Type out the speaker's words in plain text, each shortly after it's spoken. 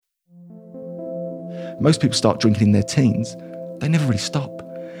Most people start drinking in their teens. They never really stop.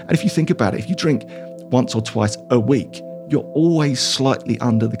 And if you think about it, if you drink once or twice a week, you're always slightly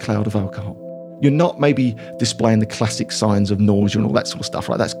under the cloud of alcohol. You're not maybe displaying the classic signs of nausea and all that sort of stuff,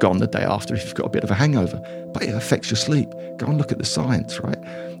 right? That's gone the day after if you've got a bit of a hangover, but it affects your sleep. Go and look at the science, right?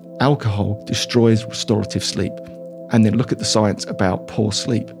 Alcohol destroys restorative sleep. And then look at the science about poor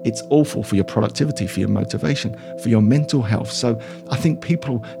sleep. It's awful for your productivity, for your motivation, for your mental health. So I think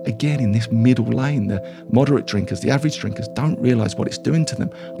people, again, in this middle lane, the moderate drinkers, the average drinkers, don't realize what it's doing to them.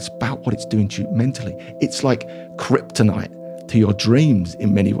 It's about what it's doing to you mentally. It's like kryptonite to your dreams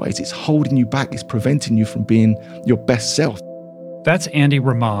in many ways. It's holding you back. It's preventing you from being your best self. That's Andy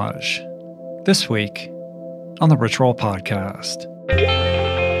Ramage. This week on the Rich Roll Podcast.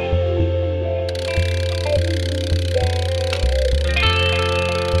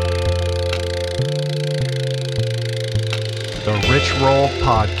 The Rich Roll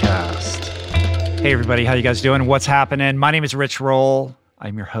Podcast. Hey everybody, how you guys doing? What's happening? My name is Rich Roll.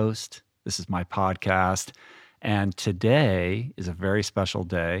 I'm your host. This is my podcast. And today is a very special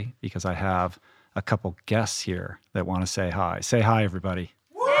day because I have a couple guests here that want to say hi. Say hi, everybody.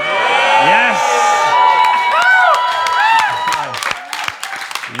 Woo! Yes!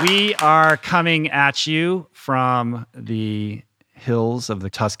 We are coming at you from the hills of the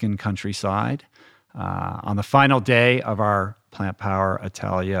Tuscan countryside. On the final day of our Plant Power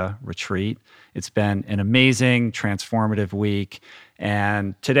Italia retreat. It's been an amazing, transformative week.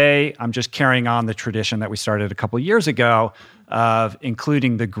 And today, I'm just carrying on the tradition that we started a couple years ago of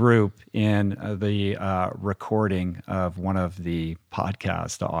including the group in the recording of one of the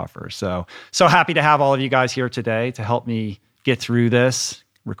podcasts offers. So happy to have all of you guys here today to help me get through this.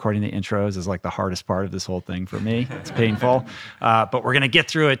 Recording the intros is like the hardest part of this whole thing for me. It's painful, but we're going to get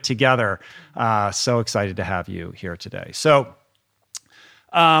through it together. So excited to have you here today. So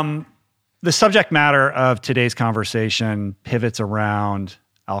the subject matter of today's conversation pivots around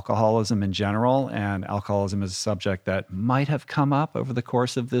alcoholism in general, and alcoholism is a subject that might have come up over the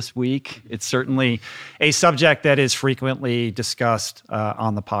course of this week. It's certainly a subject that is frequently discussed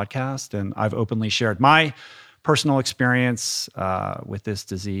on the podcast, and I've openly shared my personal experience with this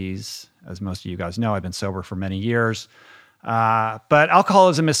disease. As most of you guys know, I've been sober for many years. But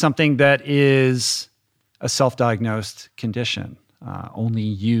alcoholism is something that is a self-diagnosed condition. Only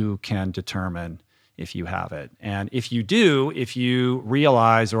you can determine if you have it. And if you do, if you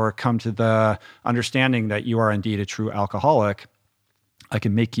realize or come to the understanding that you are indeed a true alcoholic, I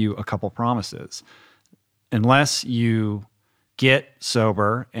can make you a couple promises. Unless you get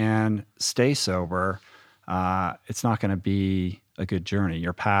sober and stay sober, it's not going to be a good journey.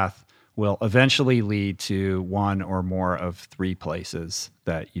 Your path will eventually lead to one or more of three places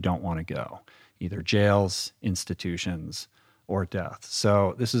that you don't want to go, either jails, institutions, or death.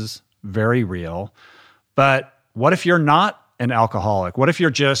 So this is very real. But what if you're not an alcoholic? What if you're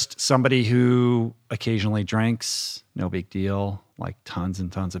just somebody who occasionally drinks? No big deal, like tons and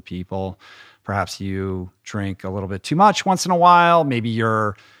tons of people. Perhaps you drink a little bit too much once in a while. Maybe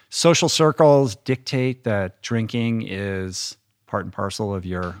your social circles dictate that drinking is part and parcel of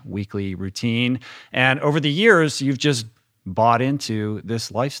your weekly routine. And over the years, you've just bought into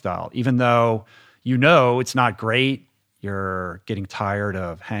this lifestyle, even though you know it's not great. You're getting tired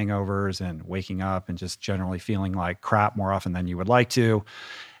of hangovers and waking up and just generally feeling like crap more often than you would like to.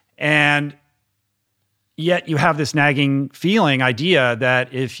 And yet you have this nagging idea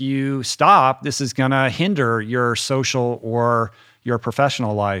that if you stop, this is going to hinder your social or your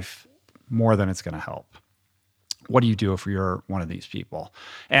professional life more than it's going to help. What do you do if you're one of these people?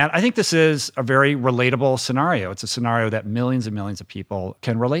 And I think this is a very relatable scenario. It's a scenario that millions and millions of people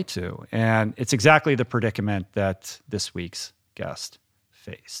can relate to. And it's exactly the predicament that this week's guest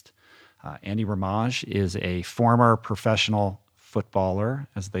faced. Andy Ramage is a former professional footballer,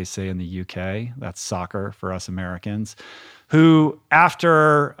 as they say in the UK. That's soccer for us Americans, who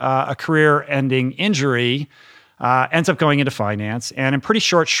after a career-ending injury ends up going into finance, and in pretty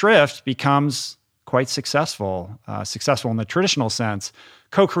short shrift becomes quite successful in the traditional sense,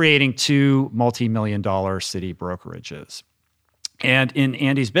 co-creating two multi-million-dollar city brokerages. And in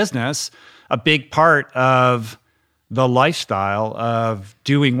Andy's business, a big part of the lifestyle of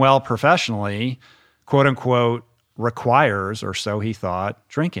doing well professionally, quote unquote, requires, or so he thought,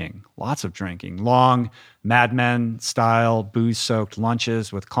 drinking, lots of drinking, long Mad Men-style booze-soaked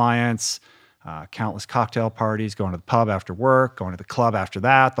lunches with clients, countless cocktail parties, going to the pub after work, going to the club after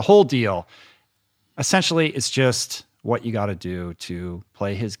that, the whole deal. Essentially, it's just what you got to do to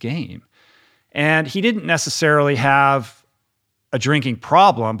play his game. And he didn't necessarily have a drinking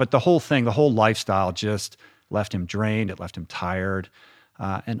problem, but the whole thing, the whole lifestyle just left him drained. It left him tired.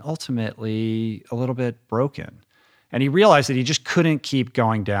 and ultimately a little bit broken. And he realized that he just couldn't keep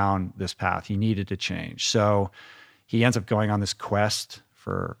going down this path. He needed to change. So he ends up going on this quest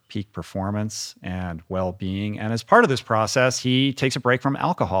for peak performance and well-being. And as part of this process, he takes a break from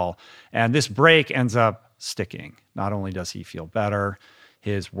alcohol. And this break ends up sticking. Not only does he feel better,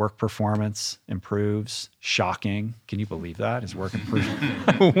 his work performance improves. Shocking. Can you believe that? His work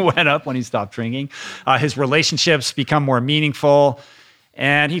went up when he stopped drinking. His relationships become more meaningful.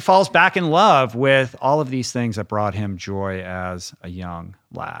 And he falls back in love with all of these things that brought him joy as a young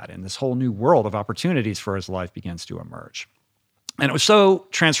lad. And this whole new world of opportunities for his life begins to emerge. And it was so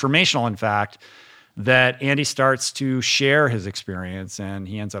transformational, in fact, that Andy starts to share his experience, and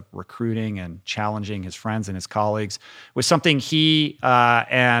he ends up recruiting and challenging his friends and his colleagues with something he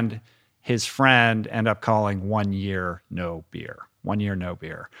and his friend end up calling 1 year no beer. 1 year no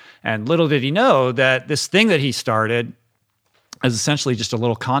beer. And little did he know that this thing that he started as essentially just a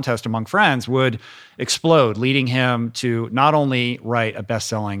little contest among friends would explode, leading him to not only write a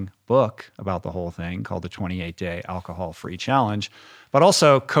best-selling book about the whole thing called the 28-Day Alcohol-Free Challenge, but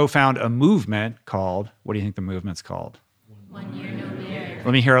also co-found a movement called, what do you think the movement's called? 1 year no beer.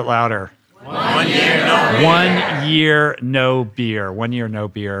 Let me hear it louder. 1 year no beer. 1 year no beer.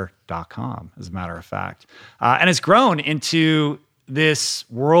 1yearnobeer.com, as a matter of fact. And it's grown into this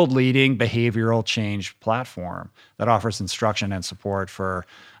world-leading behavioral change platform that offers instruction and support for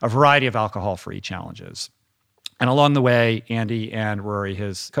a variety of alcohol-free challenges. And along the way, Andy and Rory,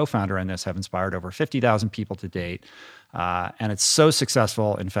 his co-founder in this, have inspired over 50,000 people to date. And it's so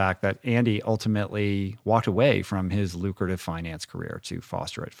successful, in fact, that Andy ultimately walked away from his lucrative finance career to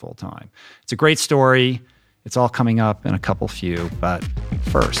foster it full-time. It's a great story. It's all coming up in a few, but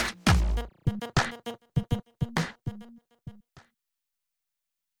first.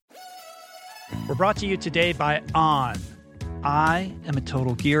 We're brought to you today by On. I am a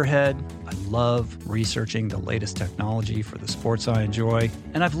total gearhead. I love researching the latest technology for the sports I enjoy.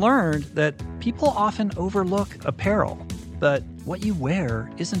 And I've learned that people often overlook apparel. But what you wear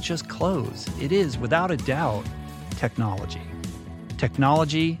isn't just clothes. It is, without a doubt, technology.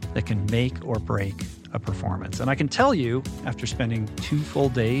 Technology that can make or break a performance. And I can tell you, after spending 2 full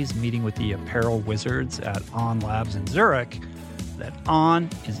days meeting with the apparel wizards at On Labs in Zurich, that On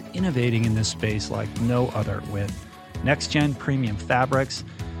is innovating in this space like no other, with next-gen premium fabrics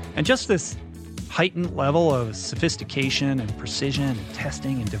and just this heightened level of sophistication and precision and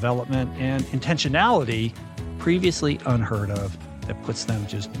testing and development and intentionality previously unheard of that puts them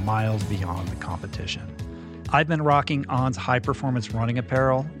just miles beyond the competition. I've been rocking On's high-performance running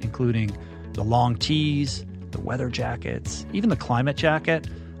apparel, including the long tees, the weather jackets, even the climate jacket,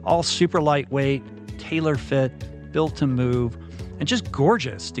 all super lightweight, tailor-fit, built to move, and just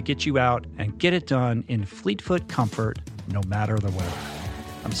gorgeous to get you out and get it done in fleet-foot comfort, no matter the weather.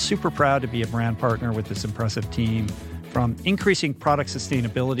 I'm super proud to be a brand partner with this impressive team, from increasing product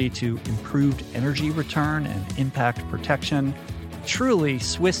sustainability to improved energy return and impact protection. Truly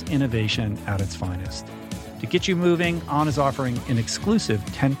Swiss innovation at its finest. To get you moving, On is offering an exclusive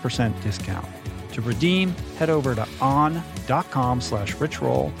 10% discount. To redeem, head over to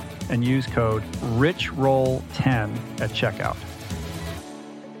on.com/richroll and use code RICHROLL10 at checkout.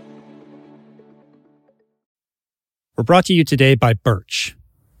 We're brought to you today by Birch.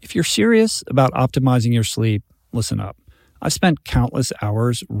 If you're serious about optimizing your sleep, listen up. I've spent countless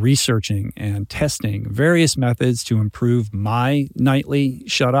hours researching and testing various methods to improve my nightly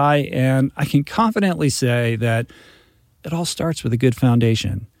shut-eye, and I can confidently say that it all starts with a good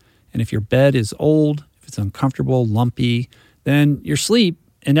foundation. And if your bed is old, if it's uncomfortable, lumpy, then your sleep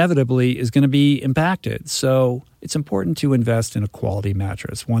inevitably is going to be impacted. So it's important to invest in a quality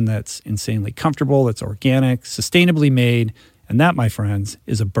mattress, one that's insanely comfortable, that's organic, sustainably made, and that, my friends,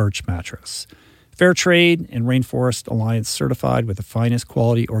 is a Birch mattress. Fair Trade and Rainforest Alliance certified with the finest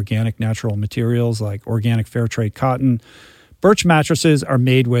quality organic natural materials like organic fair trade cotton. Birch mattresses are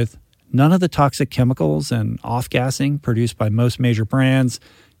made with none of the toxic chemicals and off-gassing produced by most major brands.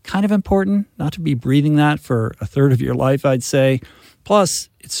 Kind of important not to be breathing that for a third of your life, I'd say. Plus,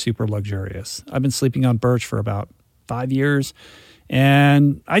 it's super luxurious. I've been sleeping on Birch for about 5 years,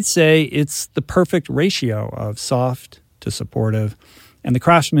 and I'd say it's the perfect ratio of soft to supportive, and the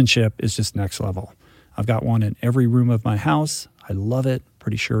craftsmanship is just next level. I've got one in every room of my house. I love it.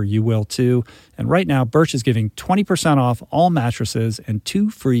 Pretty sure you will too. And right now, Birch is giving 20% off all mattresses and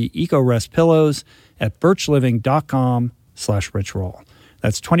 2 free EcoRest pillows at birchliving.com/richroll.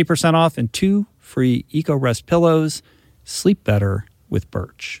 That's 20% off and 2 free EcoRest pillows. Sleep better with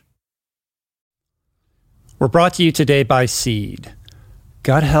Birch. We're brought to you today by Seed.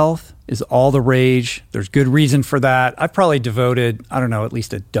 Gut health is all the rage. There's good reason for that. I've probably devoted, at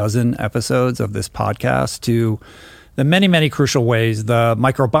least a dozen episodes of this podcast to the many, many crucial ways the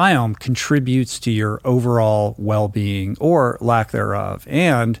microbiome contributes to your overall well-being or lack thereof,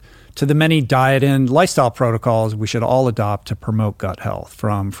 and to the many diet and lifestyle protocols we should all adopt to promote gut health,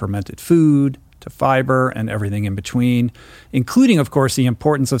 from fermented food to fiber and everything in between, including, of course, the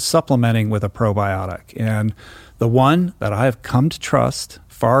importance of supplementing with a probiotic. And the one that I have come to trust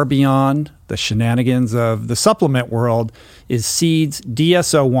far beyond the shenanigans of the supplement world is Seed's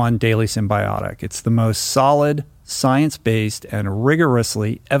DSO1 Daily Symbiotic. It's the most solid, science-based, and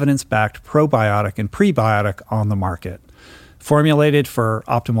rigorously evidence-backed probiotic and prebiotic on the market. Formulated for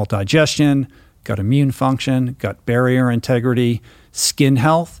optimal digestion, gut immune function, gut barrier integrity, skin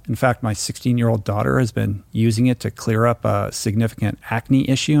health. In fact, my 16-year-old daughter has been using it to clear up a significant acne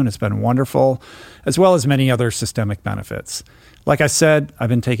issue, and it's been wonderful, as well as many other systemic benefits. Like I said, I've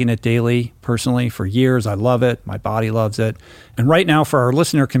been taking it daily personally for years. I love it. My body loves it. And right now, for our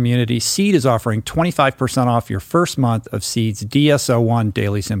listener community, Seed is offering 25% off your first month of Seed's DSO1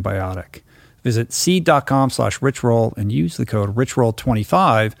 Daily Symbiotic. Visit seed.com/richroll and use the code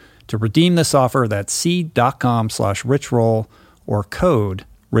richroll25 to redeem this offer. That's seed.com/richroll or code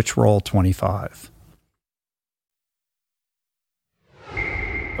richroll25.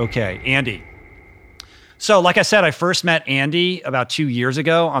 Okay, Andy. So like I said, I first met Andy about 2 years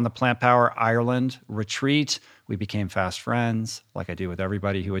ago on the Plant Power Ireland retreat. We became fast friends, like I do with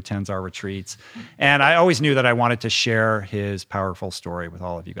everybody who attends our retreats. And I always knew that I wanted to share his powerful story with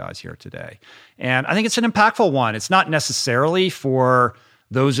all of you guys here today. And I think it's an impactful one. It's not necessarily for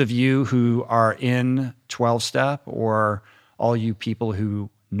those of you who are in 12-step or all you people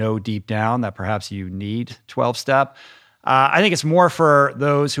who know deep down that perhaps you need 12-step. I think it's more for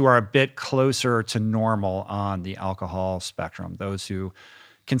those who are a bit closer to normal on the alcohol spectrum, those who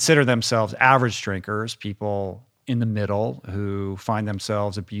consider themselves average drinkers, people in the middle who find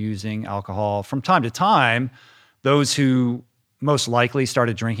themselves abusing alcohol from time to time, those who most likely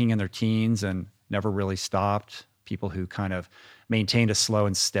started drinking in their teens and never really stopped, people who kind of maintained a slow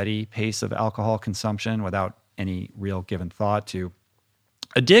and steady pace of alcohol consumption without any real given thought to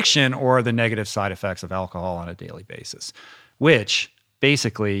addiction or the negative side effects of alcohol on a daily basis, which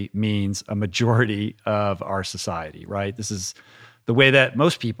basically means a majority of our society, right? This is the way that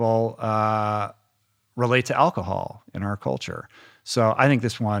most people relate to alcohol in our culture. So I think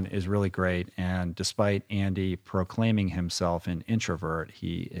this one is really great. And despite Andy proclaiming himself an introvert,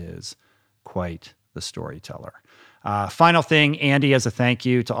 he is quite the storyteller. Final thing, Andy, as a thank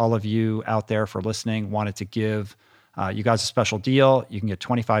you to all of you out there for listening, wanted to give you guys a special deal. You can get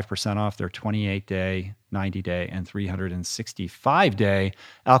 25% off their 28-day, 90-day, and 365-day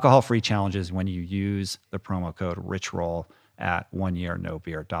alcohol-free challenges when you use the promo code RICHROLL at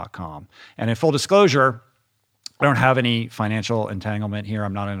oneyearnobeer.com. And in full disclosure, I don't have any financial entanglement here.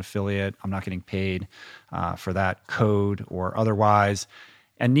 I'm not an affiliate. I'm not getting paid for that code or otherwise.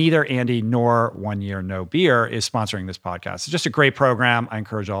 And neither Andy nor 1 Year No Beer is sponsoring this podcast. It's just a great program. I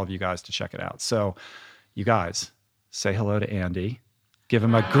encourage all of you guys to check it out. So you guys, say hello to Andy. Give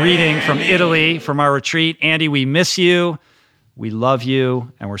him a greeting from Italy from our retreat. Andy, we miss you. We love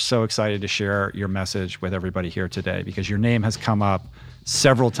you. And we're so excited to share your message with everybody here today because your name has come up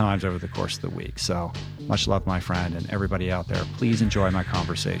several times over the course of the week. So much love, my friend, and everybody out there. Please enjoy my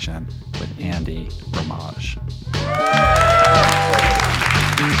conversation with Andy Ramage.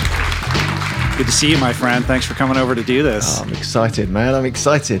 Good to see you, my friend. Thanks for coming over to do this. Oh, I'm excited, man. I'm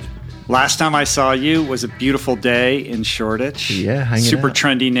excited. Last time I saw you was a beautiful day in Shoreditch. Yeah, hanging Super out.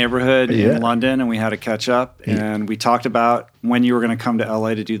 trendy neighborhood in London, and we had a catch up. And we talked about when you were going to come to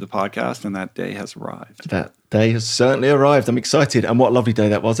LA to do the podcast, and that day has arrived. That day has certainly arrived. I'm excited. And what a lovely day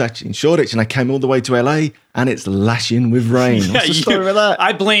that was actually in Shoreditch. And I came all the way to LA and it's lashing with rain. What's the story with that?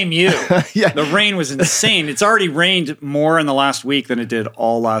 I blame you. Yeah. The rain was insane. It's already rained more in the last week than it did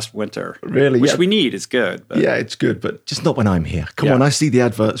all last winter. Really? Which Yeah. we need. It's good. But. Yeah, it's good, but just not when I'm here. Come Yeah. on, I see the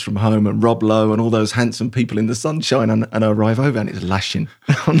adverts from home and Rob Lowe and all those handsome people in the sunshine and I arrive over and it's lashing.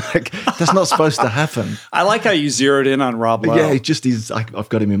 I'm like, that's not supposed to happen. I like how you zeroed in on Rob Lowe. Yeah, it just is. I've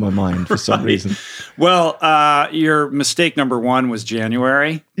got him in my mind for some reason. Well, your mistake number one was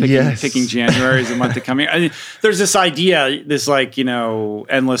January. Picking January as a month to come here. I mean, there's this idea, this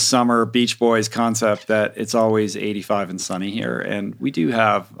endless summer Beach Boys concept that it's always 85 and sunny here. And we do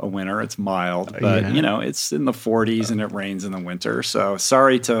have a winter. It's mild, but it's in the 40s and it rains in the winter. So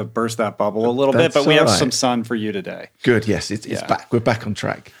sorry to burst that bubble a little bit, but we have some sun for you today. Good. Yes, it's back. We're back on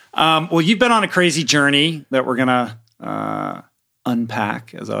track. Well, you've been on a crazy journey that we're going to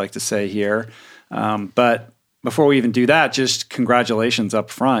unpack, as I like to say here. But before we even do that, just congratulations up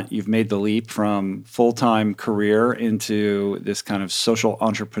front. You've made the leap from full-time career into this kind of social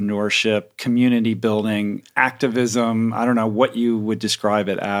entrepreneurship, community building, activism. I don't know what you would describe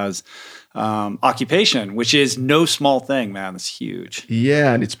it as, occupation, which is no small thing, man. It's huge.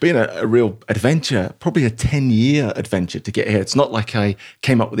 Yeah, and it's been a real adventure, probably a 10-year adventure to get here. It's not like I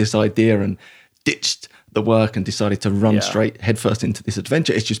came up with this idea and ditched the work and decided to run straight headfirst into this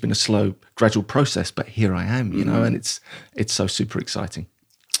adventure. It's just been a slow, gradual process, but here I am, you know, and it's so super exciting.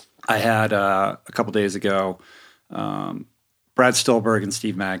 I had a couple days ago, Brad Stulberg and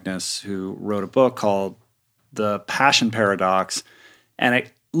Steve Magnus, who wrote a book called The Passion Paradox, and it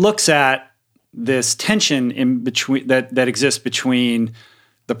looks at this tension in between that exists between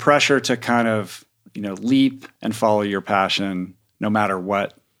the pressure to kind of, you know, leap and follow your passion no matter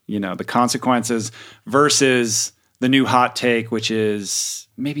what, you know, the consequences, versus the new hot take, which is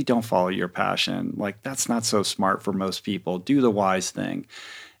maybe don't follow your passion. Like, that's not so smart for most people. Do the wise thing.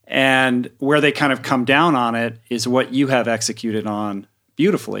 And where they kind of come down on it is what you have executed on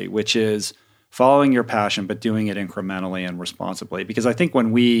beautifully, which is following your passion, but doing it incrementally and responsibly. Because I think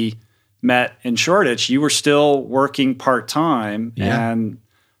when we met in Shoreditch, you were still working part-time and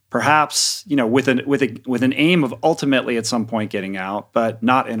perhaps, you know, with an aim of ultimately at some point getting out, but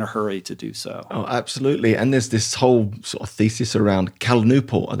not in a hurry to do so. Oh, absolutely. And there's this whole sort of thesis around Cal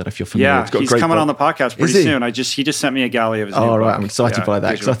Newport. I don't know if you're familiar. Yeah, he's coming on the podcast pretty soon. He just sent me a galley of his new book. Right. I'm excited by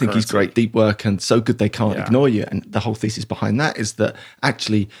that because I think he's great. Deep work and so good they can't ignore you. And the whole thesis behind that is that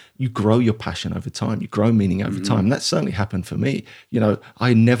actually you grow your passion over time. You grow meaning over time. And that certainly happened for me. You know,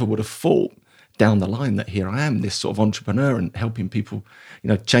 I never would have thought down the line that here I am, this sort of entrepreneur and helping people, you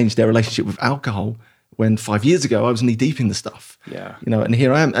know, change their relationship with alcohol when 5 years ago I was knee deep in the stuff. Yeah. You know, and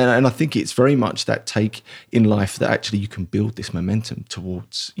here I am. And I think it's very much that take in life that actually you can build this momentum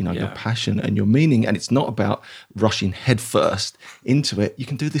towards, you know, your passion and your meaning. And it's not about rushing headfirst into it. You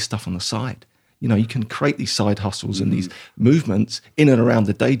can do this stuff on the side. You know, you can create these side hustles and these movements in and around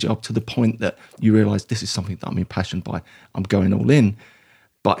the day job to the point that you realize this is something that I'm impassioned by. I'm going all in,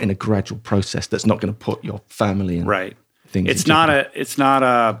 but in a gradual process that's not going to put your family and things. It's not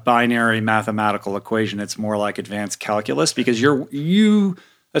a binary mathematical equation. It's more like advanced calculus, because you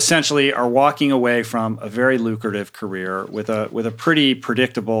essentially are walking away from a very lucrative career with a pretty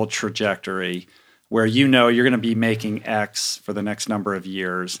predictable trajectory where you know you're going to be making X for the next number of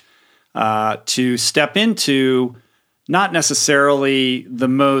years, to step into not necessarily the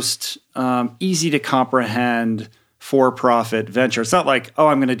most easy to comprehend for-profit venture. It's not like, oh,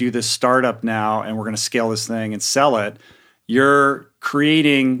 I'm going to do this startup now and we're going to scale this thing and sell it. You're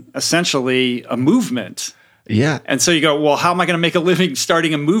creating essentially a movement. Yeah. And so you go, well, how am I going to make a living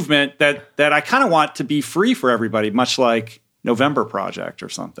starting a movement that I kind of want to be free for everybody, much like November Project or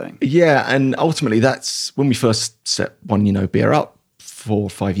something? Yeah, and ultimately that's when we first set One You Know Beer up 4 or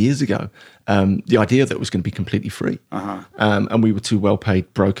 5 years ago. The idea that it was going to be completely free. And we were two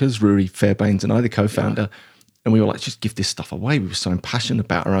well-paid brokers, Rory Fairbairns and I, the co-founder, and we were like, just give this stuff away. We were so impassioned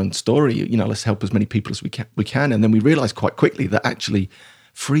about our own story. You know, let's help as many people as we can. And then we realized quite quickly that actually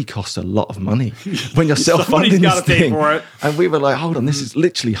free costs a lot of money when you're self-funding this thing. For it. And we were like, hold on, this is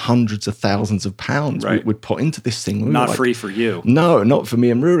literally hundreds of thousands of pounds we'd put into this thing. Not free for you. No, not for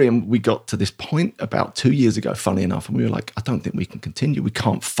me and Rory. And we got to this point about 2 years ago, funny enough, and we were like, I don't think we can continue. We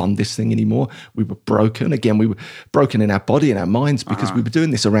can't fund this thing anymore. We were broken. Again, we were broken in our body and our minds because we were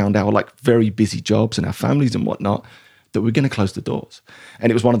doing this around our like very busy jobs and our families and whatnot, that we're going to close the doors.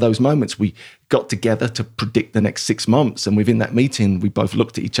 And it was one of those moments we got together to predict the next 6 months. And within that meeting, we both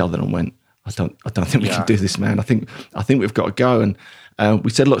looked at each other and went, I don't think we can do this, man. I think we've got to go. And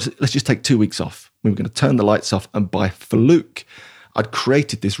we said, look, let's just take 2 weeks off. We were going to turn the lights off. And by fluke, I'd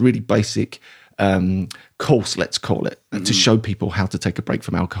created this really basic course, let's call it, to show people how to take a break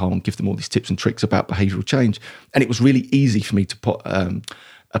from alcohol and give them all these tips and tricks about behavioral change. And it was really easy for me to put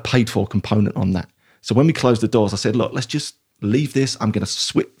a paid for component on that. So when we closed the doors, I said, look, let's just leave this. I'm going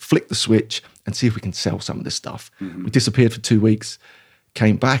to flick the switch and see if we can sell some of this stuff. We disappeared for 2 weeks,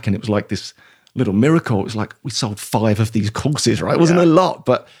 came back, and it was like this little miracle. It was like we sold 5 of these courses, right? It wasn't a lot,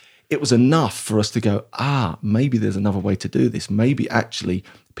 but it was enough for us to go, maybe there's another way to do this. Maybe actually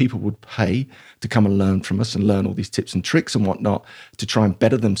people would pay to come and learn from us and learn all these tips and tricks and whatnot to try and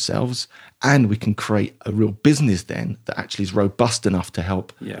better themselves. And we can create a real business then that actually is robust enough to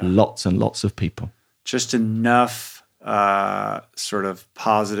help lots and lots of people. Just enough sort of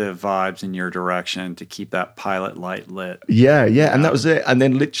positive vibes in your direction to keep that pilot light lit. Yeah. And that was it. And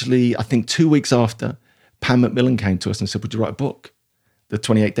then literally, I think 2 weeks after, Pam McMillan came to us and said, would you write a book? The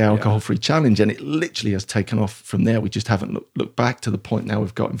 28-day alcohol-free challenge. And it literally has taken off from there. We just haven't looked back to the point now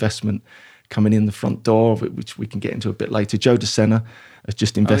we've got investment coming in the front door, which we can get into a bit later. Joe DeSena has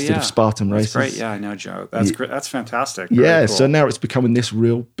just invested with Spartan Races. That's great. Yeah, I know Joe. That's great. That's fantastic. Very cool. So now it's becoming this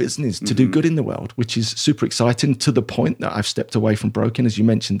real business to do good in the world, which is super exciting, to the point that I've stepped away from broking, as you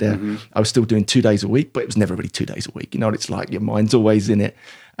mentioned there. I was still doing 2 days a week, but it was never really 2 days a week. You know what it's like? Your mind's always in it.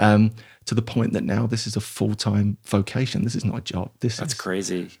 To the point that now this is a full-time vocation. This is not a job. That's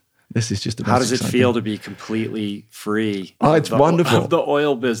crazy. This is just how does it feel to be completely free? Oh, it's wonderful. Of the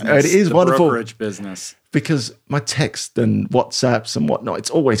oil business. It is the wonderful. Brokerage business. Because my text and WhatsApps and whatnot, it's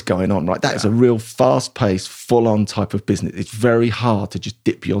always going on, right? That is a real fast-paced, full-on type of business. It's very hard to just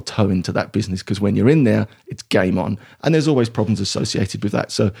dip your toe into that business, because when you're in there, it's game on. And there's always problems associated with that.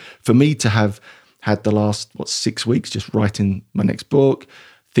 So for me to have had the last, 6 weeks just writing my next book,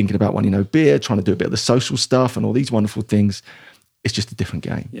 thinking about One Year No Beer, trying to do a bit of the social stuff and all these wonderful things, it's just a different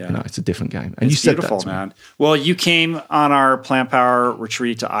game. Yeah. You know, it's a different game. And it's you said beautiful, that to me. man. Well, you came on our Plant Power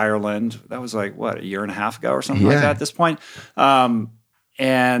retreat to Ireland. That was like, a year and a half ago or something like that at this point.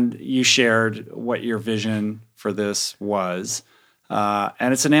 And you shared what your vision for this was.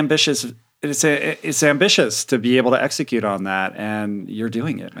 And it's it's ambitious to be able to execute on that, and you're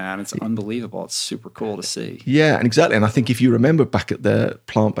doing it, man. It's unbelievable. It's super cool to see. Yeah, and exactly. And I think if you remember back at the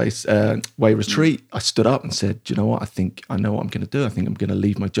plant-based way retreat, I stood up and said, "Do you know what? I think I know what I'm going to do. I think I'm going to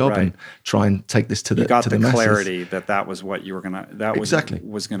leave my job and try and take this to the masses." You got the masses. clarity that was what you were going to. That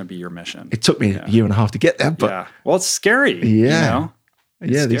was going to be your mission. It took me a year and a half to get there, but well, it's scary. Yeah, you know?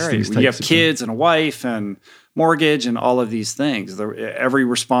 It's scary. When you have kids and a wife and mortgage and all of these things. Every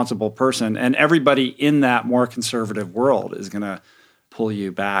responsible person and everybody in that more conservative world is going to pull you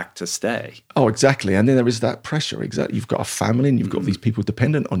back to stay. Oh, exactly. And then there is that pressure. Exactly. You've got a family and you've got these people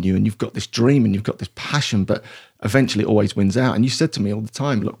dependent on you, and you've got this dream and you've got this passion, but eventually it always wins out. And you said to me all the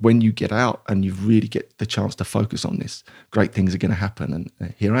time, look, when you get out and you really get the chance to focus on this, great things are going to happen.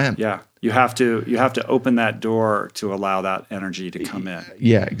 And here I am. Yeah. You have to open that door to allow that energy to come in.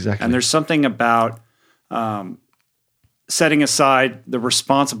 Yeah, exactly. And there's something about setting aside the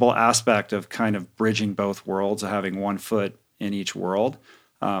responsible aspect of kind of bridging both worlds, of having one foot in each world,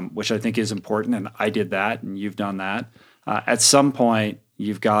 which I think is important. And I did that, and you've done that. At some point,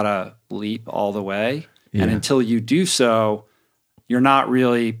 you've got to leap all the way. Yeah. And until you do so, you're not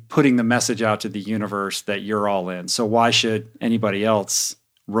really putting the message out to the universe that you're all in. So why should anybody else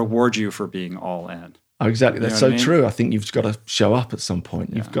reward you for being all in? Oh, exactly. That's so true. I think you've got to show up at some point.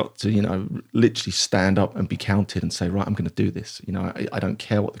 Yeah. You've got to, literally stand up and be counted and say, right, I'm going to do this. I don't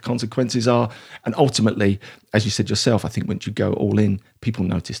care what the consequences are. And ultimately, as you said yourself, I think once you go all in, people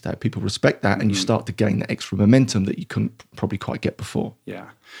notice that, people respect that, and you start to gain that extra momentum that you couldn't probably quite get before.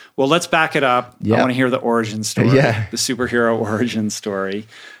 Yeah. Well, let's back it up. Yeah. I want to hear the origin story, the superhero origin story,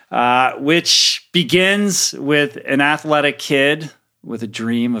 which begins with an athletic kid with a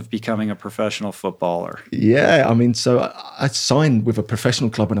dream of becoming a professional footballer. Yeah, I mean, so I signed with a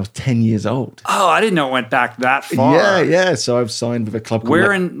professional club when I was 10 years old. Oh, I didn't know it went back that far. Yeah. So I've signed with a club called...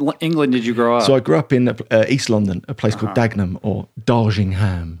 Where in England did you grow up? So I grew up in East London, a place called Dagenham, or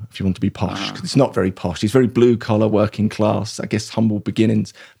Dargingham, if you want to be posh. 'Cause it's not very posh. It's very blue-collar, working class, I guess humble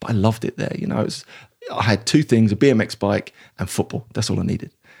beginnings. But I loved it there. I had two things, a BMX bike and football. That's all I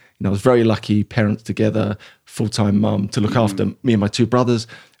needed. I was very lucky, parents together, full-time mum to look after me and my two brothers,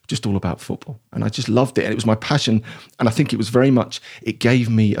 just all about football. And I just loved it. And it was my passion. And I think it was very much, it gave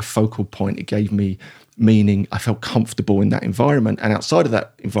me a focal point. It gave me meaning. I felt comfortable in that environment. And outside of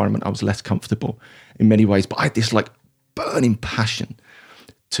that environment, I was less comfortable in many ways. But I had this burning passion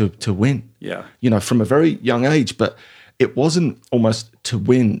to win. Yeah. From a very young age. But it wasn't almost to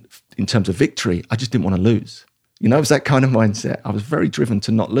win in terms of victory. I just didn't want to lose. It was that kind of mindset. I was very driven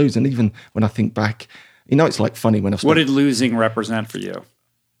to not lose. And even when I think back, it's like funny when I was... What did losing represent for you?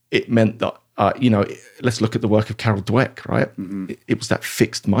 It meant that, let's look at the work of Carol Dweck, right? Mm-hmm. It was that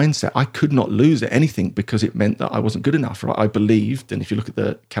fixed mindset. I could not lose at anything because it meant that I wasn't good enough, right? I believed, and if you look at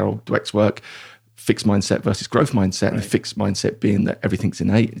the Carol Dweck's work, fixed mindset versus growth mindset, and fixed mindset being that everything's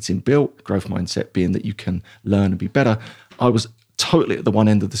innate, it's inbuilt, growth mindset being that you can learn and be better. I was totally at the one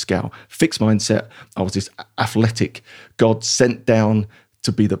end of the scale. Fixed mindset, I was this athletic God sent down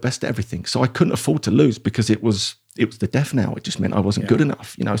to be the best at everything. So I couldn't afford to lose because it was the death knell. It just meant I wasn't good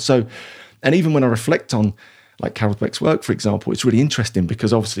enough, So, and even when I reflect on like Carol Dweck's work, for example, it's really interesting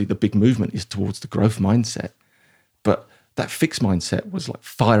because obviously the big movement is towards the growth mindset. But that fixed mindset was like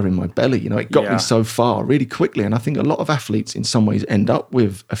fire in my belly. It got me so far really quickly. And I think a lot of athletes in some ways end up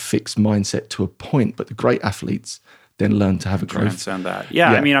with a fixed mindset to a point, but the great athletes then learn to have a growth. Transcend that.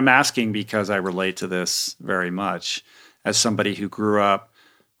 Yeah, I mean, I'm asking because I relate to this very much as somebody who grew up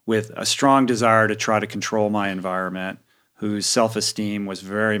with a strong desire to try to control my environment, whose self-esteem was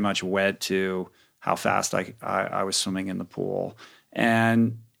very much wed to how fast I was swimming in the pool.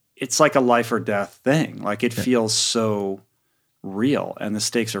 And it's like a life or death thing. Like it feels so real, and the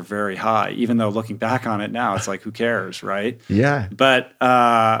stakes are very high, even though looking back on it now, it's like, who cares, right? Yeah. But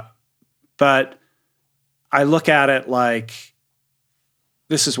I look at it like,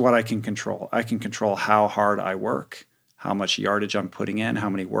 this is what I can control. I can control how hard I work, how much yardage I'm putting in, how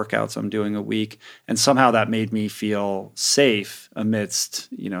many workouts I'm doing a week. And somehow that made me feel safe amidst,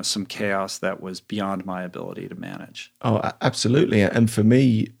 some chaos that was beyond my ability to manage. Oh, absolutely. And for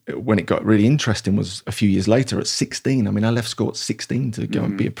me, when it got really interesting was a few years later at 16. I mean, I left school at 16 to go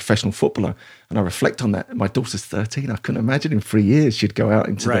and be a professional footballer. And I reflect on that. My daughter's 13. I couldn't imagine in 3 years she'd go out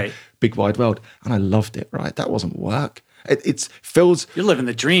into the big wide world. And I loved it, right? That wasn't work. It feels... You're living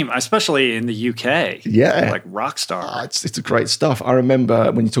the dream, especially in the UK. Yeah. Like rock star. It's great stuff. I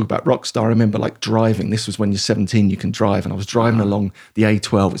remember when you talk about rock star, I remember like driving. This was when you're 17, you can drive. And I was driving along the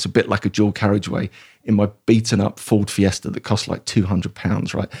A12. It's a bit like a dual carriageway in my beaten up Ford Fiesta that cost like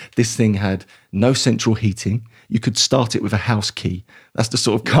 £200, right? This thing had no central heating. You could start it with a house key. That's the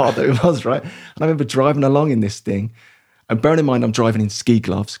sort of car that it was, right? And I remember driving along in this thing. And bearing in mind, I'm driving in ski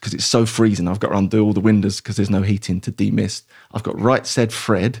gloves because it's so freezing. I've got to undo all the windows because there's no heating to demist. I've got Right Said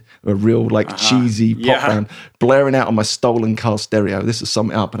Fred, a real cheesy pop band, blaring out on my stolen car stereo. This is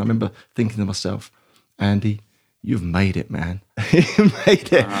summing up. And I remember thinking to myself, Andy, you've made it, man. You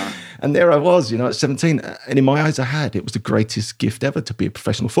made it. And there I was, at 17. And in my eyes, it was the greatest gift ever to be a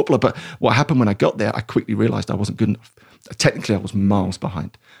professional footballer. But what happened when I got there, I quickly realized I wasn't good enough. Technically, I was miles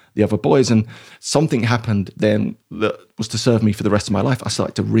behind the other boys. And something happened then that was to serve me for the rest of my life. I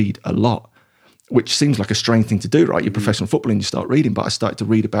started to read a lot, which seems like a strange thing to do, right? You're professional footballer and you start reading, but I started to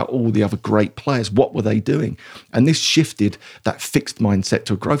read about all the other great players. What were they doing? And this shifted that fixed mindset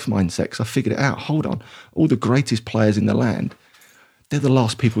to a growth mindset because I figured it out. Hold on, all the greatest players in the land, they're the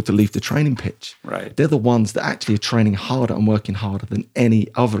last people to leave the training pitch. Right. They're the ones that actually are training harder and working harder than any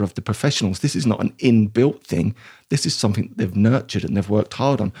other of the professionals. This is not an inbuilt thing. This is something they've nurtured and they've worked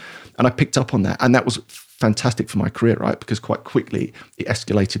hard on. And I picked up on that. And that was fantastic for my career, right? Because quite quickly it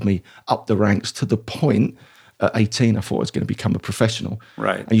escalated me up the ranks to the point at 18, I thought I was going to become a professional.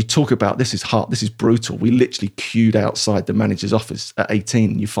 Right. And you talk about this is hard, this is brutal. We literally queued outside the manager's office at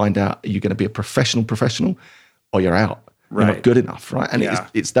 18 and you find out are you going to be a professional or you're out. You're not good enough, right? And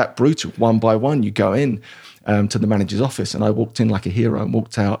it's that brutal. One by one, you go in to the manager's office, and I walked in like a hero and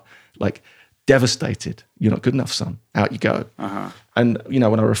walked out like devastated. You're not good enough, son. Out you go. And, when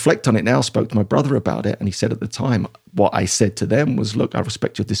I reflect on it now, I spoke to my brother about it, and he said at the time, what I said to them was, look, I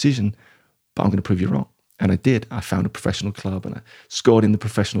respect your decision, but I'm going to prove you wrong. And I did. I found a professional club, and I scored in the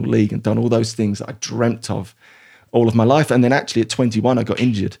professional league and done all those things that I dreamt of all of my life. And then actually at 21, I got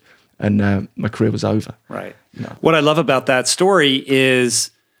injured. And my career was over. Right. What I love about that story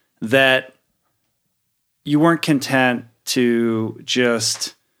is that you weren't content to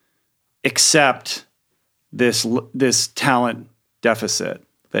just accept this talent deficit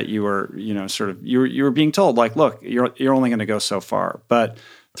that you were, you were being told, like, look, you're only going to go so far. But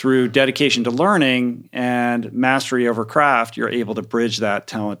through dedication to learning and mastery over craft, you're able to bridge that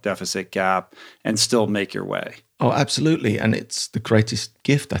talent deficit gap and still make your way. Oh, absolutely. And it's the greatest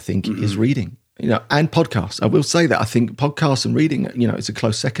gift, I think, is reading, and podcasts. I will say that I think podcasts and reading, it's a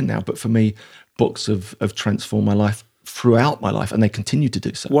close second now. But for me, books have transformed my life throughout my life, and they continue to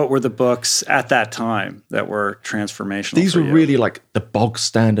do so. What were the books at that time that were transformational? These were really like the bog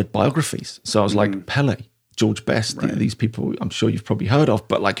standard biographies. So I was like Pele, George Best, these people I'm sure you've probably heard of,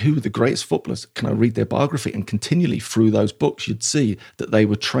 but like who were the greatest footballers? Can I read their biography? And continually through those books, you'd see that they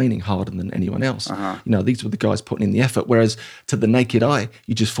were training harder than anyone else. These were the guys putting in the effort, whereas to the naked eye,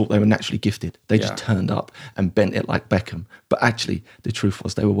 you just thought they were naturally gifted. They just turned up and bent it like Beckham. But actually, the truth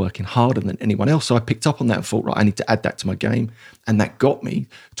was they were working harder than anyone else. So I picked up on that and thought, right, I need to add that to my game. And that got me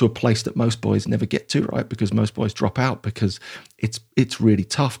to a place that most boys never get to, right? Because most boys drop out because it's really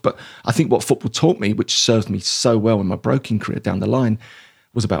tough. But I think what football taught me, which served me so well in my broking career down the line,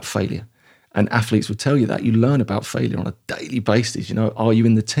 was about failure. And athletes would tell you that. You learn about failure on a daily basis. Are you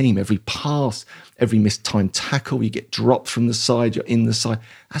in the team? Every pass, every mistimed tackle, you get dropped from the side, you're in the side.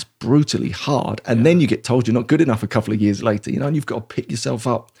 That's brutally hard. And then you get told you're not good enough a couple of years later, and you've got to pick yourself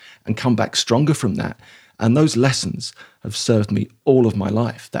up and come back stronger from that. And those lessons have served me all of my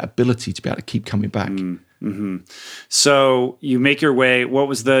life, that ability to be able to keep coming back. So you make your way. What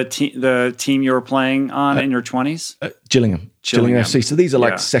was the team you were playing on in your 20s? Gillingham FC. So these are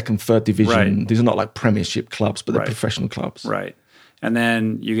like second, third division. Right. These are not like Premiership clubs, but they're professional clubs. Right. And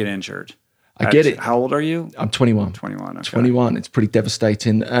then you get injured. I get it. How old are you? I'm 21. 21. Okay. 21. It's pretty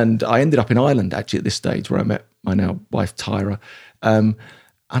devastating. And I ended up in Ireland actually at this stage where I met my now wife, Tyra. And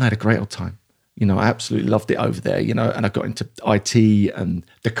I had a great old time. I absolutely loved it over there, and I got into IT and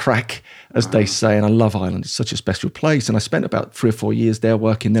the crack, as they say, and I love Ireland. It's such a special place. And I spent about 3 or 4 years there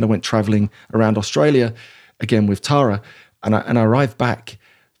working. Then I went traveling around Australia, again with Tara, and I arrived back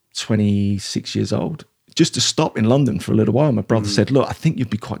 26 years old, just to stop in London for a little while. My brother said, look, I think you'd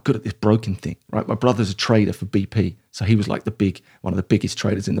be quite good at this broking thing, right? My brother's a trader for BP. So he was like one of the biggest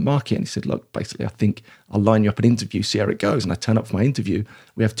traders in the market. And he said, look, basically, I think I'll line you up an interview, see how it goes. And I turn up for my interview.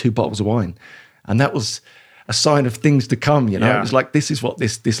 We have 2 bottles of wine. And that was a sign of things to come, It was like, this is what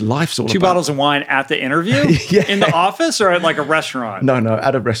this life's all about. 2 bottles of wine at the interview? Yeah. In the office or at like a restaurant? No,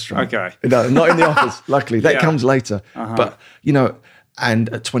 at a restaurant. Okay. No, not in the office, luckily. That comes later. Uh-huh. But, and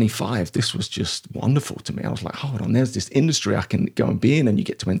at 25, this was just wonderful to me. I was like, hold on, there's this industry I can go and be in, and you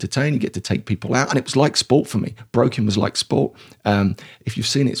get to entertain, you get to take people out. And it was like sport for me. Broking was like sport. If you've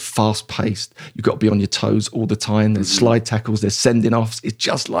seen it, it's fast paced. You've got to be on your toes all the time. There's slide tackles, there's sending offs. It's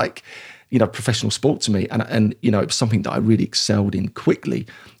just like, professional sport to me. And it was something that I really excelled in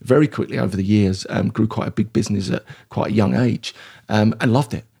very quickly over the years, grew quite a big business at quite a young age, and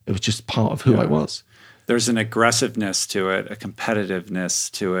loved it. It was just part of who I was. There's an aggressiveness to it, a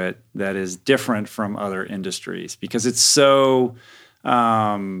competitiveness to it that is different from other industries because it's so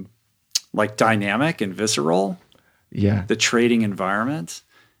dynamic and visceral. Yeah. The trading environment,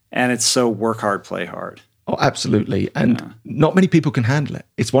 and it's so work hard, play hard. Oh, absolutely. And not many people can handle it.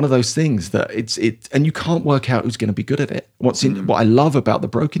 It's one of those things that and you can't work out who's going to be good at it. What I love about the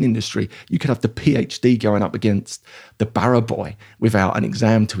broking industry, you could have the PhD going up against the barrow boy without an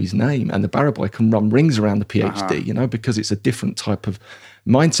exam to his name. And the barrow boy can run rings around the PhD, because it's a different type of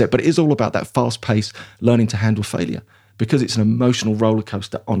mindset. But it is all about that fast pace, learning to handle failure, because it's an emotional roller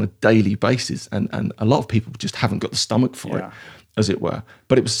coaster on a daily basis. And a lot of people just haven't got the stomach for it, as it were.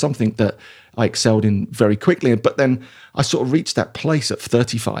 But it was something that I excelled in very quickly. But then I sort of reached that place at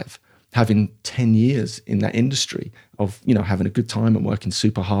 35, having 10 years in that industry of, having a good time and working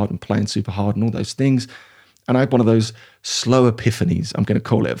super hard and playing super hard and all those things. And I had one of those slow epiphanies, I'm going to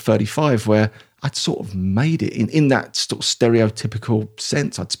call it, at 35, where I'd sort of made it in that sort of stereotypical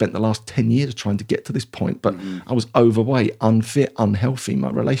sense. I'd spent the last 10 years trying to get to this point, but I was overweight, unfit, unhealthy.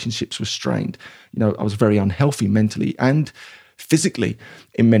 My relationships were strained. I was very unhealthy mentally and physically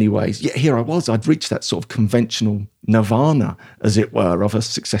in many ways. Yet here I was, I'd reached that sort of conventional nirvana, as it were, of a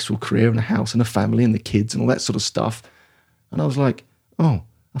successful career and a house and a family and the kids and all that sort of stuff. And I was like, oh,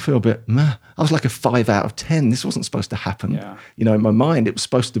 I feel a bit meh. I was like a 5 out of 10. This wasn't supposed to happen. Yeah. In my mind, it was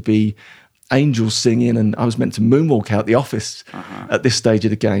supposed to be angels singing, and I was meant to moonwalk out the office at this stage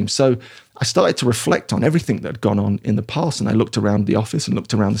of the game. So I started to reflect on everything that had gone on in the past, and I looked around the office and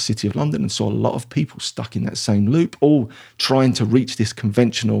looked around the city of London and saw a lot of people stuck in that same loop, all trying to reach this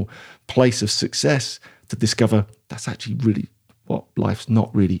conventional place of success, to discover that's actually really what life's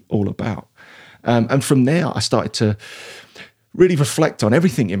not really all about. And from there, I started to really reflect on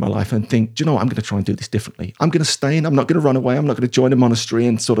everything in my life and think, do you know what? I'm going to try and do this differently. I'm going to stay in. I'm not going to run away. I'm not going to join a monastery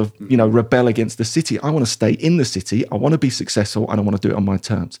and sort of, rebel against the city. I want to stay in the city. I want to be successful, and I want to do it on my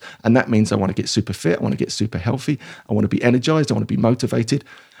terms. And that means I want to get super fit. I want to get super healthy. I want to be energized. I want to be motivated.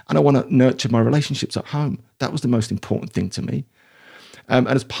 And I want to nurture my relationships at home. That was the most important thing to me. And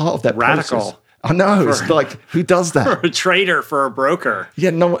as part of that Radical. process, I know, it's like, who does that? For a trader, for a broker. Yeah,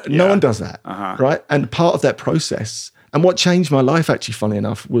 no one does that, right? And part of that process, and what changed my life, actually, funny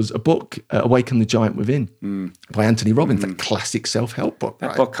enough, was a book, Awaken the Giant Within, by Anthony Robbins, that classic self-help book.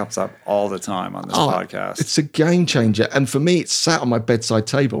 That book comes up all the time on this podcast. It's a game changer. And for me, it sat on my bedside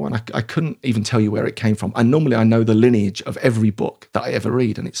table, and I couldn't even tell you where it came from. And normally I know the lineage of every book that I ever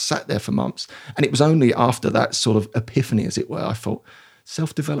read, and it sat there for months. And it was only after that sort of epiphany, as it were, I thought,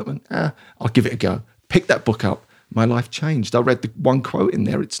 self-development, I'll give it a go. Pick that book up. My life changed. I read the one quote in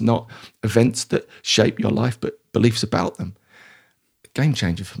there. It's not events that shape your life, but beliefs about them. Game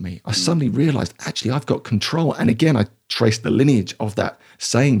changer for me. I suddenly realized, actually, I've got control. And again, I traced the lineage of that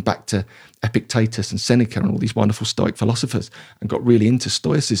saying back to Epictetus and Seneca and all these wonderful Stoic philosophers, and got really into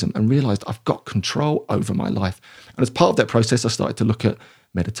Stoicism and realized I've got control over my life. And as part of that process, I started to look at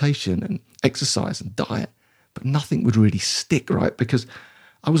meditation and exercise and diet, but nothing would really stick, right? Because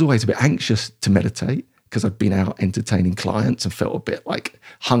I was always a bit anxious to meditate, because I'd been out entertaining clients and felt a bit like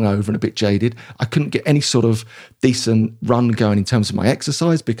hungover and a bit jaded. I couldn't get any sort of decent run going in terms of my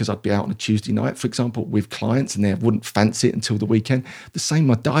exercise, because I'd be out on a Tuesday night, for example, with clients, and they wouldn't fancy it until the weekend. The same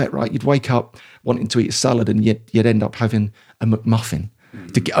my diet, right? You'd wake up wanting to eat a salad, and you'd end up having a McMuffin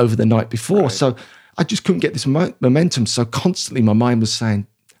to get over the night before. Right. So I just couldn't get this momentum. So constantly my mind was saying,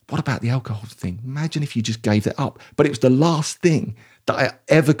 what about the alcohol thing? Imagine if you just gave that up. But it was the last thing that I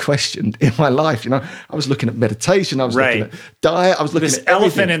ever questioned in my life. I was looking at meditation, I was looking at diet, I was looking this at everything.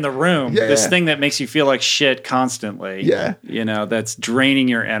 elephant in the room, this thing that makes you feel like shit constantly. Yeah. That's draining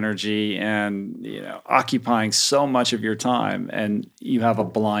your energy and, occupying so much of your time, and you have a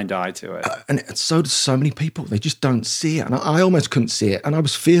blind eye to it. And so do so many people. They just don't see it. And I almost couldn't see it. And I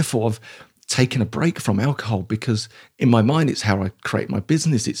was fearful of taking a break from alcohol because in my mind, it's how I create my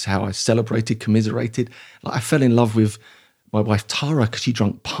business. It's how I celebrated, commiserated. Like I fell in love with my wife, Tara, because she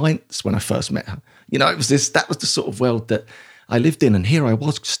drank pints when I first met her. That was the sort of world that I lived in. And here I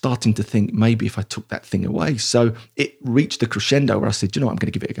was starting to think maybe if I took that thing away. So it reached a crescendo where I said, I'm going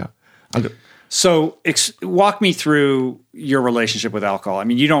to give it a go. So walk me through your relationship with alcohol. I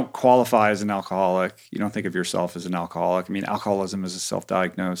mean, you don't qualify as an alcoholic. You don't think of yourself as an alcoholic. I mean, alcoholism is a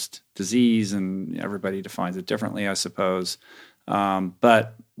self-diagnosed disease, and everybody defines it differently, I suppose.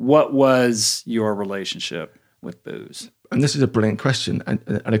 But what was your relationship with booze? And this is a brilliant question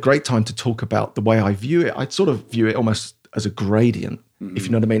and a great time to talk about the way I view it. I sort of view it almost as a gradient, if you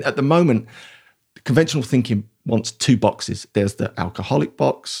know what I mean. At the moment, conventional thinking wants two boxes. There's the alcoholic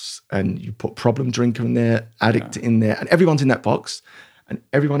box, and you put problem drinker in there, addict in there, and everyone's in that box, and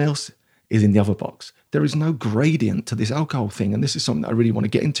everyone else is in the other box. There is no gradient to this alcohol thing, and this is something that I really want to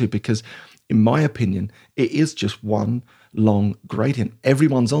get into because, in my opinion, it is just one long gradient.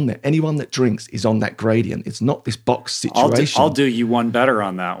 Everyone's on there. Anyone that drinks is on that gradient. It's not this box situation. I'll do you one better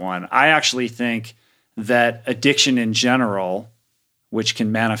on that one. I actually think that addiction in general, which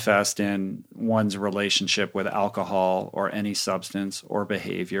can manifest in one's relationship with alcohol or any substance or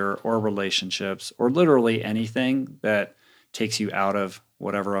behavior or relationships or literally anything that takes you out of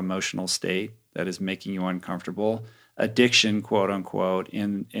whatever emotional state that is making you uncomfortable. Addiction, quote unquote,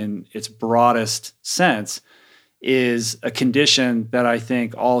 in its broadest sense, is a condition that I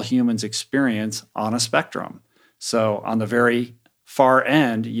think all humans experience on a spectrum. So on the very far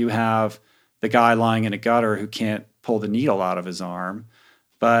end, you have the guy lying in a gutter who can't pull the needle out of his arm.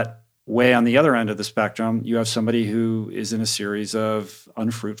 But way on the other end of the spectrum, you have somebody who is in a series of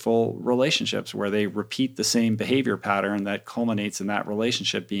unfruitful relationships where they repeat the same behavior pattern that culminates in that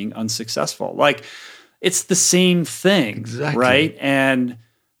relationship being unsuccessful. Like, it's the same thing, exactly. Right? And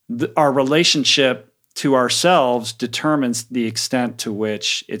our relationship to ourselves determines the extent to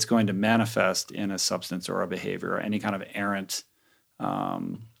which it's going to manifest in a substance or a behavior or any kind of errant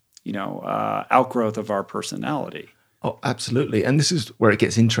outgrowth of our personality. Oh, absolutely. And this is where it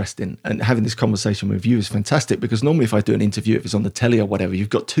gets interesting. And having this conversation with you is fantastic because normally if I do an interview, if it's on the telly or whatever,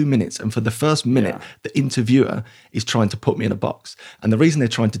 you've got 2 minutes. And for the first minute, the interviewer is trying to put me in a box. And the reason they're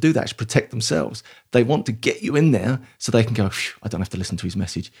trying to do that is protect themselves. They want to get you in there so they can go, I don't have to listen to his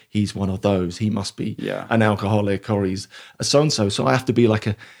message. He's one of those. He must be an alcoholic or he's a so-and-so. So I have to be like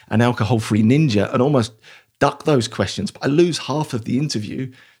an alcohol-free ninja and almost duck those questions. But I lose half of the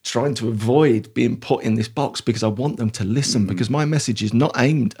interview trying to avoid being put in this box because I want them to listen because my message is not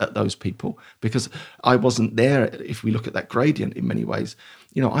aimed at those people because I wasn't there. If we look at that gradient in many ways,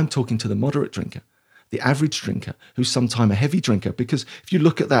 I'm talking to the moderate drinker, the average drinker, who's sometimes a heavy drinker, because if you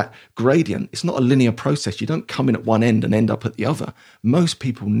look at that gradient, it's not a linear process. You don't come in at one end and end up at the other. Most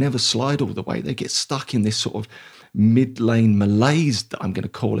people never slide all the way. They get stuck in this sort of mid-lane malaise that I'm going to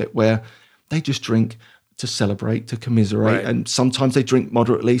call it, where they just drink to celebrate, to commiserate. Right. And sometimes they drink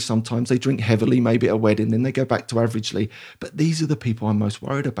moderately, sometimes they drink heavily, maybe at a wedding, then they go back to averagely. But these are the people I'm most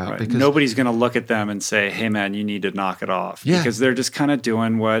worried about. Because nobody's going to look at them and say, hey, man, you need to knock it off. Yeah. Because they're just kind of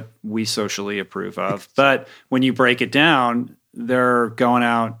doing what we socially approve of. But when you break it down, they're going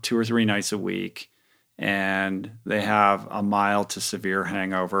out 2 or 3 nights a week, and they have a mild to severe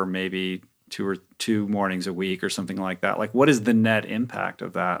hangover, maybe 2 mornings a week or something like that. Like, what is the net impact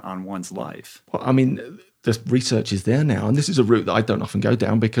of that on one's life? Well, I mean, the research is there now, and this is a route that I don't often go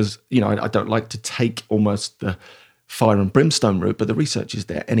down because, I don't like to take almost the fire and brimstone route, but the research is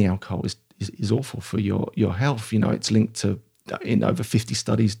there. Any alcohol is awful for your health. It's linked to, in over 50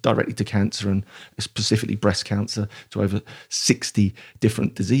 studies, directly to cancer and specifically breast cancer, to over 60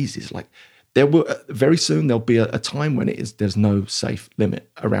 different diseases. Like, there will very soon there'll be a time when there's no safe limit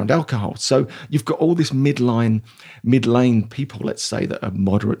around alcohol. So you've got all this mid-lane people, let's say, that are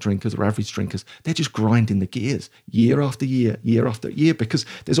moderate drinkers or average drinkers. They're just grinding the gears year after year after year, because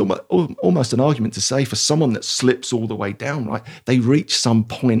there's almost an argument to say for someone that slips all the way down, right? They reach some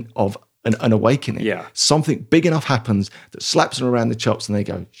point of an awakening. Yeah. Something big enough happens that slaps them around the chops, and they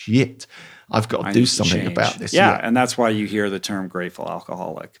go, shit, I've got to do something about this. Yeah, and that's why you hear the term grateful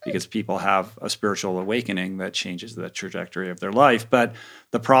alcoholic, because people have a spiritual awakening that changes the trajectory of their life. But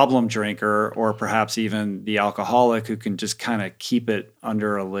the problem drinker, or perhaps even the alcoholic who can just kind of keep it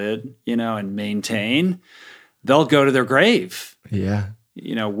under a lid, and maintain, they'll go to their grave. Yeah.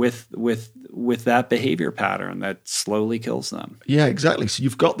 With that behavior pattern that slowly kills them. Yeah, exactly. So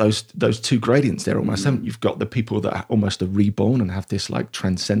you've got those two gradients there almost, haven't you? You've got the people that almost are reborn and have this like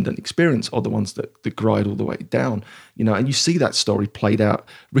transcendent experience, or the ones that glide all the way down, and you see that story played out.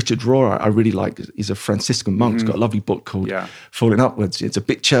 Richard Rohr, I really like, he's a Franciscan monk. He's got a lovely book called Falling Upwards. It's a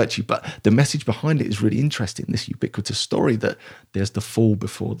bit churchy, but the message behind it is really interesting. This ubiquitous story that there's the fall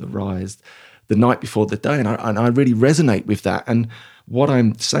before the rise, the night before the day. And I really resonate with that. And what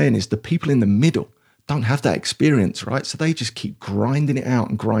I'm saying is the people in the middle don't have that experience, right? So they just keep grinding it out.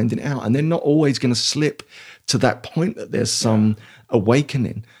 And they're not always going to slip to that point that there's some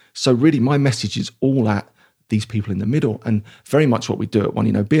awakening. So really my message is all at these people in the middle. And very much what we do at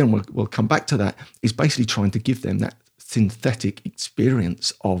 1UNOB, and we'll come back to that, is basically trying to give them that synthetic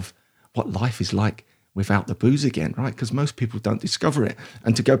experience of what life is like without the booze again, right? Because most people don't discover it.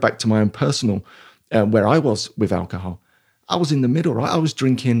 And to go back to my own personal, where I was with alcohol, I was in the middle, right? I was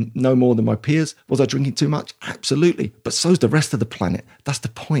drinking no more than my peers. Was I drinking too much? Absolutely. But so's the rest of the planet. That's the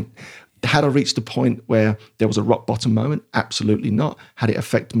point. Had I reached a point where there was a rock bottom moment? Absolutely not. Had it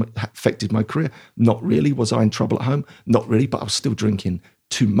affected my career? Not really. Was I in trouble at home? Not really, but I was still drinking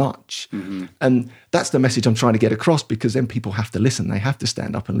too much. Mm-hmm. And that's the message I'm trying to get across, because then people have to listen. They have to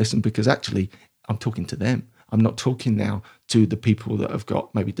stand up and listen, because actually I'm talking to them. I'm not talking now to the people that have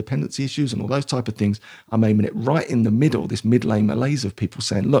got maybe dependency issues and all those type of things. I'm aiming it right in the middle, this mid-lane malaise of people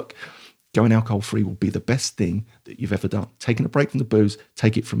saying, look, going alcohol-free will be the best thing that you've ever done. Taking a break from the booze,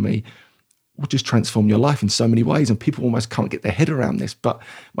 take it from me, will just transform your life in so many ways. And people almost can't get their head around this. But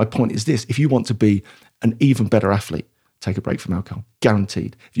my point is this: if you want to be an even better athlete, take a break from alcohol,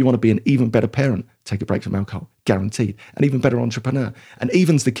 guaranteed. If you want to be an even better parent, take a break from alcohol, guaranteed. An even better entrepreneur. And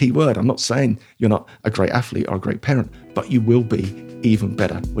even's the key word. I'm not saying you're not a great athlete or a great parent, but you will be even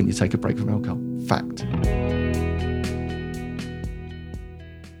better when you take a break from alcohol. Fact.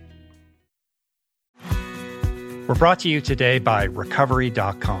 We're brought to you today by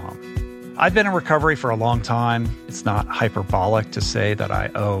Recovery.com. I've been in recovery for a long time. It's not hyperbolic to say that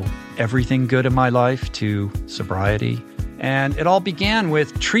I owe everything good in my life to sobriety. And it all began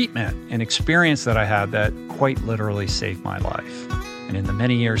with treatment, an experience that I had that quite literally saved my life. And in the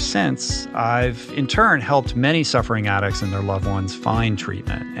many years since, I've in turn helped many suffering addicts and their loved ones find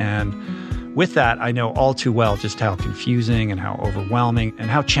treatment. And with that, I know all too well just how confusing and how overwhelming and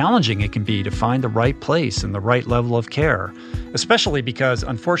how challenging it can be to find the right place and the right level of care, especially because,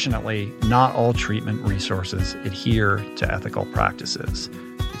 unfortunately, not all treatment resources adhere to ethical practices.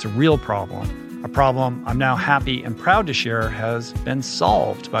 It's a real problem, a problem I'm now happy and proud to share has been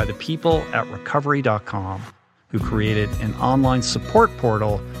solved by the people at Recovery.com, who created an online support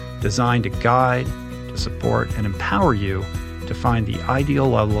portal designed to guide, to support, and empower you to find the ideal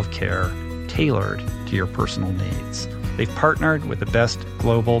level of care tailored to your personal needs. They've partnered with the best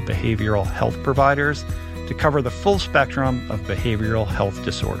global behavioral health providers to cover the full spectrum of behavioral health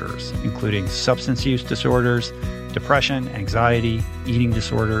disorders, including substance use disorders, depression, anxiety, eating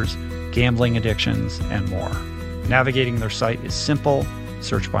disorders, gambling addictions, and more. Navigating their site is simple.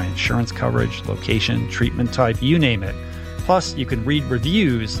 Search by insurance coverage, location, treatment type, you name it. Plus, you can read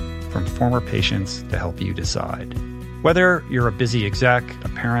reviews from former patients to help you decide. Whether you're a busy exec, a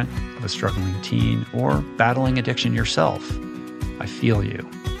parent of a struggling teen, or battling addiction yourself, I feel you.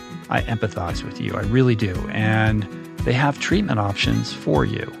 I empathize with you. I really do. And they have treatment options for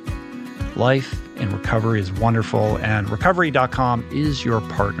you. Life in recovery is wonderful, and Recovery.com is your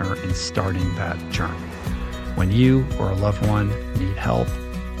partner in starting that journey. When you or a loved one need help,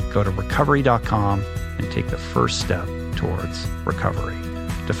 go to Recovery.com and take the first step towards recovery.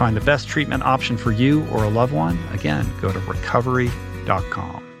 To find the best treatment option for you or a loved one, again, go to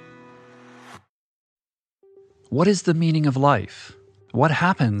Recovery.com. What is the meaning of life? What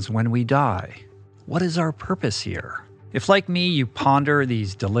happens when we die? What is our purpose here? If, like me, you ponder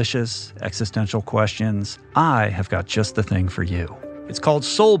these delicious existential questions, I have got just the thing for you. It's called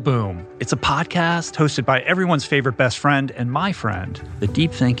Soul Boom. It's a podcast hosted by everyone's favorite best friend and my friend, the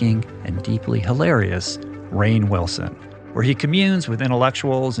deep thinking and deeply hilarious Rainn Wilson, where he communes with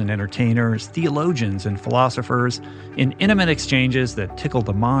intellectuals and entertainers, theologians and philosophers in intimate exchanges that tickle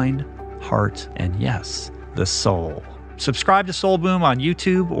the mind, heart, and yes, the soul. Subscribe to Soul Boom on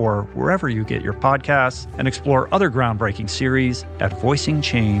YouTube or wherever you get your podcasts, and explore other groundbreaking series at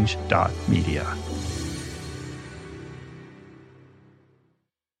voicingchange.media.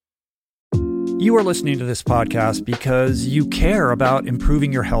 You are listening to this podcast because you care about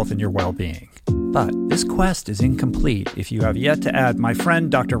improving your health and your well-being. But this quest is incomplete if you have yet to add my friend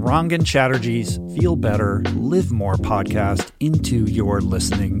Dr. Rangan Chatterjee's Feel Better, Live More podcast into your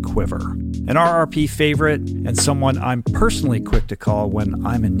listening quiver. An RRP favorite and someone I'm personally quick to call when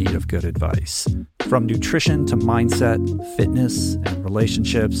I'm in need of good advice. From nutrition to mindset, fitness, and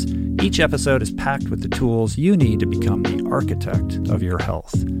relationships, each episode is packed with the tools you need to become the architect of your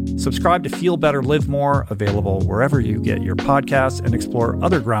health. Subscribe to Feel Better, Live More, available wherever you get your podcasts, and explore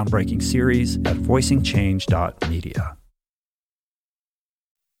other groundbreaking series at voicingchange.media.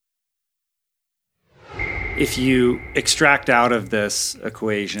 If you extract out of this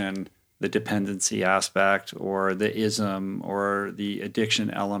equation the dependency aspect or the ism or the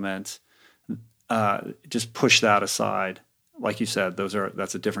addiction element, just push that aside. Like you said,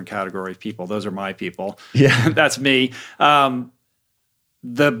 that's a different category of people. Those are my people. Yeah. That's me.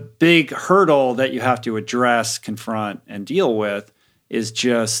 The big hurdle that you have to address, confront, and deal with is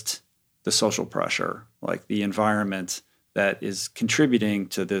just the social pressure, like the environment that is contributing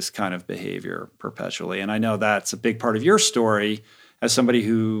to this kind of behavior perpetually. And I know that's a big part of your story as somebody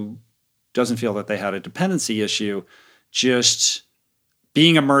who doesn't feel that they had a dependency issue, just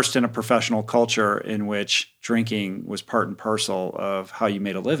being immersed in a professional culture in which drinking was part and parcel of how you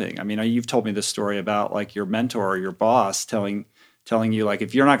made a living. I mean, you've told me this story about like your mentor or your boss telling you, like,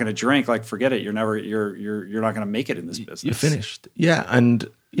 if you're not going to drink, like, forget it. You're not going to make it in this business. You're finished. Yeah. And,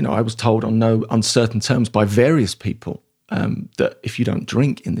 I was told on no uncertain terms by various people that if you don't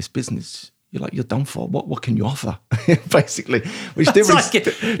drink in this business, you're done for. What can you offer? Basically, which didn't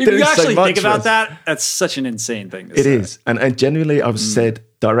if you actually think about that, that's such an insane thing to say. It is. And genuinely, I was said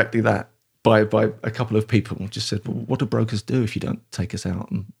directly that by a couple of people. Just said, well, what do brokers do if you don't take us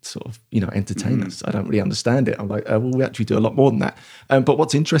out and sort of, entertain us? I don't really understand it. I'm like, well, we actually do a lot more than that. But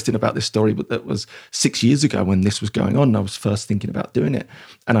what's interesting about this story, that was 6 years ago when this was going on, and I was first thinking about doing it.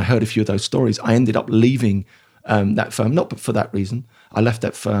 And I heard a few of those stories. I ended up leaving that firm, not for that reason. I left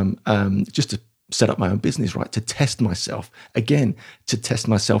that firm just to set up my own business, right? To test myself, again, to test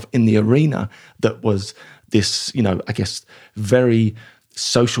myself in the arena that was this, I guess, very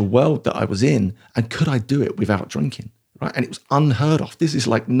social world that I was in. And could I do it without drinking, right? And it was unheard of. This is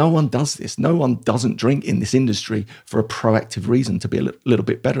like, no one does this. No one doesn't drink in this industry for a proactive reason, to be a little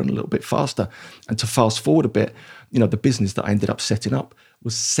bit better and a little bit faster. And to fast forward a bit, the business that I ended up setting up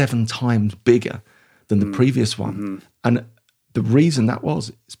was 7 times bigger than the previous one. Mm-hmm. And the reason that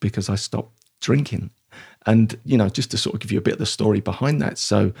was is because I stopped drinking. And, just to sort of give you a bit of the story behind that.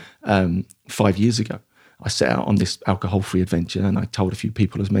 So 5 years ago, I set out on this alcohol-free adventure, and I told a few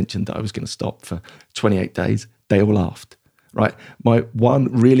people, as mentioned, that I was going to stop for 28 days. They all laughed, right? My one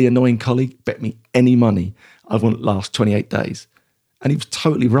really annoying colleague bet me any money I wouldn't last 28 days. And he was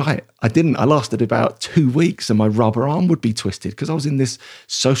totally right. I didn't. I lasted about 2 weeks and my rubber arm would be twisted because I was in this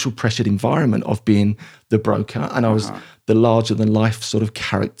social pressured environment of being the broker, and I was the larger than life sort of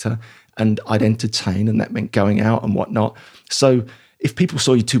character, and I'd entertain, and that meant going out and whatnot. So if people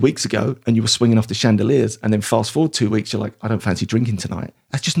saw you 2 weeks ago and you were swinging off the chandeliers, and then fast forward 2 weeks, you're like, I don't fancy drinking tonight.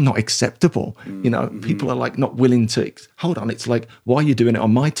 That's just not acceptable. People are like not willing to, hold on. It's like, why are you doing it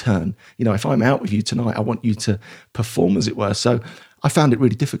on my turn? If I'm out with you tonight, I want you to perform, as it were. So I found it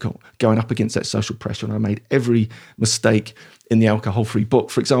really difficult going up against that social pressure, and I made every mistake in the alcohol-free book.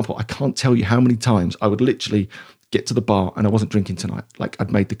 For example, I can't tell you how many times I would literally get to the bar and I wasn't drinking tonight. Like,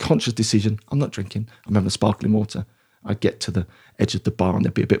 I'd made the conscious decision, I'm not drinking, I'm having a sparkling water. I'd get to the edge of the bar and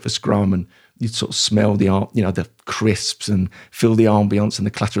there'd be a bit of a scrum, and you'd sort of smell the crisps and feel the ambience and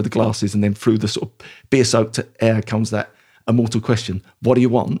the clatter of the glasses, and then through the sort of beer-soaked air comes that immortal question, what do you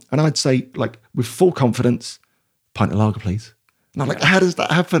want? And I'd say, like, with full confidence, pint of lager, please. And I'm like, how does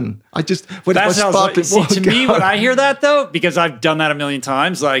that happen? I just, when that my sounds sparkling like, water to me, when I hear that though, because I've done that a million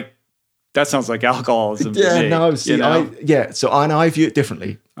times, like, that sounds like alcoholism. Yeah, to me, no, see, so I view it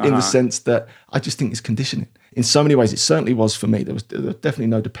differently in the sense that I just think it's conditioning. In so many ways, it certainly was for me. There was definitely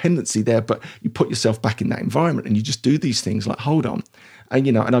no dependency there, but you put yourself back in that environment and you just do these things like, hold on. And,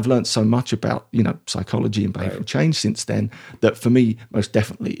 and I've learned so much about, psychology and behavioral change since then, that for me, most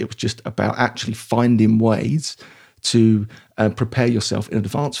definitely, it was just about actually finding ways to prepare yourself in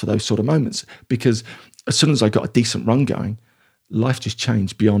advance for those sort of moments. Because as soon as I got a decent run going, life just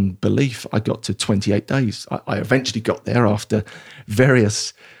changed beyond belief. I got to 28 days. I eventually got there after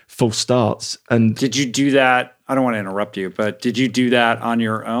various false starts. And did you do that? I don't want to interrupt you, but did you do that on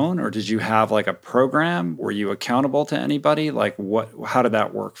your own, or did you have like a program? Were you accountable to anybody? Like, how did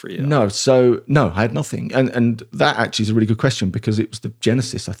that work for you? No, I had nothing. And that actually is a really good question, because it was the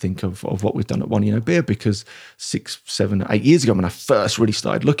genesis, I think, of what we've done at One Year No Beer. Because 6, 7, 8 years ago, when I first really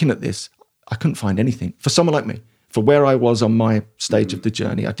started looking at this, I couldn't find anything for someone like me. For where I was on my stage of the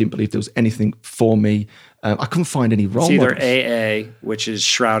journey, I didn't believe there was anything for me. I couldn't find any role models. It's either AA, which is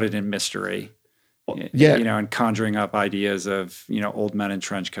shrouded in mystery, Yeah. and conjuring up ideas of, old men in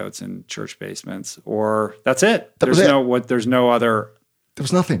trench coats in church basements, or that's it. There's no other. There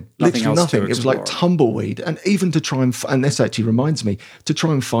was nothing, Nothing literally else nothing. to It was like explore. tumbleweed. And even to try and this actually reminds me, to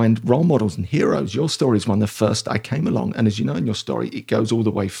try and find role models and heroes. Your story is one of the first I came along. And as you know in your story, it goes all the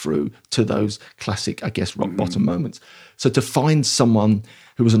way through to those classic, I guess, rock bottom moments. So to find someone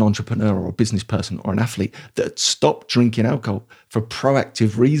who was an entrepreneur or a business person or an athlete that had stopped drinking alcohol for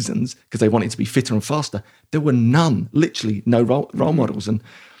proactive reasons because they wanted to be fitter and faster, there were none, literally no role models. And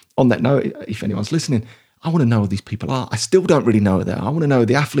on that note, if anyone's listening, I want to know who these people are. I still don't really know who they are. I want to know who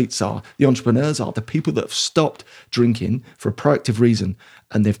the athletes are, the entrepreneurs are, the people that have stopped drinking for a proactive reason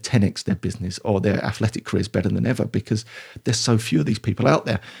and they've 10x their business or their athletic careers better than ever because there's so few of these people out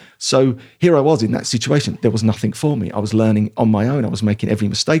there. So here I was in that situation. There was nothing for me. I was learning on my own. I was making every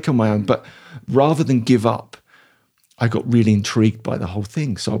mistake on my own. But rather than give up, I got really intrigued by the whole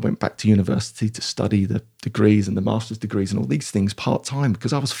thing. So I went back to university to study the degrees and the master's degrees and all these things part-time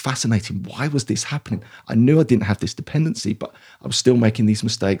because I was fascinated. Why was this happening? I knew I didn't have this dependency, but I was still making these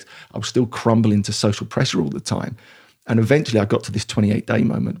mistakes. I was still crumbling to social pressure all the time. And eventually I got to this 28-day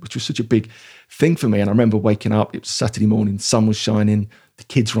moment, which was such a big thing for me. And I remember waking up, it was Saturday morning, sun was shining, the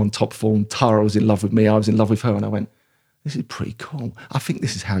kids were on top form, Tara was in love with me, I was in love with her. And I went, this is pretty cool. I think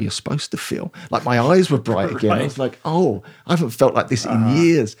this is how you're supposed to feel. Like my eyes were bright again. Right. I was like, oh, I haven't felt like this in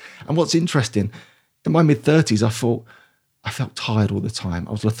years. And what's interesting, in my mid-30s, I thought I felt tired all the time.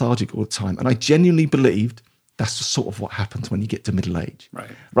 I was lethargic all the time. And I genuinely believed that's the sort of what happens when you get to middle age. Right.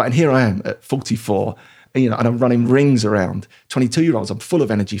 And here I am at 44, and I'm running rings around 22-year-olds. I'm full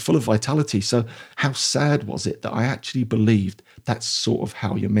of energy, full of vitality. So how sad was it that I actually believed that's sort of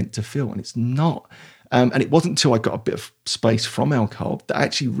how you're meant to feel? And it's not. And it wasn't until I got a bit of space from alcohol that I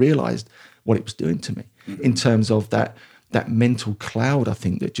actually realized what it was doing to me in terms of that mental cloud, I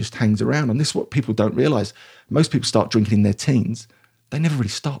think, that just hangs around. And this is what people don't realize. Most people start drinking in their teens. They never really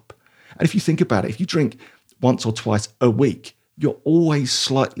stop. And if you think about it, if you drink once or twice a week, you're always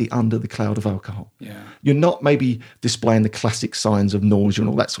slightly under the cloud of alcohol. Yeah. You're not maybe displaying the classic signs of nausea and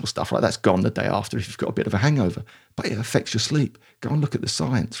all that sort of stuff, right? That's gone the day after if you've got a bit of a hangover. But it affects your sleep. Go and look at the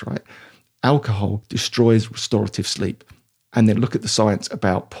science, right? Alcohol destroys restorative sleep. And then look at the science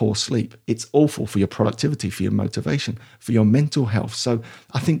about poor sleep. It's awful for your productivity, for your motivation, for your mental health. So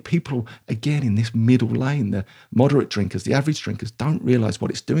I think people, again, in this middle lane, the moderate drinkers, the average drinkers, don't realize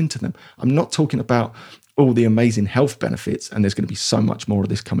what it's doing to them. I'm not talking about all the amazing health benefits, and there's going to be so much more of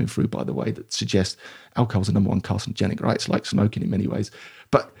this coming through, by the way, that suggests alcohol's the number one carcinogenic, right? It's like smoking in many ways.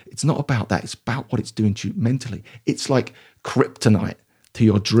 But it's not about that. It's about what it's doing to you mentally. It's like kryptonite to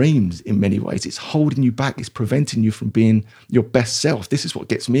your dreams in many ways. It's holding you back. It's preventing you from being your best self. This is what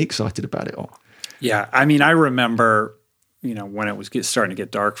gets me excited about it all. Yeah. I mean, I remember, when it was starting to get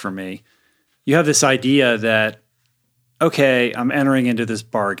dark for me, you have this idea that, okay, I'm entering into this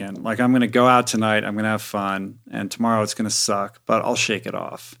bargain. Like, I'm going to go out tonight, I'm going to have fun, and tomorrow it's going to suck, but I'll shake it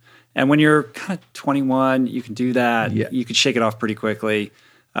off. And when you're kind of 21, you can do that. Yeah. You can shake it off pretty quickly.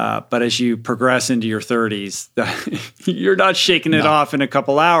 But as you progress into your 30s, you're not shaking it off in a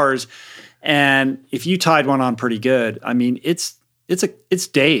couple hours. And if you tied one on pretty good, I mean, it's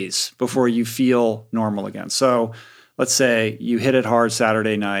days before you feel normal again. So let's say you hit it hard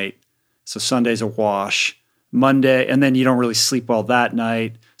Saturday night. So Sunday's a wash. Monday, and then you don't really sleep well that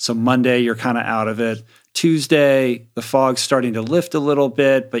night. So Monday, you're kind of out of it. Tuesday, the fog's starting to lift a little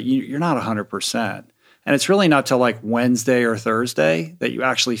bit, but you're not 100%. And it's really not till like Wednesday or Thursday that you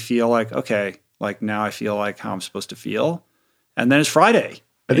actually feel like, okay, like now I feel like how I'm supposed to feel. And then it's Friday.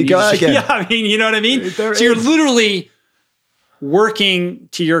 And you go again. Yeah, I mean, you know what I mean? So you're literally working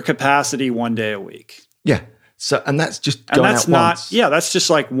to your capacity one day a week. Yeah. So, and that's just And going that's out not, once. yeah, that's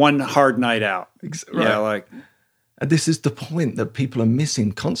just like one hard night out. Right. Yeah, like, And this is the point that people are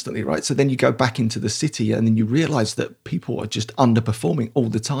missing constantly, right? So then you go back into the city and then you realize that people are just underperforming all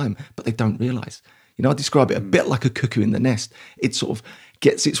the time, but they don't realize. I describe it a bit like a cuckoo in the nest. It sort of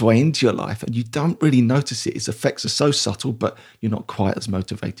gets its way into your life and you don't really notice it. Its effects are so subtle, but you're not quite as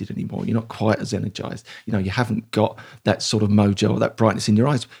motivated anymore. You're not quite as energized. You haven't got that sort of mojo or that brightness in your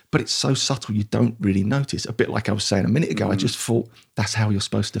eyes, but it's so subtle you don't really notice. A bit like I was saying a minute ago, I just thought that's how you're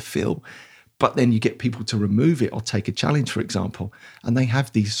supposed to feel. But then you get people to remove it or take a challenge, for example, and they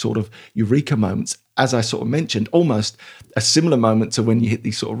have these sort of eureka moments, as I sort of mentioned, almost a similar moment to when you hit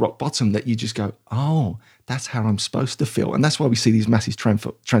these sort of rock bottom that you just go, oh, that's how I'm supposed to feel. And that's why we see these massive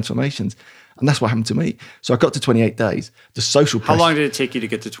transformations. And that's what happened to me. So I got to 28 days. The social pressure. how long did it take you to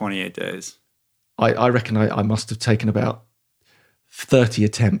get to 28 days? I reckon I must have taken about 30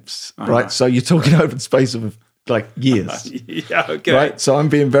 attempts, right? So you're talking over the space of like years. Yeah, okay. Right? So I'm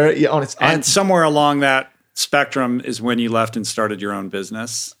being very honest. And somewhere along that spectrum is when you left and started your own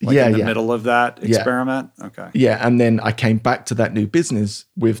business? Like in the middle of that experiment? Okay. Yeah, and then I came back to that new business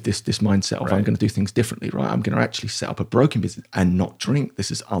with this mindset of I'm going to do things differently, right? I'm going to actually set up a broking business and not drink. This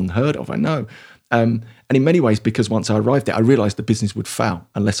is unheard of, I know. And in many ways, because once I arrived there, I realized the business would fail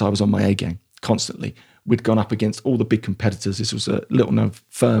unless I was on my A game constantly. We'd gone up against all the big competitors. This was a little-known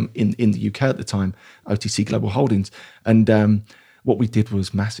firm in the UK at the time, OTC Global Holdings. And what we did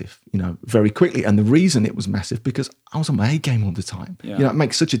was massive, very quickly. And the reason it was massive, because I was on my A game all the time. Yeah. It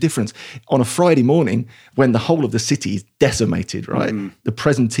makes such a difference. On a Friday morning, when the whole of the city is decimated, right? The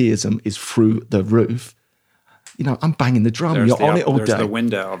presenteeism is through the roof. I'm banging the drum. You're on it all day. There's the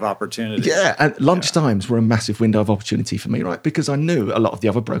window of opportunity. Yeah, and lunchtimes were a massive window of opportunity for me, right? Because I knew a lot of the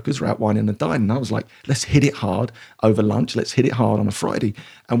other brokers were out whining and dining. And I was like, let's hit it hard over lunch. Let's hit it hard on a Friday.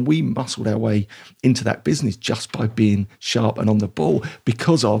 And we muscled our way into that business just by being sharp and on the ball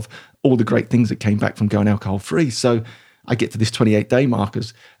because of all the great things that came back from going alcohol-free. So I get to this 28-day mark,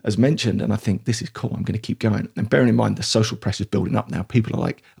 as mentioned, and I think, this is cool. I'm going to keep going. And bearing in mind, the social pressure is building up now. People are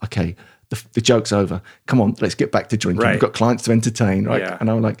like, okay, the joke's over. Come on, let's get back to drinking. Right. We've got clients to entertain, right? Yeah.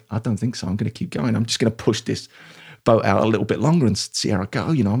 And I'm like, I don't think so. I'm going to keep going. I'm just going to push this boat out a little bit longer and see how I go.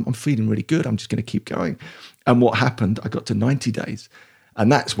 I'm feeling really good. I'm just going to keep going. And what happened, I got to 90 days.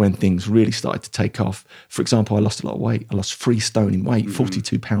 And that's when things really started to take off. For example, I lost a lot of weight. I lost 3 stone in weight,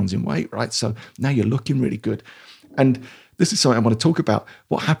 42 pounds in weight, right? So now you're looking really good. And this is something I want to talk about.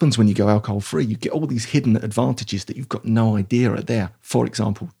 What happens when you go alcohol-free? You get all these hidden advantages that you've got no idea are there. For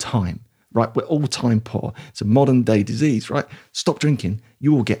example, time. Right, we're all time poor. It's a modern day disease, right? Stop drinking,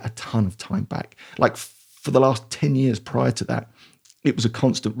 you will get a ton of time back. Like for the last 10 years prior to that, it was a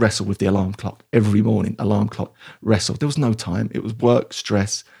constant wrestle with the alarm clock. Every morning, alarm clock, wrestle. There was no time. It was work,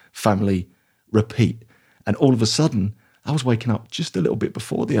 stress, family, repeat. And all of a sudden, I was waking up just a little bit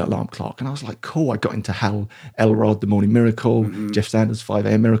before the alarm clock. And I was like, cool. I got into Hal Elrod, The Morning Miracle, Jeff Sanders, 5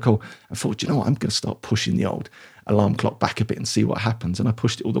 a.m. Miracle. I thought, what? I'm going to start pushing the old alarm clock back a bit and see what happens. And I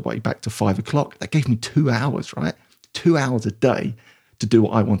pushed it all the way back to 5 o'clock. That gave me 2 hours, right? 2 hours a day to do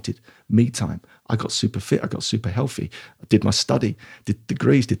what I wanted. Me time. I got super fit. I got super healthy. I did my study, did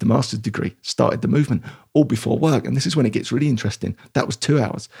degrees, did the master's degree, started the movement, all before work. And this is when it gets really interesting. That was 2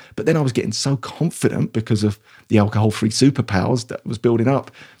 hours. But then I was getting so confident because of the alcohol-free superpowers that was building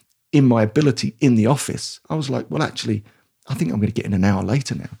up in my ability in the office. I was like, well, actually, I think I'm going to get in an hour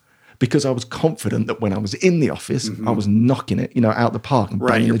later now. Because I was confident that when I was in the office, I was knocking it, out the park and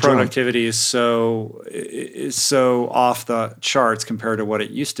banging your the drum. productivity is so off the charts compared to what it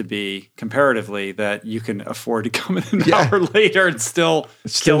used to be comparatively that you can afford to come in an hour later and still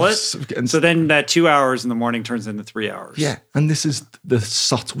kill it. And so then that 2 hours in the morning turns into 3 hours. Yeah, and this is the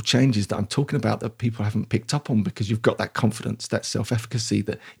subtle changes that I'm talking about that people haven't picked up on because you've got that confidence, that self-efficacy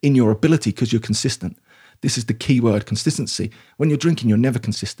that in your ability because you're consistent. This is the key word, consistency. When you're drinking, you're never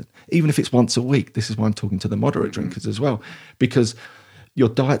consistent, even if it's once a week. This is why I'm talking to the moderate drinkers as well, because your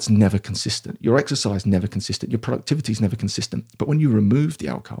diet's never consistent. Your exercise never consistent. Your productivity is never consistent. But when you remove the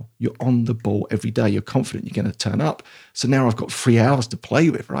alcohol, you're on the ball every day. You're confident you're going to turn up. So now I've got 3 hours to play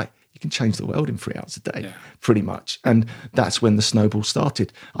with, right? You can change the world in 3 hours a day, pretty much. And that's when the snowball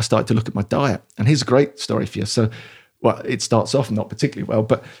started. I started to look at my diet. And here's a great story for you. So, well, it starts off not particularly well,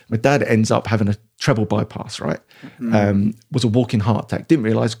 but my dad ends up having a treble bypass, right? Was a walking heart attack. Didn't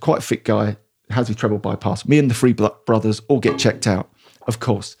realise, quite a fit guy, has his treble bypass. Me and the 3 brothers all get checked out. Of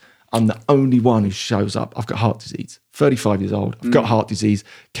course, I'm the only one who shows up. I've got heart disease, 35 years old. I've got heart disease.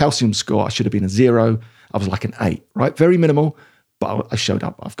 Calcium score, I should have been a 0. I was like an 8, right? Very minimal, but I showed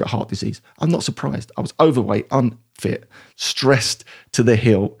up. I've got heart disease. I'm not surprised. I was overweight, unfit, stressed to the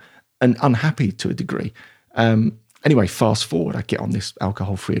hilt, and unhappy to a degree. Anyway, fast forward, I get on this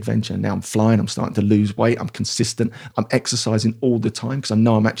alcohol-free adventure. Now I'm flying, I'm starting to lose weight, I'm consistent, I'm exercising all the time because I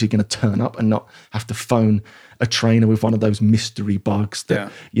know I'm actually going to turn up and not have to phone a trainer with one of those mystery bugs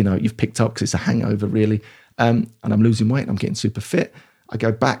that, you've picked up because it's a hangover really. And I'm losing weight and I'm getting super fit. I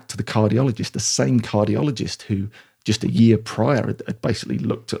go back to the cardiologist, the same cardiologist who just a year prior had basically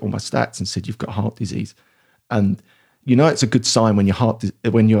looked at all my stats and said, you've got heart disease. And it's a good sign when your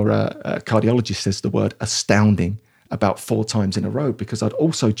cardiologist says the word astounding about 4 times in a row, because I'd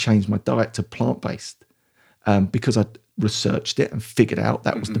also changed my diet to plant-based because I'd researched it and figured out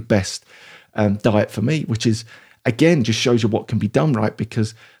that was the best diet for me, which is, again, just shows you what can be done, right?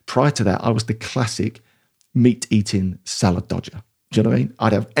 Because prior to that, I was the classic meat-eating salad dodger. Do you know what I mean?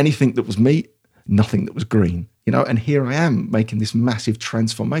 I'd have anything that was meat, nothing that was green. and here I am making this massive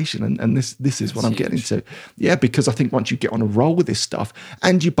transformation. And this is what I'm getting to. Yeah, because I think once you get on a roll with this stuff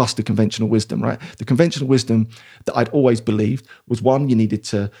and you bust the conventional wisdom, right? The conventional wisdom that I'd always believed was, one, you needed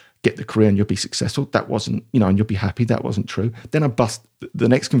to get the career and you'll be successful. That wasn't, and you'll be happy. That wasn't true. Then I bust the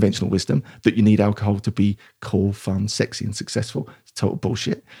next conventional wisdom that you need alcohol to be cool, fun, sexy, and successful. It's total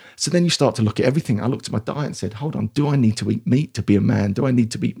bullshit. So then you start to look at everything. I looked at my diet and said, hold on, do I need to eat meat to be a man? Do I need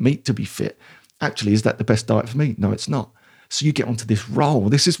to eat meat to be fit? Actually, is that the best diet for me? No, it's not. So you get onto this roll.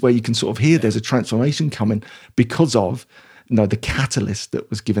 This is where you can sort of hear there's a transformation coming because of the catalyst that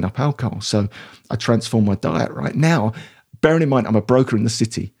was giving up alcohol. So I transformed my diet right now. Bearing in mind, I'm a broker in the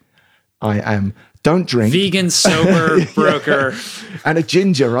city. I don't drink. Vegan, sober broker. And a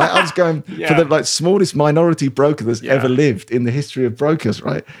ginger, right? I was going for the smallest minority broker that's ever lived in the history of brokers,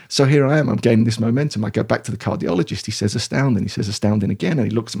 right? So here I am, I'm gaining this momentum. I go back to the cardiologist. He says astounding. He says astounding again. And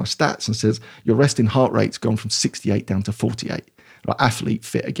he looks at my stats and says, your resting heart rate's gone from 68 down to 48. Right? Athlete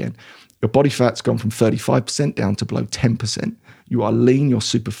fit again. Your body fat's gone from 35% down to below 10%. You are lean, you're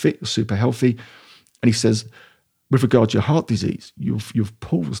super fit, you're super healthy. And he says, with regard to your heart disease, you've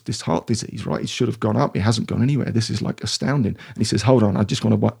paused this heart disease, right? It should have gone up. It hasn't gone anywhere. This is like astounding. And he says, hold on, I just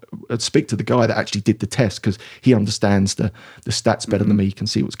want to speak to the guy that actually did the test because he understands the stats better than me. He can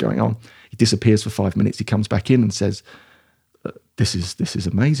see what's going on. He disappears for 5 minutes. He comes back in and says, this is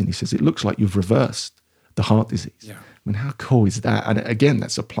amazing. He says, it looks like you've reversed the heart disease. Yeah. I mean, how cool is that? And again,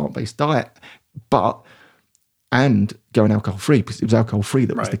 that's a plant-based diet, and going alcohol-free, because it was alcohol-free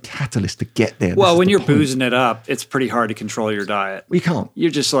that was the catalyst to get there. Well, when you're boozing it up, it's pretty hard to control your diet. We can't.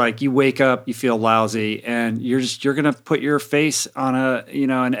 You're just like, you wake up, you feel lousy, and you're going to put your face on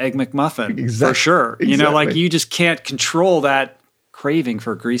an Egg McMuffin for sure. Exactly. You just can't control that craving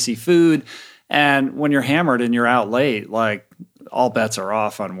for greasy food. And when you're hammered and you're out late, like, all bets are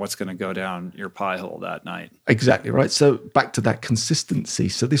off on what's going to go down your pie hole that night. Exactly right. So back to that consistency.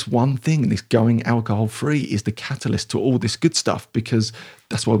 So this one thing, this going alcohol free, is the catalyst to all this good stuff, because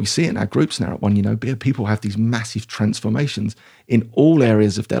that's why we see it in our groups now at One You Know Beer. People have these massive transformations in all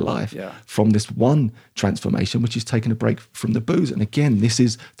areas of their life from this one transformation, which is taking a break from the booze. And again, this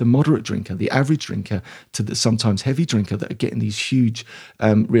is the moderate drinker, the average drinker, to the sometimes heavy drinker that are getting these huge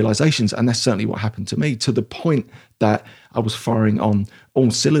realizations. And that's certainly what happened to me, to the point that I was firing on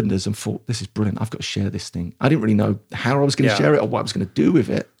all cylinders and thought, this is brilliant. I've got to share this thing. I didn't really know how I was going to share it or what I was going to do with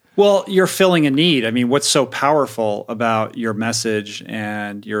it. Well, you're filling a need. I mean, what's so powerful about your message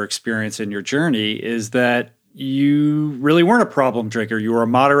and your experience and your journey is that you really weren't a problem drinker. You were a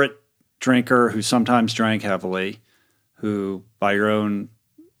moderate drinker who sometimes drank heavily, who, by your own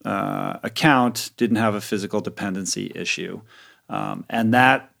account, didn't have a physical dependency issue. And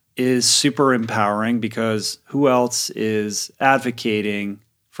that is super empowering, because who else is advocating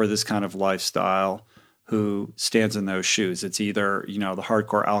for this kind of lifestyle who stands in those shoes? It's either, the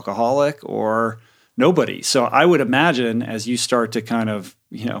hardcore alcoholic or nobody. So I would imagine, as you start to kind of,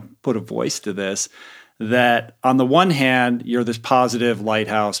 put a voice to this, that on the one hand, you're this positive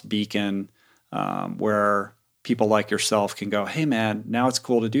lighthouse beacon where people like yourself can go, hey man, now it's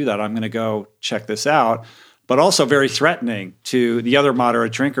cool to do that. I'm going to go check this out. But also very threatening to the other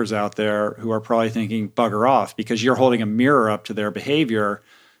moderate drinkers out there who are probably thinking, bugger off, because you're holding a mirror up to their behavior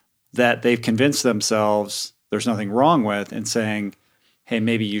that they've convinced themselves there's nothing wrong with, and saying, hey,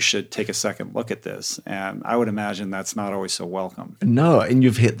 maybe you should take a second look at this. And I would imagine that's not always so welcome. No, and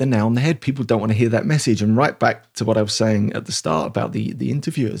you've hit the nail on the head. People don't want to hear that message. And right back to what I was saying at the start about the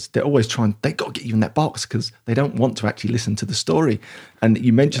interviewers, they're always they've got to get you in that box because they don't want to actually listen to the story. And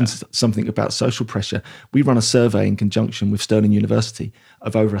you mentioned something about social pressure. We run a survey in conjunction with Sterling University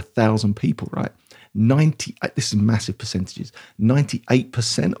of over 1,000 people, right? This is massive percentages.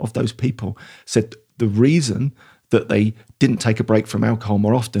 98% of those people said the reason that they didn't take a break from alcohol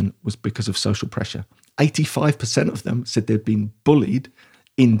more often was because of social pressure. 85% of them said they'd been bullied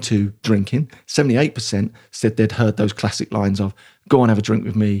into drinking. 78% said they'd heard those classic lines of, go on, have a drink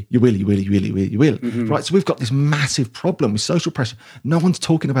with me, you will, you will, you will, you will, you will. Mm-hmm. Right, so we've got this massive problem with social pressure. No one's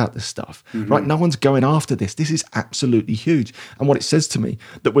talking about this stuff, right? No one's going after this. This is absolutely huge. And what it says to me,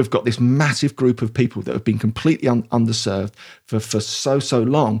 that we've got this massive group of people that have been completely underserved for so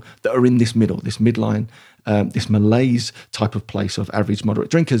long, that are in this midline, this malaise type of place of average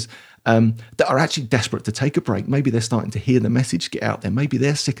moderate drinkers that are actually desperate to take a break. Maybe they're starting to hear the message get out there. Maybe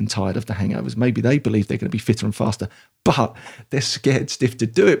they're sick and tired of the hangovers. Maybe they believe they're going to be fitter and faster, but they're scared stiff to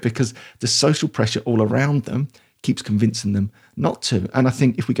do it because the social pressure all around them keeps convincing them not to. And I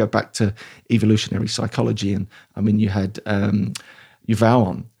think if we go back to evolutionary psychology, and I mean, you had Yuval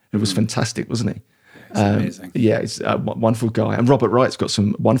on, who was fantastic, wasn't he? It's amazing. Yeah, it's a wonderful guy. And Robert Wright's got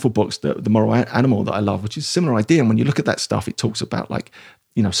some wonderful books, The Moral Animal, that I love, which is a similar idea. And when you look at that stuff, it talks about like,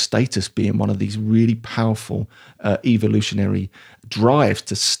 status being one of these really powerful evolutionary drives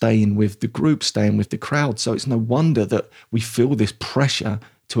to staying with the group, staying with the crowd. So it's no wonder that we feel this pressure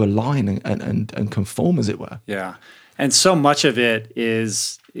to align and conform, as it were. Yeah. And so much of it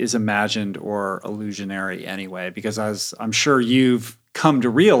is imagined or illusionary anyway, because as I'm sure you've come to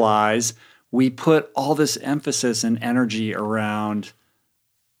realize, we put all this emphasis and energy around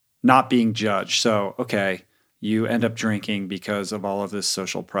not being judged. So, okay, you end up drinking because of all of this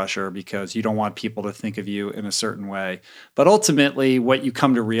social pressure, because you don't want people to think of you in a certain way. But ultimately, what you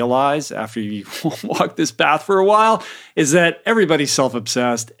come to realize after you walk this path for a while is that everybody's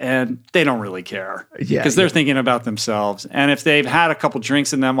self-obsessed and they don't really care, because they're thinking about themselves. And if they've had a couple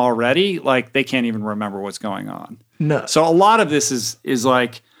drinks in them already, like, they can't even remember what's going on. No. So a lot of this is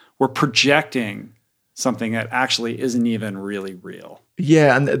like we're projecting something that actually isn't even really real.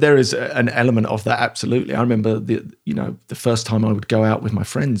 Yeah, and there is an element of that, absolutely. I remember the first time I would go out with my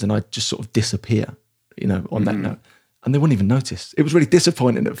friends and I'd just sort of disappear, on that note. And they wouldn't even notice. It was really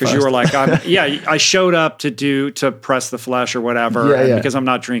disappointing at first. Because you were like, I showed up to press the flesh or whatever, and because I'm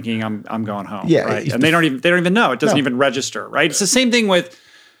not drinking, I'm going home. Yeah, right? And they don't even know. It doesn't even register, right? It's the same thing with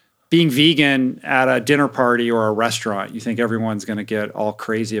being vegan at a dinner party or a restaurant. You think everyone's going to get all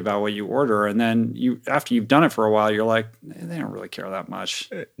crazy about what you order, and then after you've done it for a while, you're like, they don't really care that much.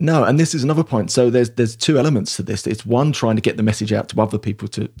 No, and this is another point. So there's two elements to this. It's one, trying to get the message out to other people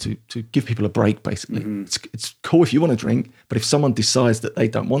to give people a break, basically. It's cool if you want to drink, but if someone decides that they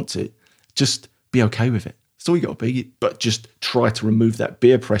don't want to, just be okay with it. That's all you got to be. But just try to remove that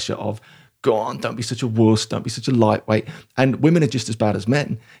peer pressure of, go on, don't be such a wuss, don't be such a lightweight. And women are just as bad as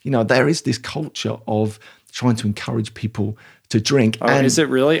men. There is this culture of trying to encourage people to drink. Oh, is it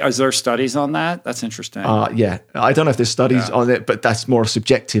really? Is there studies on that? That's interesting. Yeah. I don't know if there's studies on it, but that's more a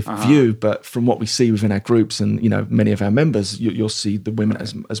subjective view. But from what we see within our groups and, many of our members, you'll see the women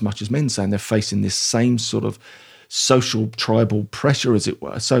as much as men saying they're facing this same sort of social tribal pressure, as it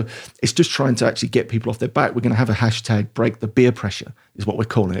were. So it's just trying to actually get people off their back. We're going to have a hashtag break the beer pressure is what we're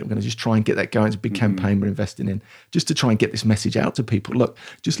calling it. We're going to just try and get that going. It's a big campaign we're investing in just to try and get this message out to people. Look,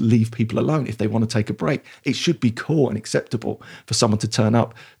 just leave people alone if they want to take a break. It should be cool and acceptable for someone to turn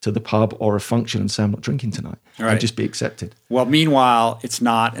up to the pub or a function and say, I'm not drinking tonight, and just be accepted. Well, meanwhile, it's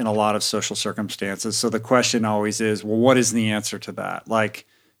not in a lot of social circumstances. So the question always is, well, what is the answer to that? Like,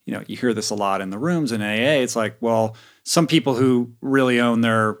 you hear this a lot in the rooms in AA. It's like, well, some people who really own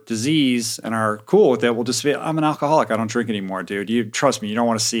their disease and are cool with it will just be, I'm an alcoholic. I don't drink anymore, dude. You trust me. You don't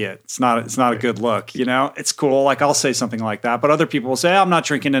want to see it. It's not a good look. It's cool. Like, I'll say something like that. But other people will say, I'm not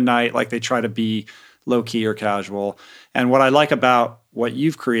drinking tonight. Like, they try to be low key or casual. And what I like about what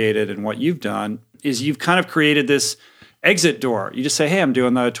you've created and what you've done is you've kind of created this exit door. You just say, hey, I'm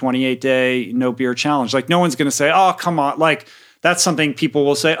doing the 28-day no beer challenge. Like, no one's going to say, oh, come on. Like, that's something people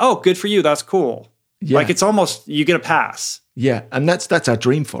will say, oh, good for you. That's cool. Yeah. Like, it's almost, you get a pass. Yeah. And that's our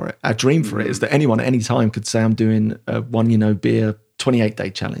dream for it. Our dream for it is that anyone at any time could say, I'm doing a one year no beer 28-day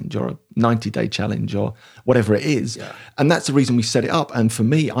challenge or a 90-day challenge or whatever it is. Yeah. And that's the reason we set it up. And for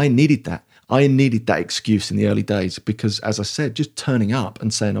me, I needed that. I needed that excuse in the early days because, as I said, just turning up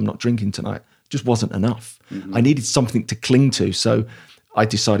and saying I'm not drinking tonight just wasn't enough. I needed something to cling to. So I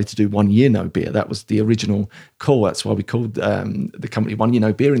decided to do 1 year no beer. That was the original call. That's why we called the company 1 year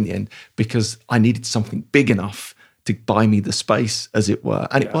no beer in the end, because I needed something big enough to buy me the space, as it were.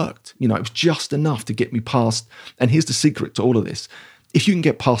 And it worked. It was just enough to get me past. And here's the secret to all of this. If you can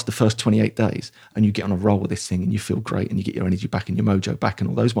get past the first 28 days and you get on a roll with this thing and you feel great and you get your energy back and your mojo back and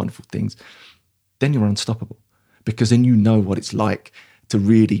all those wonderful things, then you're unstoppable, because then you know what it's like to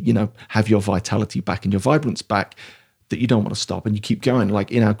really, have your vitality back and your vibrance back, that you don't want to stop and you keep going.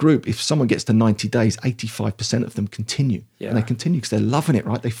 Like in our group, if someone gets to 90 days, 85% of them continue. Yeah. And they continue because they're loving it,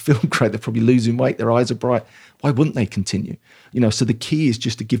 right? They feel great. They're probably losing weight. Their eyes are bright. Why wouldn't they continue? So the key is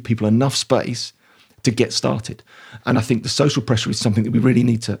just to give people enough space to get started. And I think the social pressure is something that we really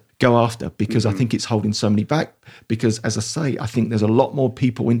need to go after, because I think it's holding so many back. Because as I say, I think there's a lot more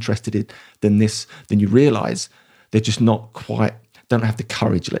people interested in than you realize. They're just not quite, don't have the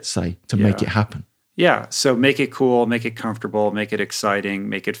courage, let's say, to make it happen. Yeah. So make it cool, make it comfortable, make it exciting,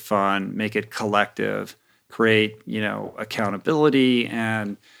 make it fun, make it collective, create, accountability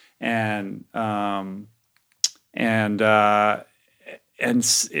and kind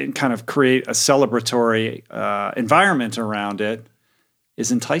of create a celebratory environment around it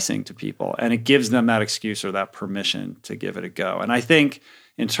is enticing to people, and it gives them that excuse or that permission to give it a go. And I think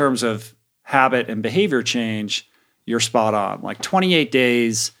in terms of habit and behavior change, you're spot on. Like 28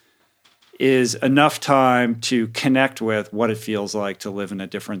 days is enough time to connect with what it feels like to live in a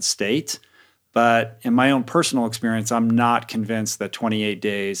different state. But in my own personal experience, I'm not convinced that 28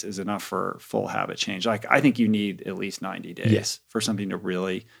 days is enough for full habit change. Like, I think you need at least 90 days for something to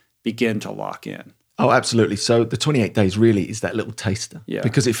really begin to lock in. Oh, absolutely. So the 28 days really is that little taster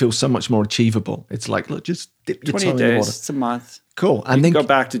because it feels so much more achievable. It's like, look, just dip your toe in the water. 28 days, it's a month. Cool. And then go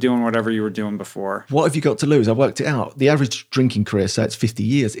back to doing whatever you were doing before. What have you got to lose? I worked it out. The average drinking career, so it's 50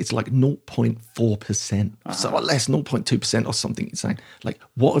 years, it's like 0.4%. So less, 0.2% or something insane. Like,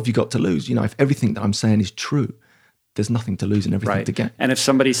 what have you got to lose? You know, if everything that I'm saying is true, there's nothing to lose and everything to gain. And if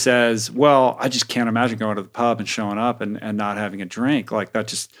somebody says, well, I just can't imagine going to the pub and showing up and not having a drink, like that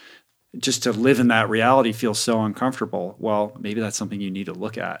just to live in that reality feels so uncomfortable. Well, maybe that's something you need to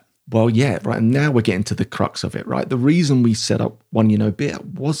look at. Well, yeah, right. And now we're getting to the crux of it, right? The reason we set up One Year No Beer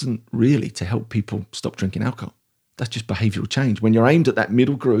wasn't really to help people stop drinking alcohol. That's just behavioral change. When you're aimed at that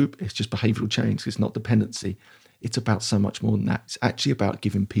middle group, it's just behavioral change. It's not dependency. It's about so much more than that. It's actually about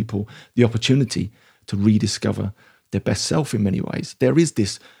giving people the opportunity to rediscover their best self in many ways. There is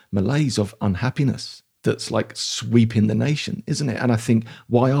this malaise of unhappiness that's like sweeping the nation, isn't it? And I think,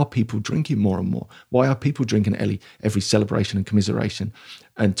 why are people drinking more and more? Why are people drinking at every celebration and commiseration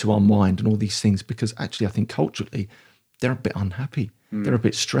and to unwind and all these things? Because actually, I think culturally, they're a bit unhappy. They're a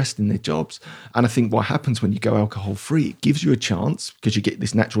bit stressed in their jobs. And I think what happens when you go alcohol-free, it gives you a chance, because you get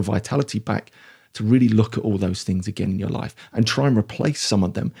this natural vitality back, to really look at all those things again in your life and try and replace some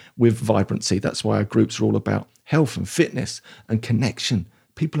of them with vibrancy. That's why our groups are all about health and fitness and connection.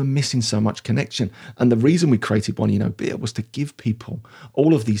 People are missing so much connection. And the reason we created One Year No Beer was to give people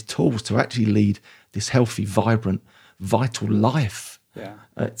all of these tools to actually lead this healthy, vibrant, vital life. Yeah.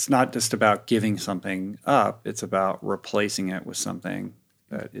 It's not just about giving something up. It's about replacing it with something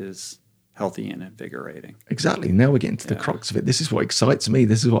that is healthy and invigorating. Exactly. Now we're getting to the crux of it. This is what excites me.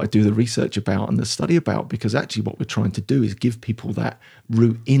 This is what I do the research about and the study about, because actually what we're trying to do is give people that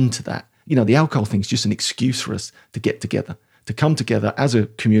route into that. You know, the alcohol thing is just an excuse for us to get together, to come together as a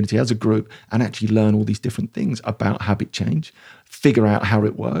community, as a group, and actually learn all these different things about habit change, figure out how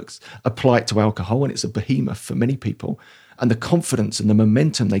it works, apply it to alcohol, and it's a behemoth for many people. And the confidence and the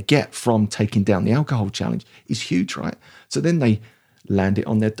momentum they get from taking down the alcohol challenge is huge, right? So then they land it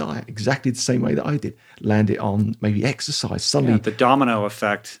on their diet, exactly the same way that I did. Land it on maybe exercise. Suddenly, the domino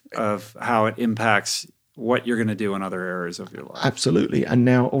effect of how it impacts what you're going to do in other areas of your life. Absolutely. And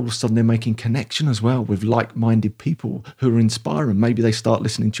now all of a sudden they're making connection as well with like-minded people who are inspiring. Maybe they start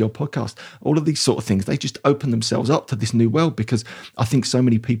listening to your podcast. All of these sort of things, they just open themselves up to this new world, because I think so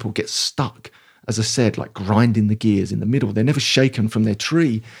many people get stuck, as I said, like grinding the gears in the middle. They're never shaken from their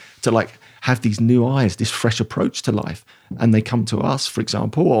tree to like have these new eyes, this fresh approach to life. And they come to us, for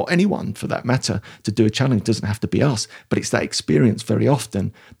example, or anyone for that matter, to do a challenge. It doesn't have to be us, but it's that experience very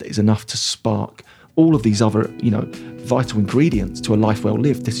often that is enough to spark all of these other, vital ingredients to a life well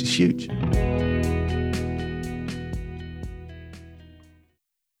lived. This is huge.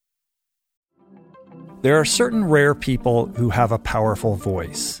 There are certain rare people who have a powerful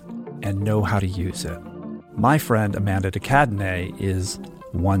voice and know how to use it. My friend Amanda de Cadenet is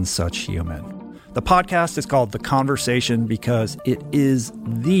one such human. The podcast is called The Conversation because it is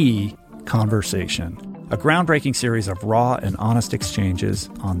the conversation, a groundbreaking series of raw and honest exchanges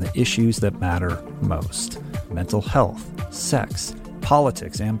on the issues that matter most: mental health, sex,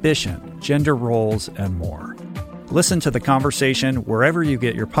 politics, ambition, gender roles, and more. Listen to The Conversation wherever you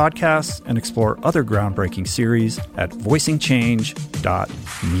get your podcasts and explore other groundbreaking series at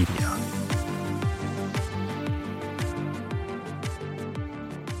voicingchange.media.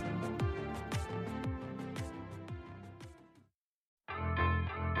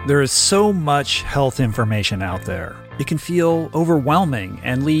 There is so much health information out there. It can feel overwhelming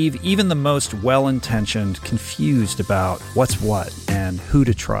and leave even the most well-intentioned confused about what's what and who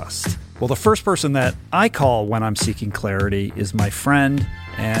to trust. Well, the first person that I call when I'm seeking clarity is my friend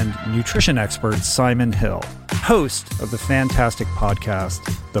and nutrition expert, Simon Hill, host of the fantastic podcast,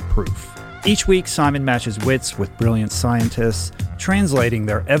 The Proof. Each week, Simon matches wits with brilliant scientists, translating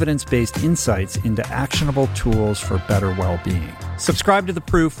their evidence-based insights into actionable tools for better well-being. Subscribe to The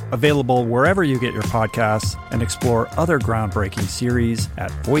Proof, available wherever you get your podcasts, and explore other groundbreaking series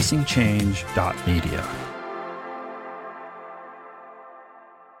at voicingchange.media.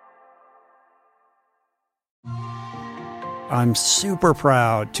 I'm super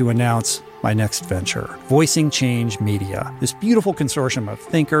proud to announce my next venture, Voicing Change Media. This beautiful consortium of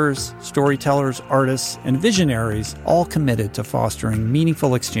thinkers, storytellers, artists, and visionaries, all committed to fostering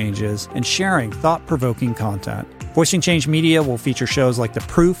meaningful exchanges and sharing thought-provoking content. Voicing Change Media will feature shows like The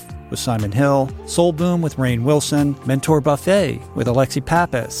Proof with Simon Hill, Soul Boom with Rainn Wilson, Mentor Buffet with Alexi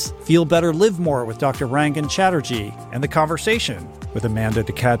Pappas, Feel Better, Live More with Dr. Rangan Chatterjee, and The Conversation with Amanda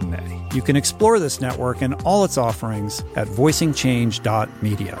de Cadenet. You can explore this network and all its offerings at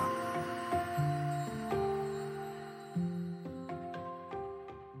voicingchange.media.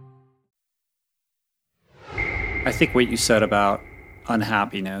 I think what you said about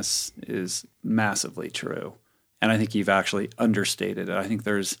unhappiness is massively true. And I think you've actually understated it. I think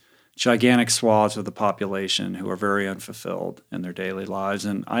there's gigantic swaths of the population who are very unfulfilled in their daily lives.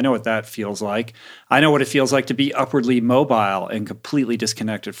 And I know what that feels like. I know what it feels like to be upwardly mobile and completely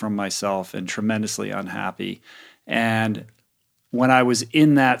disconnected from myself and tremendously unhappy. And when I was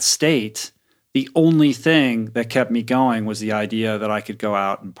in that state, the only thing that kept me going was the idea that I could go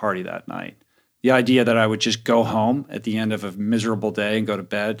out and party that night. The idea that I would just go home at the end of a miserable day and go to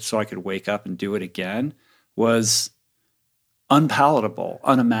bed so I could wake up and do it again was unpalatable,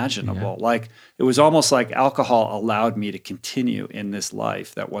 unimaginable. Yeah. Like, it was almost like alcohol allowed me to continue in this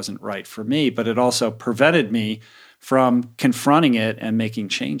life that wasn't right for me, but it also prevented me from confronting it and making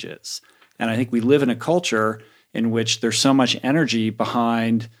changes. And I think we live in a culture in which there's so much energy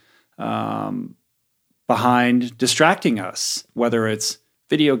behind distracting us, whether it's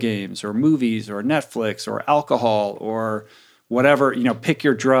video games or movies or Netflix or alcohol or whatever, pick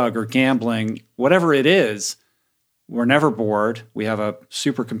your drug or gambling, whatever it is. We're never bored. We have a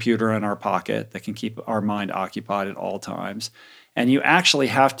supercomputer in our pocket that can keep our mind occupied at all times. And you actually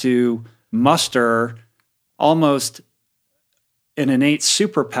have to muster almost an innate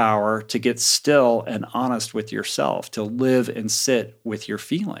superpower to get still and honest with yourself, to live and sit with your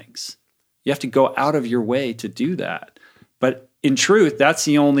feelings. You have to go out of your way to do that. But in truth, that's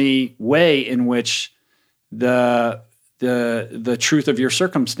the only way in which the truth of your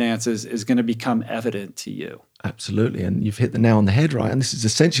circumstances is going to become evident to you. Absolutely. And you've hit the nail on the head, right? And this is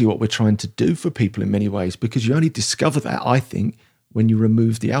essentially what we're trying to do for people in many ways, because you only discover that, I think, when you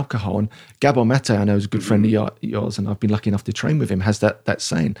remove the alcohol. And Gabor Mate, I know, is a good friend of yours, and I've been lucky enough to train with him, has that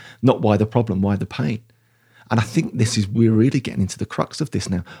saying, not why the problem, why the pain. And I think we're really getting into the crux of this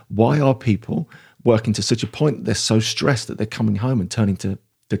now. Why are people working to such a point that they're so stressed that they're coming home and turning to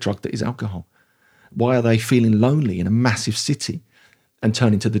the drug that is alcohol? Why are they feeling lonely in a massive city and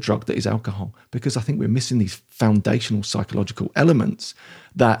turning to the drug that is alcohol? Because I think we're missing these foundational psychological elements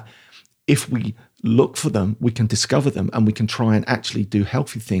that if we look for them, we can discover them and we can try and actually do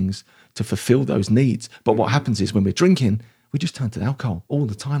healthy things to fulfill those needs. But what happens is when we're drinking, we just turn to alcohol all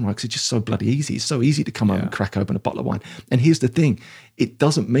the time, right? Because it's just so bloody easy. It's so easy to come home and crack open a bottle of wine. And here's the thing. It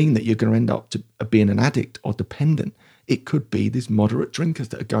doesn't mean that you're going to end up being an addict or dependent. It could be these moderate drinkers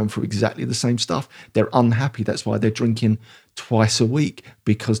that are going through exactly the same stuff. They're unhappy. That's why they're drinking twice a week,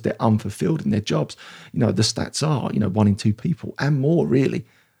 because they're unfulfilled in their jobs. The stats are, 1 in 2 people and more really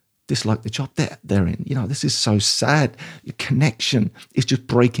dislike the job they're in. This is so sad. Your connection is just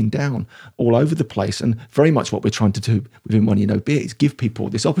breaking down all over the place. And very much what we're trying to do within One Year No Beer is give people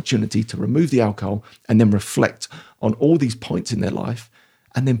this opportunity to remove the alcohol and then reflect on all these points in their life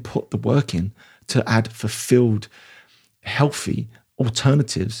and then put the work in to add fulfilled, healthy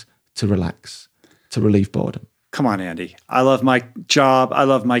alternatives to relax, to relieve boredom. Come on, Andy. I love my job. I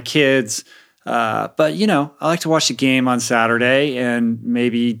love my kids. But, I like to watch the game on Saturday and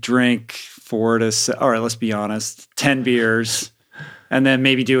maybe drink 4 to, all right, let's be honest, 10 beers and then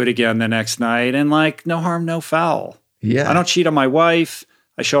maybe do it again the next night. And no harm, no foul. Yeah. I don't cheat on my wife.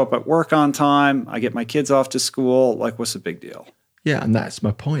 I show up at work on time. I get my kids off to school. What's the big deal? Yeah. And that's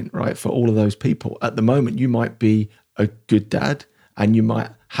my point, right? For all of those people at the moment, you might be a good dad and you might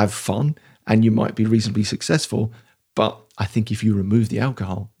have fun and you might be reasonably successful. But I think if you remove the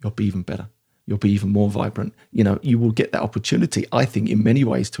alcohol, you'll be even better. You'll be even more vibrant. You will get that opportunity, I think, in many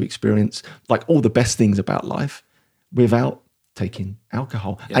ways to experience all the best things about life without taking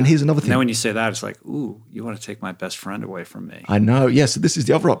alcohol. Yeah. And here's another thing. Now when you say that, it's ooh, you want to take my best friend away from me. I know. Yeah, so this is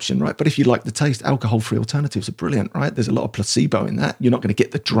the other option, right? But if you like the taste, alcohol-free alternatives are brilliant, right? There's a lot of placebo in that. You're not going to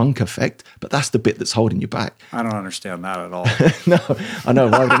get the drunk effect, but that's the bit that's holding you back. I don't understand that at all. No, I know.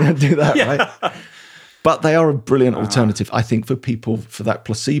 Why would they do that, right? But they are a brilliant alternative, I think, for people, for that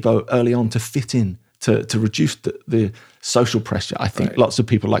placebo early on to fit in, to reduce the social pressure. I think lots of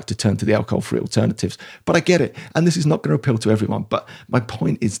people like to turn to the alcohol-free alternatives. But I get it. And this is not going to appeal to everyone. But my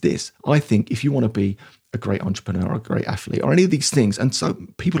point is this. I think if you want to be a great entrepreneur or a great athlete or any of these things, and so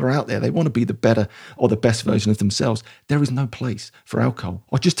people are out there, they want to be the better or the best version of themselves, there is no place for alcohol.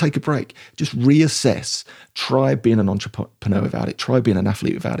 Or just take a break. Just reassess. Try being an entrepreneur without it. Try being an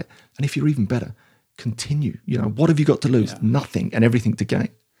athlete without it. And if you're even better, continue. What have you got to lose? Yeah. Nothing, and everything to gain.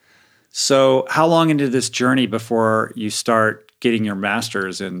 So how long into this journey before you start getting your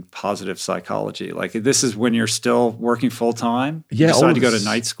master's in positive psychology? Like this is when you're still working full time? Yeah. You decided to go to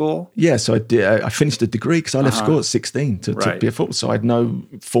night school? Yeah. So I did. I finished a degree because I left school at 16 to be a football. So I had no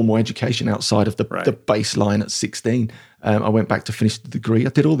formal education outside of the baseline at 16. I went back to finish the degree. I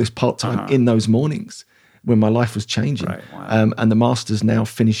did all this part-time in those mornings when my life was changing. Right. Wow. And the master's now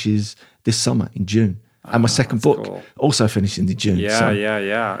finishes this summer in June. And my second book also finishing in June.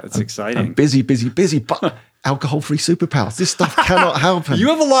 Yeah. It's exciting. I'm busy, but alcohol-free superpowers. This stuff cannot happen. You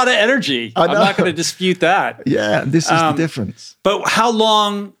have a lot of energy. I'm not going to dispute that. Yeah, this is the difference. But how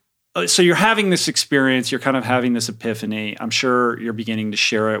long... So you're having this experience, you're kind of having this epiphany. I'm sure you're beginning to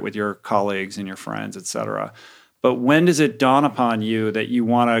share it with your colleagues and your friends, et cetera. But when does it dawn upon you that you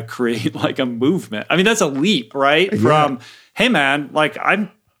want to create like a movement? I mean, that's a leap, right? Yeah. From, hey man, like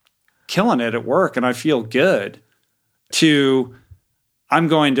I'm killing it at work and I feel good, to I'm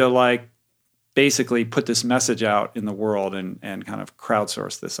going to like basically put this message out in the world and kind of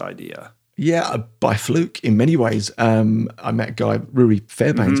crowdsource this idea. Yeah, by fluke in many ways. I met a guy, Rory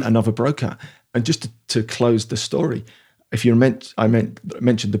Fairbairn, another broker. And just to close the story, if you mentioned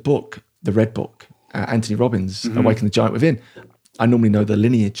the book, the Red Book, Anthony Robbins, Awaken the Giant Within. I normally know the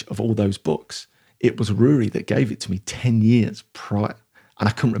lineage of all those books. It was Rory that gave it to me 10 years prior. And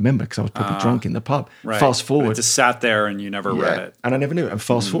I couldn't remember because I was probably drunk in the pub. Right. Fast forward. It just sat there and you never read it. And I never knew it. And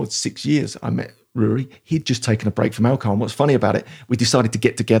fast forward 6 years, I met Rory. He'd just taken a break from alcohol. And what's funny about it, we decided to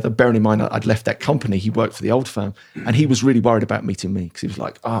get together, bearing in mind I'd left that company. He worked for the old firm. And he was really worried about meeting me because he was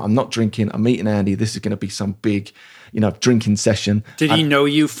like, I'm not drinking. I'm meeting Andy. This is going to be some big, drinking session. Did he know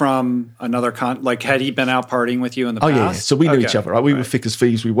you from another had he been out partying with you in the past? Yeah. So we knew each other, right? We were thick as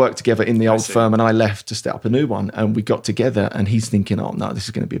thieves. We worked together in the old firm and I left to set up a new one and we got together and he's thinking, oh no, this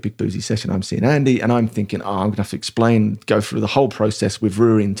is going to be a big boozy session. I'm seeing Andy and I'm thinking, I'm going to have to explain, go through the whole process with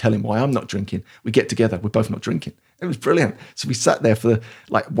Rory and tell him why I'm not drinking. We get together. We're both not drinking. It was brilliant. So we sat there for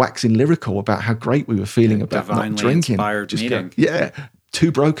waxing lyrical about how great we were feeling about not drinking. Inspired meeting.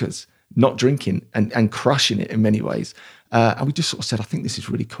 Two brokers not drinking and crushing it in many ways. And we just sort of said, I think this is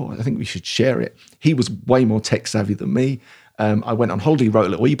really cool. I think we should share it. He was way more tech savvy than me. I went on holiday, wrote a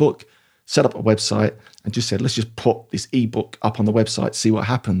little ebook, set up a website and just said, let's just put this ebook up on the website, see what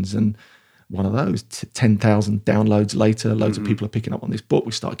happens. And one of those, 10,000 downloads later, loads of people are picking up on this book.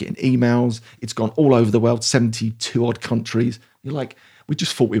 We start getting emails. It's gone all over the world, 72 odd countries. You're like, we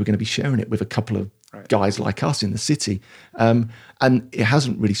just thought we were going to be sharing it with a couple of guys like us in the city. And it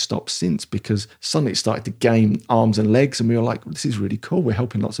hasn't really stopped since because suddenly it started to gain arms and legs and we were like, this is really cool. We're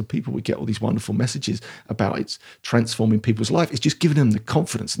helping lots of people. We get all these wonderful messages about it's transforming people's life. It's just giving them the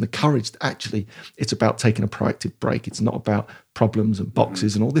confidence and the courage that actually it's about taking a proactive break. It's not about problems and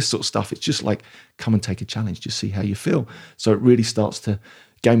boxes and all this sort of stuff. It's just like, come and take a challenge, just see how you feel. So it really starts to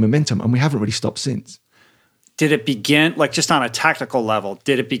gain momentum and we haven't really stopped since. Did it begin, just on a tactical level,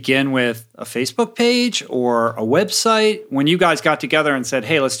 did it begin with a Facebook page or a website? When you guys got together and said,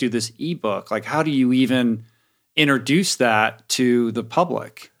 hey, let's do this ebook, how do you even introduce that to the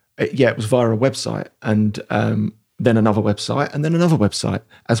public? It was via a website and then another website and then another website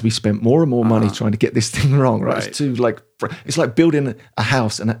as we spent more and more money trying to get this thing wrong, right? It's like building a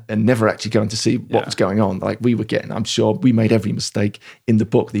house and never actually going to see what was going on. Like we were getting, I'm sure we made every mistake in the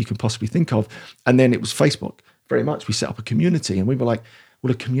book that you can possibly think of. And then it was Facebook. Very much. We set up a community and we were like,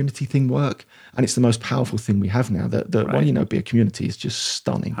 will a community thing work? And it's the most powerful thing we have now. Be a community is just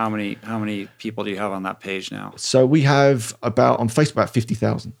stunning. How many people do you have on that page now? So we have on Facebook about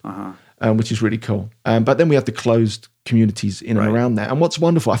 50,000, which is really cool. But then we have the closed communities in and around that. And what's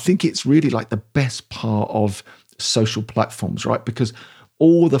wonderful, I think it's really the best part of social platforms, right? Because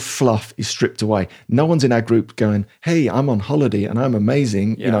all the fluff is stripped away. No one's in our group going, hey, I'm on holiday and I'm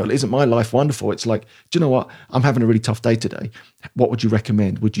amazing. Yeah. Isn't my life wonderful? It's like, do you know what? I'm having a really tough day today. What would you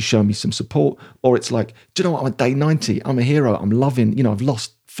recommend? Would you show me some support? Or it's like, do you know what? I'm at day 90. I'm a hero. I'm loving, I've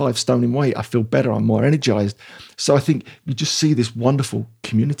lost 5 stone in weight. I feel better. I'm more energized. So I think you just see this wonderful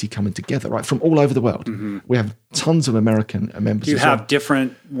community coming together, right? From all over the world. Mm-hmm. We have tons of American members. Do you have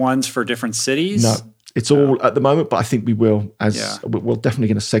different ones for different cities? No. It's all at the moment, but I think we will, we're definitely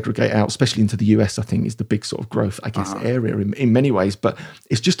going to segregate out, especially into the US, I think is the big sort of growth, area in many ways. But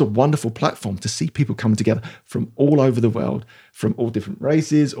it's just a wonderful platform to see people coming together from all over the world, from all different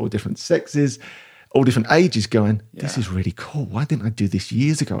races, all different sexes, all different ages going, this is really cool. Why didn't I do this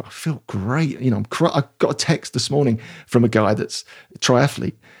years ago? I feel great. I got a text this morning from a guy that's a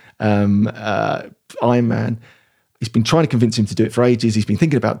triathlete, Ironman. He's been trying to convince him to do it for ages. He's been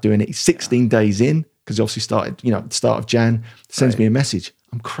thinking about doing it. He's 16 days in because he obviously started, at the start of Jan. Sends me a message.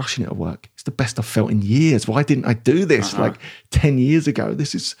 I'm crushing it at work. it's the best I've felt in years. Why didn't I do this like 10 years ago?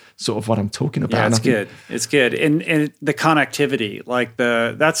 This is sort of what I'm talking about. Yeah, it's good. It's good. And the connectivity, like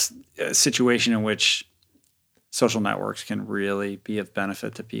that's a situation in which social networks can really be of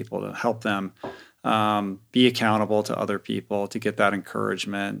benefit to people, to help them be accountable to other people, to get that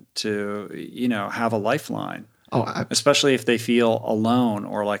encouragement, to, have a lifeline. Especially if they feel alone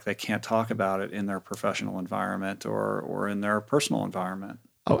or like they can't talk about it in their professional environment or in their personal environment.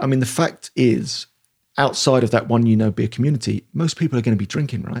 I mean, the fact is, outside of that one beer community, most people are going to be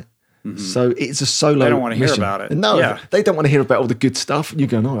drinking, right? Mm-hmm. So it's a solo. They don't want to mission. hear about it. No, they don't want to hear about all the good stuff. And you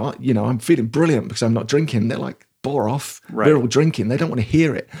go, no, I'm feeling brilliant because I'm not drinking. They're like, bore off. Right. We're all drinking. They don't want to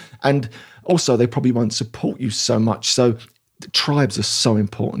hear it. And also, they probably won't support you so much. So the tribes are so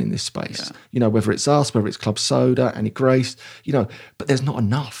important in this space. Yeah. Whether it's us, whether it's Club Soda, Annie Grace, but there's not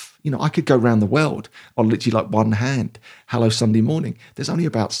enough. I could go around the world on literally like one hand. Hello Sunday Morning. There's only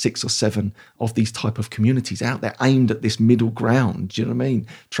about 6 or 7 of these type of communities out there aimed at this middle ground. Do you know what I mean?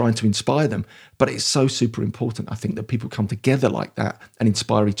 Trying to inspire them. But it's so super important, I think, that people come together like that and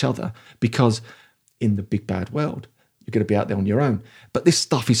inspire each other, because in the big bad world, you're going to be out there on your own. But this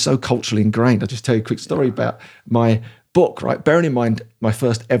stuff is so culturally ingrained. I'll just tell you a quick story about my book, right? Bearing in mind my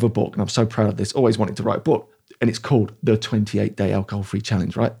first ever book, and I'm so proud of this, always wanted to write a book, and it's called The 28-Day Alcohol-Free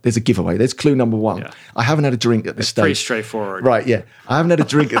Challenge, right? There's a giveaway. There's clue number 1. Yeah. I haven't had a drink at this stage. Pretty straightforward. Right, yeah. I haven't had a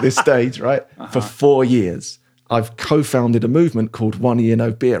drink at this stage, right, for 4 years. I've co-founded a movement called 1 Year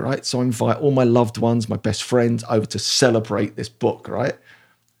No Beer, right? So I invite all my loved ones, my best friends over to celebrate this book, right?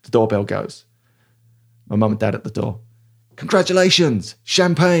 The doorbell goes. My mum and dad at the door. Congratulations,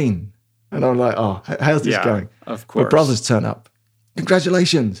 champagne. And I'm like, oh, how's this going? Of course. My brothers turn up.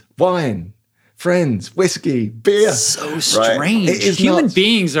 Congratulations, wine, friends, whiskey, beer. So strange. Right? Human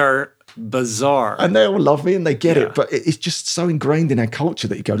beings are bizarre. And they all love me and they get it. But it's just so ingrained in our culture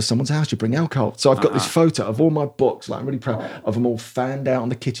that you go to someone's house, you bring alcohol. So I've got this photo of all my books. Like, I'm really proud of them all fanned out on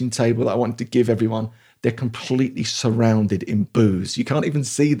the kitchen table that I wanted to give everyone. They're completely surrounded in booze. You can't even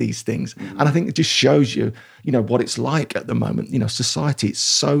see these things. And I think it just shows you, what it's like at the moment. Society is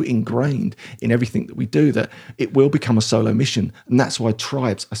so ingrained in everything that we do that it will become a solo mission. And that's why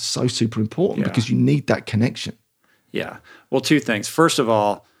tribes are so super important, because you need that connection. Yeah. Well, 2 things. First of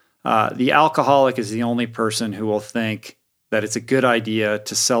all, the alcoholic is the only person who will think that it's a good idea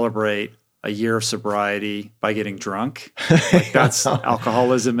to celebrate a year of sobriety by getting drunk. Like, that's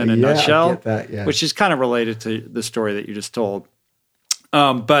alcoholism in a nutshell, I get that, which is kind of related to the story that you just told.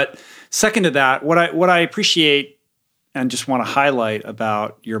 But second to that, what I appreciate and just want to highlight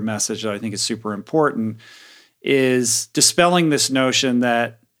about your message that I think is super important is dispelling this notion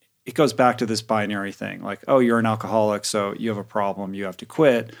that it goes back to this binary thing. Like, oh, you're an alcoholic, so you have a problem, you have to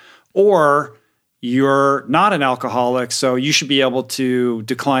quit. Or you're not an alcoholic, so you should be able to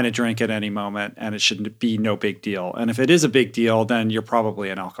decline a drink at any moment and it shouldn't be no big deal. And if it is a big deal, then you're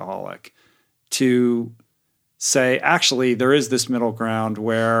probably an alcoholic. To say, actually, there is this middle ground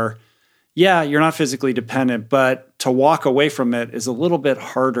where, you're not physically dependent, but to walk away from it is a little bit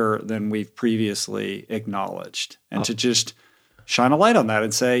harder than we've previously acknowledged. And to just shine a light on that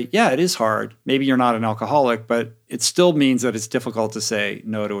and say, it is hard. Maybe you're not an alcoholic, but it still means that it's difficult to say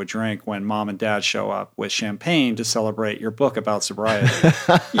no to a drink when mom and dad show up with champagne to celebrate your book about sobriety.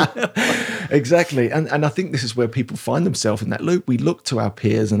 Exactly. And I think this is where people find themselves in that loop. We look to our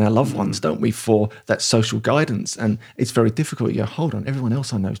peers and our loved ones, don't we, for that social guidance. And it's very difficult. You go, hold on, everyone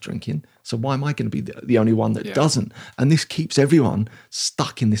else I know is drinking. So why am I going to be the only one that doesn't? And this keeps everyone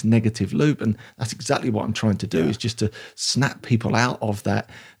stuck in this negative loop. And that's exactly what I'm trying to do, is just to snap people out of that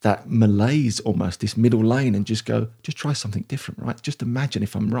malaise, almost this middle lane, and just go, just try something different, right? Just imagine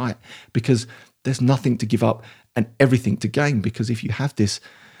if I'm right, because there's nothing to give up and everything to gain. Because if you have this,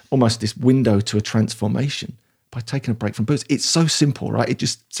 almost this window to a transformation by taking a break from booze, it's so simple, right? It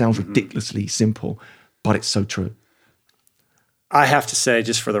just sounds ridiculously simple, but it's so true. I have to say,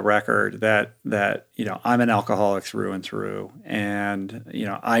 just for the record, that I'm an alcoholic through and through, and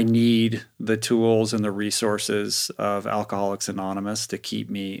I need the tools and the resources of Alcoholics Anonymous to keep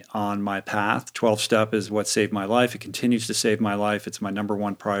me on my path. 12-step is what saved my life. It continues to save my life. It's my number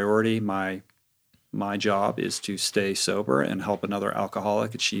one priority. My job is to stay sober and help another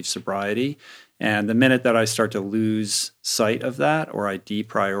alcoholic achieve sobriety. And the minute that I start to lose sight of that, or I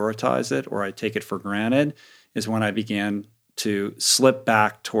deprioritize it, or I take it for granted, is when I began to slip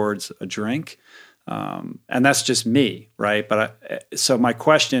back towards a drink. And that's just me, right? But so my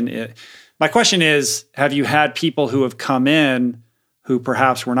question is, have you had people who have come in who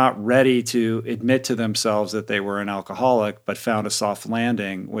perhaps were not ready to admit to themselves that they were an alcoholic, but found a soft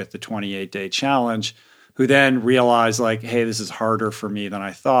landing with the 28-day challenge, who then realized, like, hey, this is harder for me than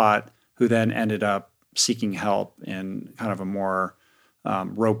I thought, who then ended up seeking help in kind of a more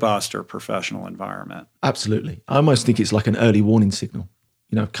robust or professional environment. Absolutely. I almost think it's like an early warning signal.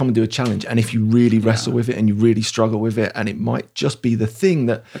 Come and do a challenge. And if you really wrestle with it and you really struggle with it, and it might just be the thing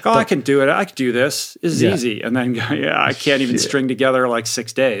that... Like, I can do it. I can do this. This is easy. And then, I can't even string together like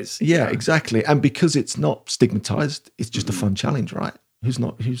 6 days. Yeah, exactly. And because it's not stigmatized, it's just a fun challenge, right? Who's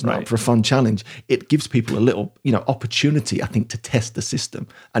not up for a fun challenge? It gives people a little, opportunity, I think, to test the system.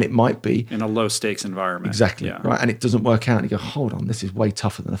 And it might be... in a low stakes environment. Exactly, right? And it doesn't work out. And you go, hold on, this is way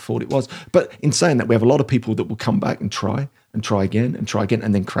tougher than I thought it was. But in saying that, we have a lot of people that will come back and try again,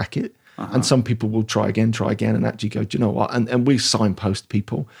 and then crack it. And some people will try again, and actually go, do you know what? And we signpost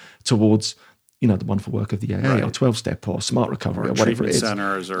people towards, the wonderful work of the AA or 12-step or Smart Recovery or whatever it is.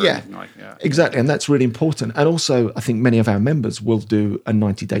 Centers or anything like that. Exactly. And that's really important. And also, I think many of our members will do a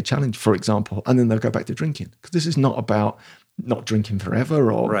 90-day challenge, for example, and then they'll go back to drinking. Because this is not about not drinking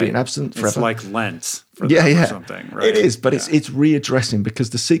forever or being absent forever. It's like Lent for them or something, right? It is, but it's readdressing, because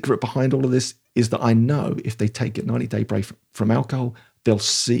the secret behind all of this is that I know if they take a 90-day break from alcohol, they'll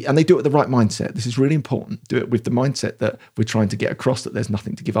see, and they do it with the right mindset. This is really important. Do it with the mindset that we're trying to get across, that there's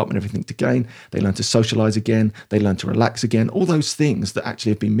nothing to give up and everything to gain. They learn to socialize again. They learn to relax again. All those things that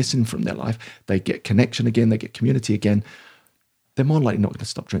actually have been missing from their life, they get connection again. They get community again. They're more likely not going to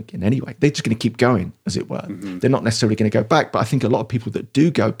stop drinking anyway. They're just going to keep going, as it were. They're not necessarily going to go back. But I think a lot of people that do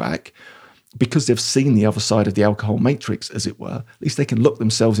go back, because they've seen the other side of the alcohol matrix, as it were, at least they can look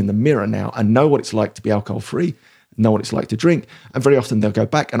themselves in the mirror now and know what it's like to be alcohol-free, know what it's like to drink. And very often they'll go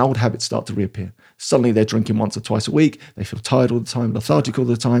back and old habits start to reappear. Suddenly they're drinking once or twice a week. They feel tired all the time, lethargic all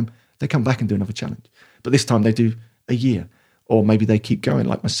the time. They come back and do another challenge. But this time they do a year. Or maybe they keep going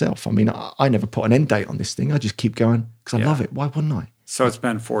like myself. I mean, I never put an end date on this thing. I just keep going because I love it. Why wouldn't I? So it's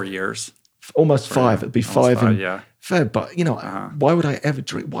been 4 years. Almost 5. It'd be 5 Fair, but, why would I ever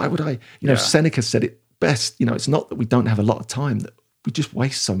drink? Why would I? Seneca said it best. It's not that we don't have a lot of time, that we just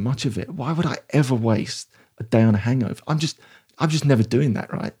waste so much of it. Why would I ever waste a day on a hangover? I'm just never doing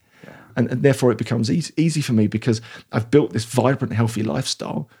that, right? Yeah. And therefore it becomes easy for me, because I've built this vibrant, healthy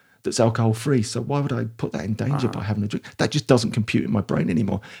lifestyle that's alcohol-free. So why would I put that in danger by having a drink? That just doesn't compute in my brain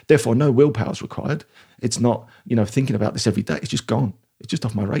anymore. Therefore, no willpower is required. It's not, thinking about this every day. It's just gone. It's just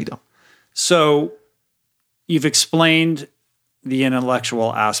off my radar. So you've explained the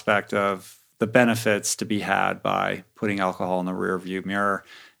intellectual aspect of the benefits to be had by putting alcohol in the rearview mirror,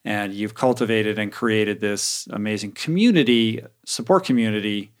 and you've cultivated and created this amazing community, support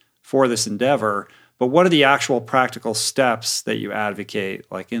community for this endeavor. But what are the actual practical steps that you advocate,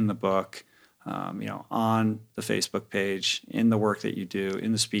 like in the book, on the Facebook page, in the work that you do,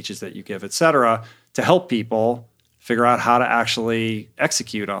 in the speeches that you give, et cetera, to help people figure out how to actually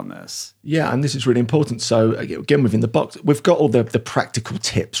execute on this? Yeah, and this is really important. So again, within the box, we've got all the practical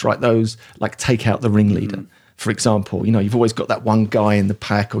tips, right? Those like take out the ringleader, for example. You've always got that one guy in the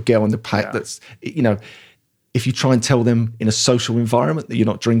pack or girl in the pack that's, if you try and tell them in a social environment that you're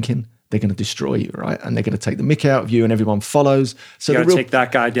not drinking, they're going to destroy you, right? And they're going to take the mick out of you, and everyone follows. So you got to take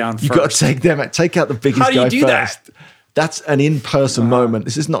that guy down first. You've got to take out the biggest guy first. How do you do that? That's an in-person moment.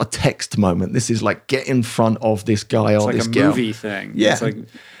 This is not a text moment. This is like get in front of this guy or this girl. It's like a movie thing. Yeah.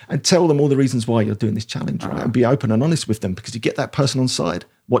 And tell them all the reasons why you're doing this challenge, right? And be open and honest with them, because you get that person on side,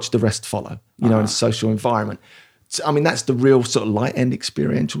 watch the rest follow, in a social environment. So, I mean, that's the real sort of light-end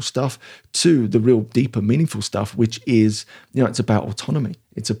experiential stuff, to the real deeper, meaningful stuff, which is, it's about autonomy.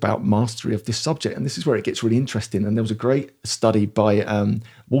 It's about mastery of this subject. And this is where it gets really interesting. And there was a great study by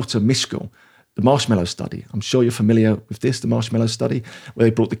Walter Mischel, the marshmallow study. I'm sure you're familiar with this, the marshmallow study, where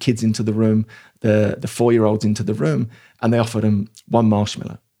they brought the kids into the room, the 4-year-olds into the room, and they offered them one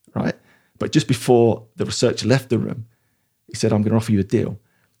marshmallow, right? But just before the researcher left the room, he said, I'm going to offer you a deal.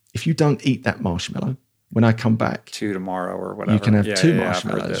 If you don't eat that marshmallow, when I come back, 2 tomorrow or whatever, you can have 2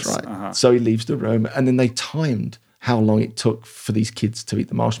 marshmallows, right? So he leaves the room, and then they timed how long it took for these kids to eat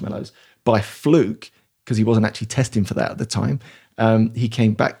the marshmallows. By fluke, because he wasn't actually testing for that at the time, he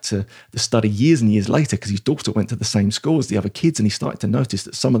came back to the study years and years later, because his daughter went to the same school as the other kids, and he started to notice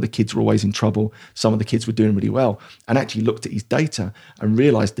that some of the kids were always in trouble, some of the kids were doing really well, and actually looked at his data and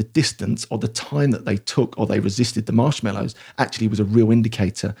realized the distance or the time that they took or they resisted the marshmallows actually was a real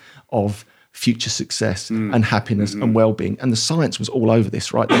indicator of future success and happiness and well-being. And the science was all over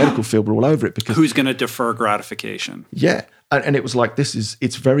this, right? The medical field were all over it, because who's going to defer gratification? Yeah. And it was like,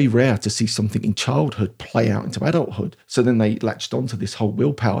 it's very rare to see something in childhood play out into adulthood. So then they latched onto this whole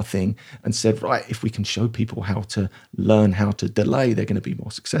willpower thing and said, right, if we can show people how to learn how to delay, they're going to be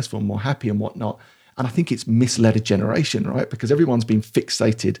more successful, more happy and whatnot. And I think it's misled a generation, right? Because everyone's been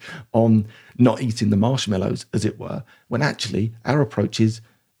fixated on not eating the marshmallows, as it were, when actually our approach is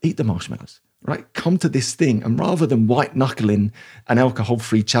eat the marshmallows, right? Come to this thing. And rather than white knuckling an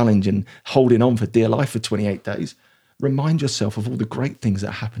alcohol-free challenge and holding on for dear life for 28 days, remind yourself of all the great things that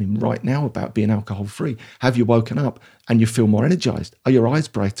are happening right now about being alcohol-free. Have you woken up and you feel more energized? Are your eyes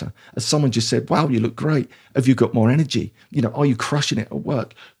brighter? As someone just said, wow, you look great. Have you got more energy? Are you crushing it at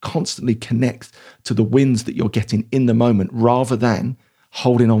work? Constantly connect to the wins that you're getting in the moment rather than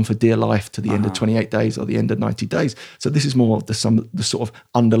holding on for dear life to the end of 28 days or the end of 90 days. So this is more of the sort of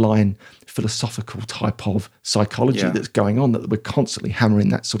underlying philosophical type of psychology that's going on, that we're constantly hammering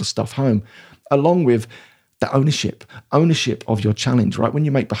that sort of stuff home, along with the ownership of your challenge, right? When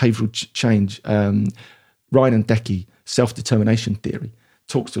you make behavioral change, Ryan and Decky, self-determination theory,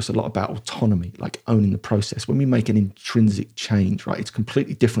 talks to us a lot about autonomy, like owning the process. When we make an intrinsic change, right, it's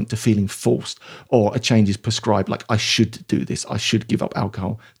completely different to feeling forced, or a change is prescribed, like I should do this, I should give up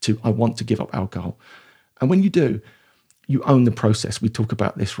alcohol, to I want to give up alcohol. And when you do, you own the process. We talk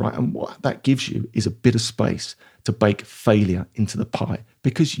about this, right? And what that gives you is a bit of space to bake failure into the pie,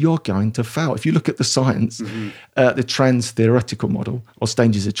 because you're going to fail. If you look at the science, the trans theoretical model or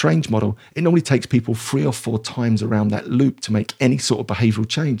stages of change model, it normally takes people 3 or 4 times around that loop to make any sort of behavioral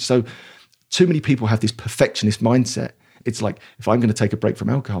change. So too many people have this perfectionist mindset. It's like, if I'm going to take a break from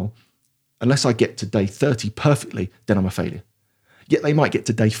alcohol, unless I get to day 30 perfectly, then I'm a failure. Yet they might get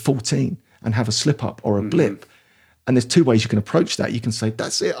to day 14 and have a slip up or a blip. And there's 2 ways you can approach that. You can say,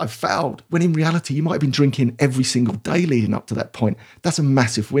 that's it, I've failed. When in reality, you might have been drinking every single day leading up to that point. That's a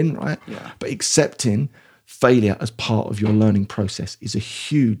massive win, right? Yeah. But accepting failure as part of your learning process is a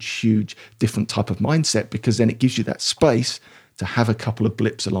huge, huge different type of mindset, because then it gives you that space to have a couple of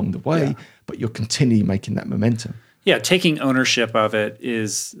blips along the way, but you're continually making that momentum. Yeah, taking ownership of it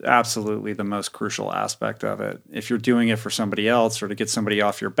is absolutely the most crucial aspect of it. If you're doing it for somebody else or to get somebody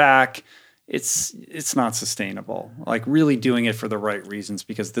off your back, it's not sustainable. Like really doing it for the right reasons,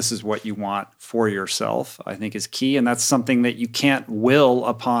 because this is what you want for yourself, I think is key. And that's something that you can't will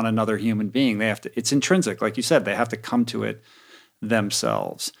upon another human being. It's intrinsic. Like you said, they have to come to it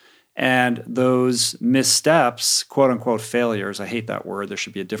themselves. And those missteps, quote unquote failures, I hate that word. There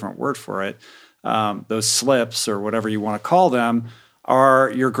should be a different word for it. Those slips or whatever you want to call them are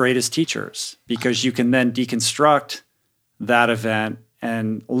your greatest teachers, because you can then deconstruct that event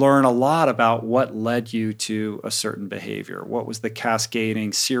and learn a lot about what led you to a certain behavior. What was the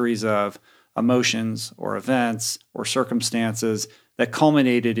cascading series of emotions or events or circumstances that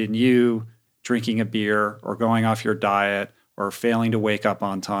culminated in you drinking a beer or going off your diet or failing to wake up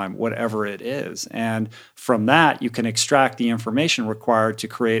on time, whatever it is. And from that, you can extract the information required to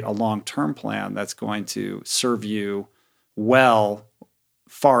create a long-term plan that's going to serve you well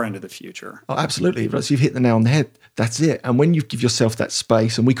far into the future. Oh, absolutely. Right. So you've hit the nail on the head. That's it. And when you give yourself that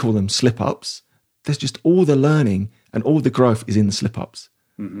space, and we call them slip-ups, there's just all the learning and all the growth is in the slip-ups.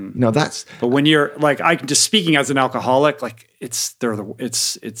 That's. But when you're like, I just speaking as an alcoholic, like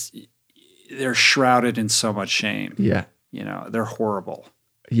they're shrouded in so much shame. Yeah. They're horrible.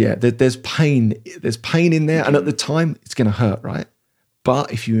 Yeah. There's pain. There's pain in there. And at the time, it's going to hurt, right?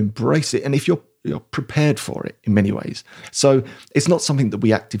 But if you embrace it, and if you're prepared for it in many ways. So it's not something that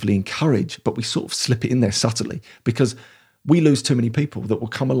we actively encourage, but we sort of slip it in there subtly, because we lose too many people that will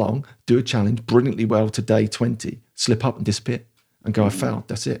come along, do a challenge brilliantly well to day 20, slip up and disappear and go, I failed,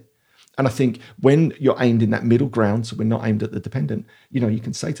 that's it. And I think when you're aimed in that middle ground, so we're not aimed at the dependent, you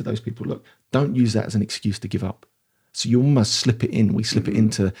can say to those people, look, don't use that as an excuse to give up. So you almost slip it in. We slip it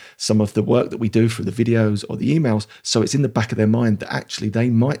into some of the work that we do through the videos or the emails. So it's in the back of their mind that actually they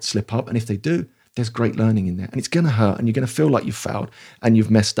might slip up. And if they do, there's great learning in there. And it's going to hurt and you're going to feel like you've failed and you've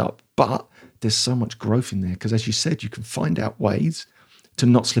messed up. But there's so much growth in there, because as you said, you can find out ways to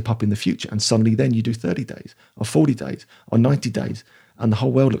not slip up in the future. And suddenly then you do 30 days or 40 days or 90 days and the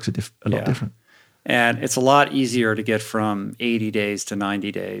whole world looks a lot different. And it's a lot easier to get from 80 days to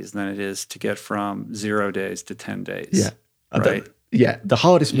 90 days than it is to get from 0 days to 10 days. Yeah. Right? The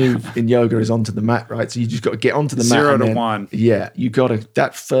hardest move in yoga is onto the mat, right? So you just got to get onto the mat. 0 to 1. Yeah. You got to,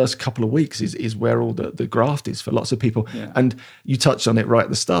 that first couple of weeks is where all the graft is for lots of people. Yeah. And you touched on it right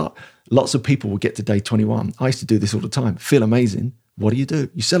at the start. Lots of people will get to day 21. I used to do this all the time. Feel amazing. What do?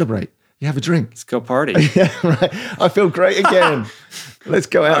 You celebrate. You have a drink. Let's go party. Yeah, right. I feel great again. Let's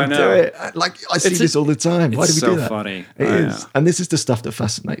go out and do it. Like I see this all the time. Why do we do that? It's so funny. It is. And this is the stuff that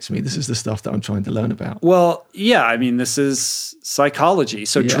fascinates me. This is the stuff that I'm trying to learn about. Well, yeah, I mean, this is psychology.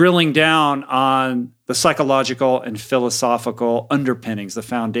 So drilling down on the psychological and philosophical underpinnings, the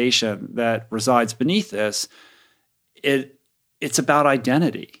foundation that resides beneath this, it's about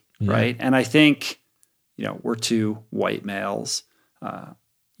identity, right? And I think, we're 2 white males.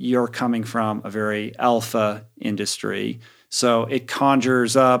 You're coming from a very alpha industry. So it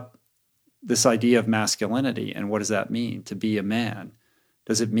conjures up this idea of masculinity. And what does that mean to be a man?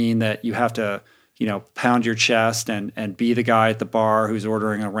 Does it mean that you have to, pound your chest and be the guy at the bar who's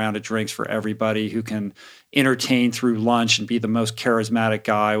ordering a round of drinks for everybody, who can entertain through lunch and be the most charismatic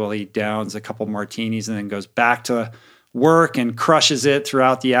guy while he downs a couple martinis and then goes back to work and crushes it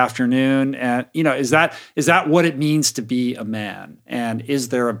throughout the afternoon? And, is that what it means to be a man? And is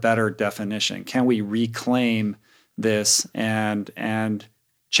there a better definition? Can we reclaim this and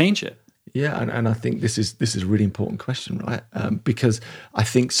change it? Yeah, and I think this is a really important question, right? Because I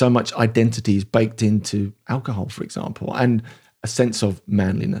think so much identity is baked into alcohol, for example, and a sense of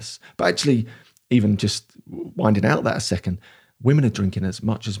manliness. But actually, even just winding out that a second, women are drinking as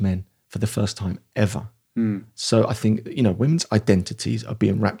much as men for the first time ever. So I think, women's identities are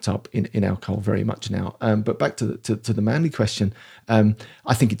being wrapped up in alcohol very much now. But back to the manly question,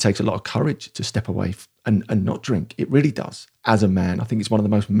 I think it takes a lot of courage to step away and not drink. It really does. As a man, I think it's one of the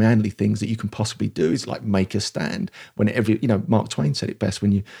most manly things that you can possibly do is like make a stand. When Mark Twain said it best,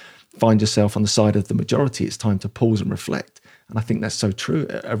 when you find yourself on the side of the majority, it's time to pause and reflect. And I think that's so true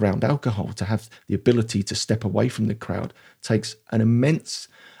around alcohol. To have the ability to step away from the crowd takes an immense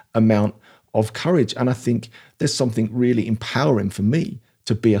amount of courage. And I think there's something really empowering for me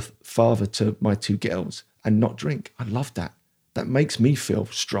to be a father to my two girls and not drink. I love that. That makes me feel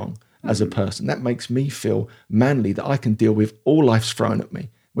strong as a person. That makes me feel manly, that I can deal with all life's thrown at me,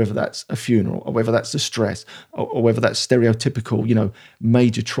 whether that's a funeral or whether that's the stress or whether that's stereotypical,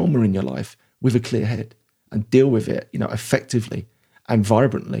 major trauma in your life, with a clear head and deal with it, effectively and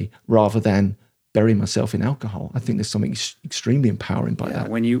vibrantly, rather than bury myself in alcohol. I think there's something extremely empowering by that.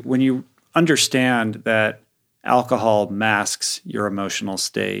 When you understand that alcohol masks your emotional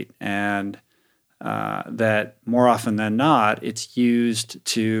state, and that more often than not, it's used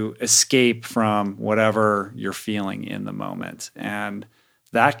to escape from whatever you're feeling in the moment. And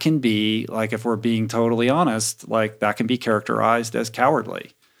that can be, like, if we're being totally honest, like that can be characterized as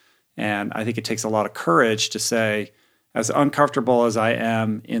cowardly. And I think it takes a lot of courage to say, as uncomfortable as I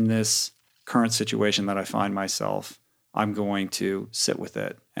am in this current situation that I find myself, I'm going to sit with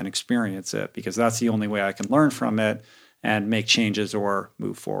it and experience it, because that's the only way I can learn from it and make changes or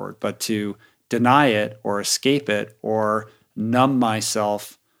move forward. But to deny it or escape it or numb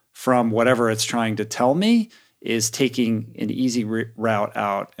myself from whatever it's trying to tell me is taking an easy route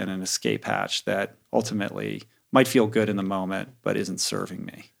out and an escape hatch that ultimately might feel good in the moment but isn't serving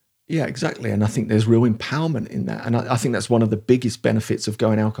me. Yeah, exactly. And I think there's real empowerment in that. And I think that's one of the biggest benefits of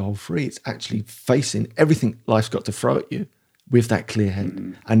going alcohol free. It's actually facing everything life's got to throw at you with that clear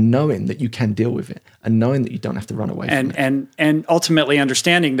head, and knowing that you can deal with it, and knowing that you don't have to run away from it. And ultimately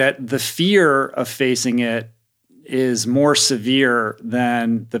understanding that the fear of facing it is more severe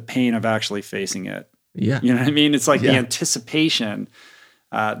than the pain of actually facing it. Yeah. You know what I mean? It's like the anticipation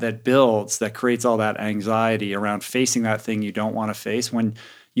that builds, that creates all that anxiety around facing that thing you don't want to face. When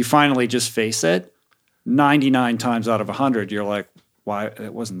you finally just face it, 99 times out of 100, you're like, why?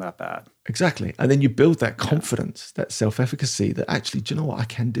 It wasn't that bad. Exactly. And then you build that confidence, that self-efficacy, that actually, do you know what? I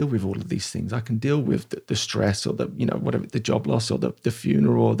can deal with all of these things. I can deal with the stress or whatever, the job loss or the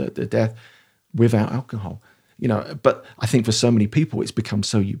funeral or the death without alcohol. But I think for so many people, it's become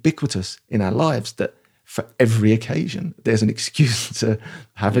so ubiquitous in our lives that for every occasion, there's an excuse to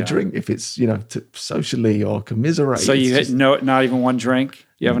have a drink, if it's, to socially or commiserate. So you hit not even one drink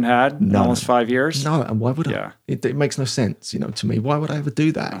you haven't had in almost 5 years? No, and why would I? It makes no sense, to me. Why would I ever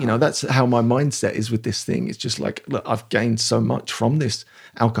do that? That's how my mindset is with this thing. It's just like, look, I've gained so much from this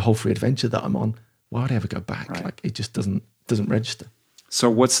alcohol-free adventure that I'm on. Why would I ever go back? Right. Like, it just doesn't register. So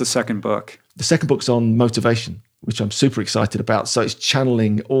what's the second book? The second book's on motivation, which I'm super excited about. So it's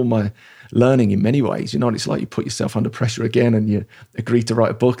channeling all my learning in many ways. It's like you put yourself under pressure again and you agree to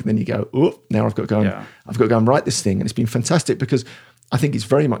write a book, and then you go, oh, now I've got to go and write this thing. And it's been fantastic because I think it's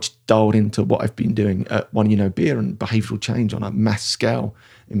very much dialed into what I've been doing at One Beer and behavioral change on a mass scale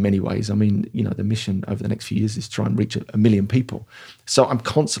in many ways. I mean, the mission over the next few years is to try and reach a million people. So I'm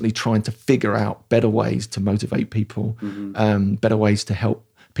constantly trying to figure out better ways to motivate people, better ways to help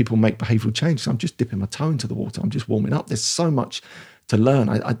people make behavioral change. So I'm just dipping my toe into the water. I'm just warming up. There's so much to learn.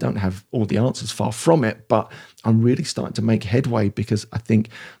 I don't have all the answers, far from it, but I'm really starting to make headway, because I think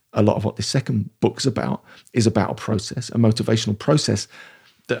a lot of what this second book's about is about a process, a motivational process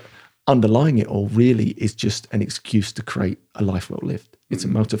that underlying it all really is just an excuse to create a life well lived. It's a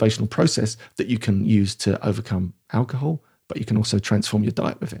motivational process that you can use to overcome alcohol, but you can also transform your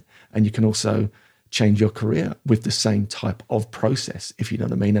diet with it. And you can also change your career with the same type of process, if you know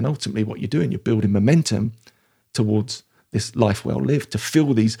what I mean. And ultimately what you're doing, you're building momentum towards this life well lived, to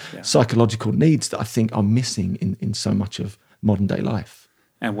fill these psychological needs that I think are missing in so much of modern day life.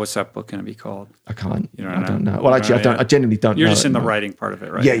 And what's that book going to be called? I can't. You I don't know. Well, actually, I genuinely don't know. You're just in the writing part of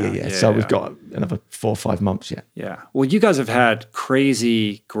it, right? Yeah. So we've got another 4 or 5 months yet. Yeah. Well, you guys have had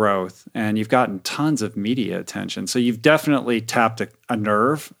crazy growth and you've gotten tons of media attention. So you've definitely tapped a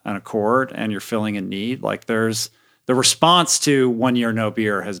nerve and a chord and you're filling a need. Like the response to 1 Year No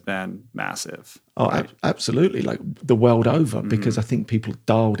Beer has been massive. Oh, right? Absolutely. Like the world over, because I think people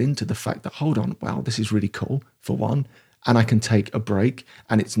dialed into the fact that, hold on, wow, this is really cool, for one. And I can take a break,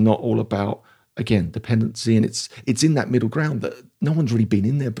 and it's not all about, again, dependency. And it's in that middle ground that no one's really been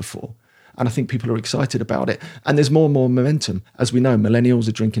in there before. And I think people are excited about it. And there's more and more momentum. As we know, millennials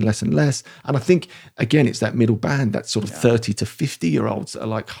are drinking less and less. And I think, again, it's that middle band, that sort of 30 to 50-year-olds that are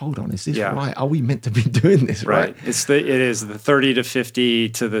like, hold on, is this right? Are we meant to be doing this, right? It is the 30 to 50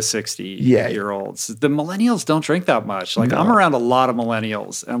 to the 60-year-olds. The millennials don't drink that much. Like, I'm around a lot of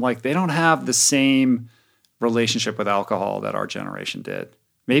millennials, and like they don't have the same relationship with alcohol that our generation did.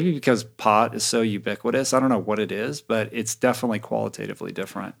 Maybe because pot is so ubiquitous. I don't know what it is, but it's definitely qualitatively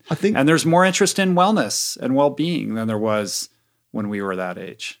different. I think, and there's more interest in wellness and well-being than there was when we were that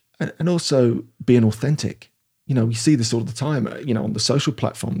age. And also being authentic. You know, we see this all the time, on the social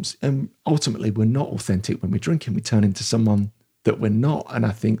platforms. And ultimately, we're not authentic when we're drinking. We turn into someone that we're not. And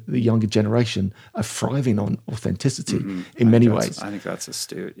I think the younger generation are thriving on authenticity in many ways. I think that's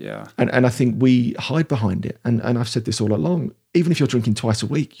astute, yeah. And I think we hide behind it. And I've said this all along, even if you're drinking twice a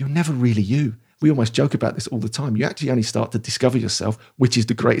week, you're never really you. We almost joke about this all the time. You actually only start to discover yourself, which is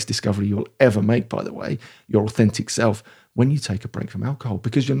the greatest discovery you'll ever make, by the way, your authentic self, when you take a break from alcohol,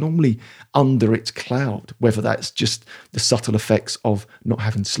 because you're normally under its cloud, whether that's just the subtle effects of not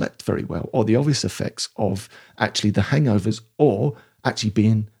having slept very well, or the obvious effects of actually the hangovers, or actually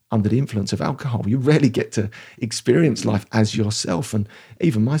being under the influence of alcohol. You rarely get to experience life as yourself. And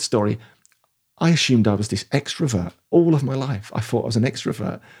even my story, I assumed I was this extrovert all of my life. I thought I was an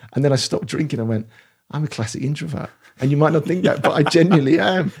extrovert. And then I stopped drinking and went, I'm a classic introvert. And you might not think that, but I genuinely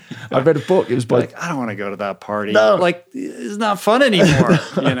am. I read a book. It was by... I don't want to go to that party. No. Like, it's not fun anymore,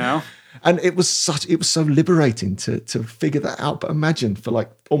 And it was so liberating to figure that out. But imagine, for like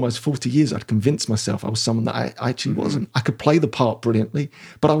almost 40 years, I'd convinced myself I was someone that I actually wasn't. I could play the part brilliantly,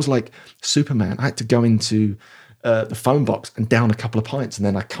 but I was like Superman. I had to go into the phone box and down a couple of pints, and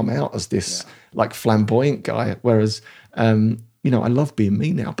then I come out as this like flamboyant guy. Whereas, I love being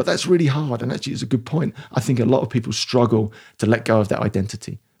me now, but that's really hard. And actually, it's a good point. I think a lot of people struggle to let go of that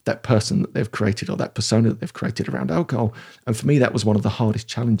identity, that person that they've created, or that persona that they've created around alcohol. And for me, that was one of the hardest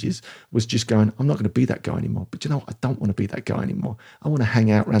challenges, was just going, I'm not going to be that guy anymore. But I don't want to be that guy anymore. I want to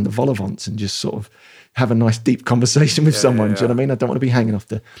hang out around the vol-au-vents and just sort of have a nice deep conversation with someone. Do you know what I mean? I don't want to be hanging off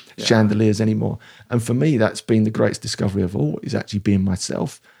the chandeliers anymore. And for me, that's been the greatest discovery of all, is actually being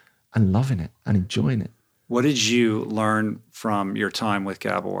myself and loving it and enjoying it. What did you learn from your time with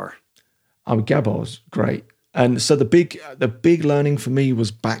Gabor? Gabor's great. And so the big learning for me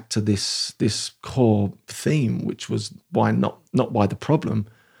was back to this core theme, which was not why the problem,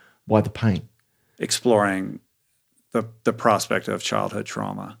 why the pain. Exploring the prospect of childhood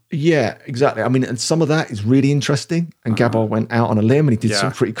trauma. Yeah, exactly. I mean, and some of that is really interesting. And Gabor went out on a limb and he did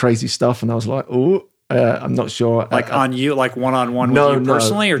some pretty crazy stuff. And I was like, I'm not sure. Like on you, like one-on-one with you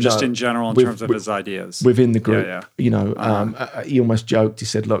personally, or just in general in terms of his ideas? Within the group. He almost joked. He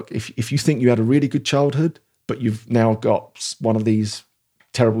said, look, if you think you had a really good childhood, but you've now got one of these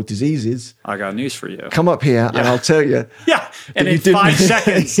terrible diseases, I got news for you. Come up here and I'll tell you. And in 5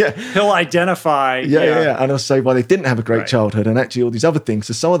 seconds, he'll identify. And I'll say, well, they didn't have a great childhood, and actually all these other things.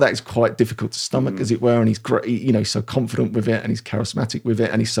 So some of that is quite difficult to stomach, as it were. And he's great, he's so confident with it, and he's charismatic with it,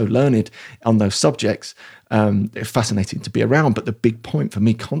 and he's so learned on those subjects. They're fascinating to be around. But the big point for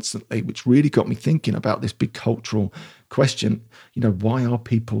me constantly, which really got me thinking about this big cultural question, why are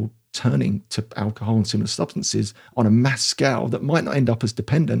people turning to alcohol and similar substances on a mass scale that might not end up as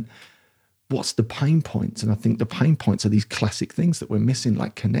dependent? What's the pain points? And I think the pain points are these classic things that we're missing,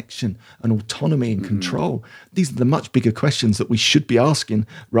 like connection and autonomy and control. These are the much bigger questions that we should be asking,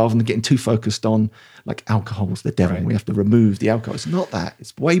 rather than getting too focused on like alcohol's the devil. We have to remove the alcohol. It's not that.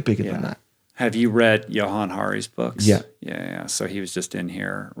 It's way bigger than that. Have you read Johan Hari's books? Yeah. So he was just in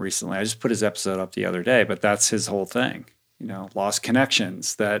here recently. I just put his episode up the other day, but that's his whole thing. Lost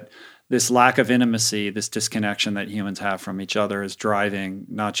connections, that this lack of intimacy, this disconnection that humans have from each other is driving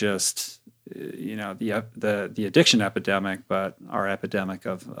not just, the addiction epidemic, but our epidemic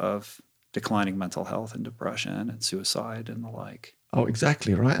of declining mental health and depression and suicide and the like. Oh,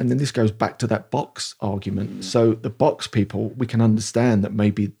 exactly, right. And then this goes back to that box argument. So the box people, we can understand that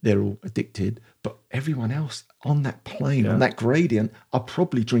maybe they're all addicted, but everyone else on that plane, on that gradient, are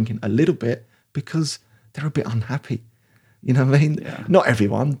probably drinking a little bit because they're a bit unhappy. You know what I mean? Yeah. Not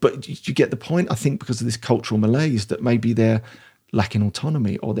everyone, but you get the point, I think, because of this cultural malaise that maybe they're lacking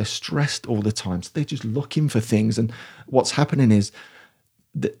autonomy or they're stressed all the time. So they're just looking for things. And what's happening is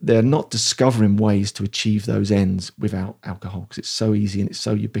they're not discovering ways to achieve those ends without alcohol because it's so easy and it's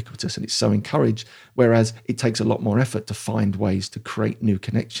so ubiquitous and it's so encouraged. Whereas it takes a lot more effort to find ways to create new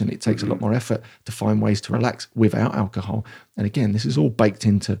connection. It takes a lot more effort to find ways to relax without alcohol. And again, this is all baked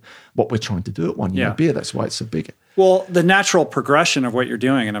into what we're trying to do at 1 Year No Beer. That's why it's so big. Well, the natural progression of what you're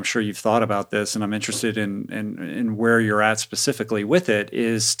doing, and I'm sure you've thought about this, and I'm interested in where you're at specifically with it,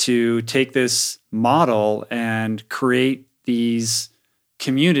 is to take this model and create these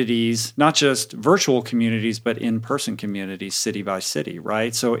communities, not just virtual communities, but in-person communities, city by city,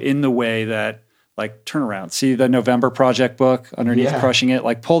 right? So in the way that, like, turn around, see the November Project book underneath Crushing It,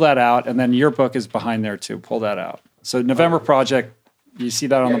 like pull that out, and then your book is behind there too, pull that out. So November Project, you see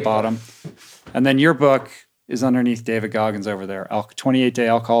that on the bottom, and then your book is underneath David Goggins over there, 28-day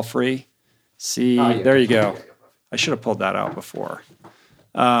alcohol free. See, there you go. I should have pulled that out before.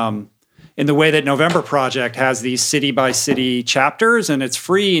 In the way that November Project has these city by city chapters, and it's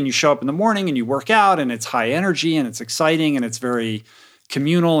free, and you show up in the morning and you work out, and it's high energy and it's exciting and it's very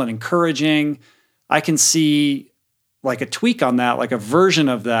communal and encouraging. I can see like a tweak on that, like a version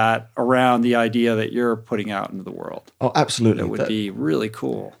of that around the idea that you're putting out into the world. Oh, absolutely. That would be really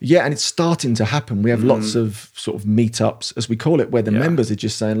cool. Yeah, and it's starting to happen. We have lots of sort of meetups, as we call it, where the members are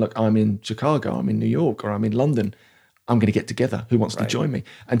just saying, look, I'm in Chicago, I'm in New York, or I'm in London. I'm going to get together. Who wants to join me?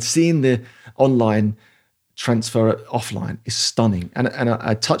 And seeing the online transfer offline is stunning. And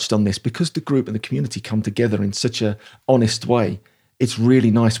I touched on this because the group and the community come together in such a honest way. It's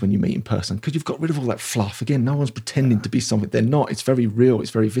really nice when you meet in person because you've got rid of all that fluff. Again, no one's pretending to be something they're not. It's very real.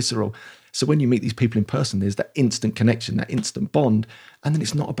 It's very visceral. So when you meet these people in person, there's that instant connection, that instant bond. And then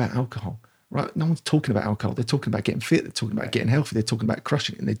it's not about alcohol. Right? No one's talking about alcohol. They're talking about getting fit. They're talking about getting healthy. They're talking about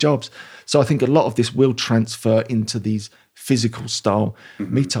crushing it in their jobs. So I think a lot of this will transfer into these physical style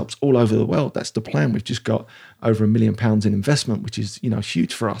meetups all over the world. That's the plan. We've just got over £1 million in investment, which is,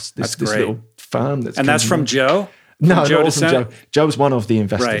 huge for us. This little firm that's from Joe? No, Joe not from Joe. Joe's one of the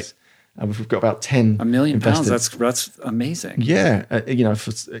investors. Right. We've got about 10 £1 million. investors. That's amazing. Yeah.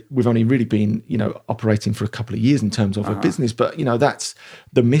 We've only really been, operating for a couple of years in terms of a business, but that's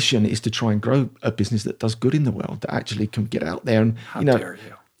the mission is to try and grow a business that does good in the world, that actually can get out there. And, How dare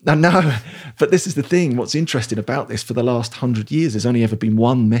you? I know, but this is the thing. What's interesting about this, for the last 100 years, there's only ever been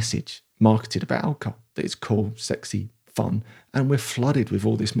one message marketed about alcohol, that it's cool, sexy, fun. And we're flooded with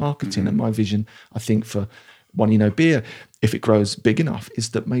all this marketing. And my vision, I think, for 1 Year No Beer, if it grows big enough, is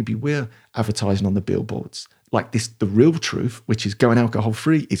that maybe we're advertising on the billboards like this. The real truth, which is going alcohol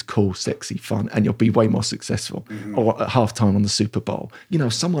free, is cool, sexy, fun, and you'll be way more successful. Or at halftime on the Super Bowl,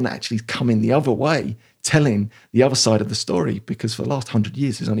 someone actually coming the other way, telling the other side of the story. Because for the last 100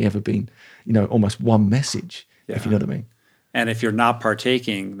 years, there's only ever been, almost one message. If you know what I mean. And if you're not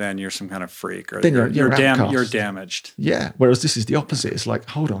partaking, then you're some kind of freak, or then you're damaged. Yeah. Whereas this is the opposite. It's like,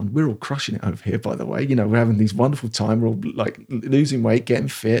 hold on, we're all crushing it over here, by the way. We're having these wonderful time. We're all like losing weight, getting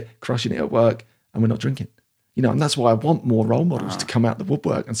fit, crushing it at work, and we're not drinking. And that's why I want more role models to come out the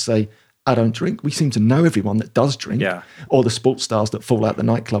woodwork and say, I don't drink. We seem to know everyone that does drink, or the sports stars that fall out the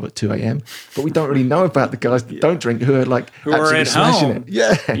nightclub at 2 a.m. But we don't really know about the guys that don't drink, who are absolutely smashing home.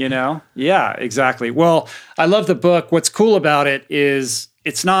 It. Yeah, exactly. Well, I love the book. What's cool about it is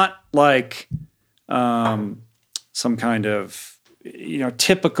it's not like some kind of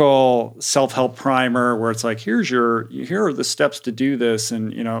typical self-help primer where it's like, here are the steps to do this,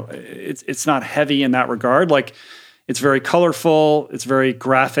 and it's not heavy in that regard. Like, it's very colorful. It's very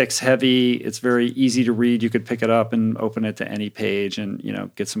graphics heavy. It's very easy to read. You could pick it up and open it to any page and,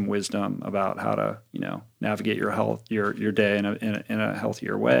 get some wisdom about how to, navigate your health, your day in a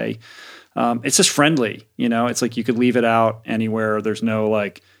healthier way. It's just friendly. It's like you could leave it out anywhere. There's no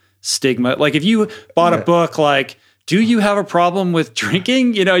like stigma. Like if you bought a book, like, do you have a problem with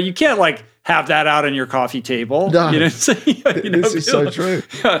drinking? You can't like have that out on your coffee table. No. This is so true.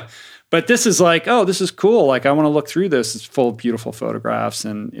 But this is like, oh, this is cool. Like, I want to look through this. It's full of beautiful photographs,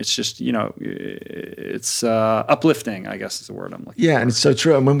 and it's just, it's uplifting, I guess is the word I'm looking for. Yeah, and it's so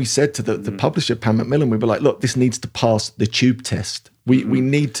true. And when we said to the publisher, Pam Macmillan, we were like, look, this needs to pass the tube test We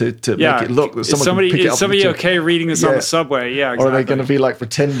need to make it look that someone can pick it up. Is somebody okay reading this on the subway? Yeah, exactly. Or are they going to be like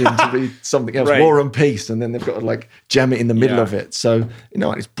pretending to be something else, War and Peace, and then they've got to like jam it in the middle of it. So,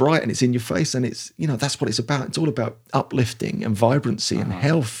 it's bright and it's in your face, and it's, that's what it's about. It's all about uplifting and vibrancy and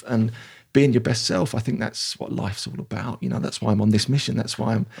health and being your best self. I think that's what life's all about. That's why I'm on this mission. That's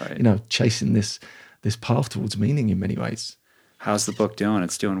why I'm, chasing this path towards meaning in many ways. How's the book doing?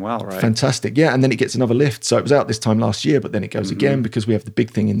 It's doing well, right? Fantastic. Yeah. And then it gets another lift. So it was out this time last year, but then it goes again because we have the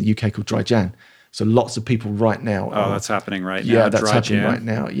big thing in the UK called Dry Jan. So lots of people right now. That's happening right now. Yeah, that's happening right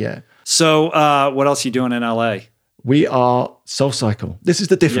now. Yeah. So what else are you doing in LA? We are Soul Cycle. This is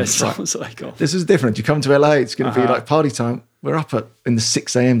the difference. Yes, Soul Cycle. This is different. You come to LA, it's going to be like party time. We're up in the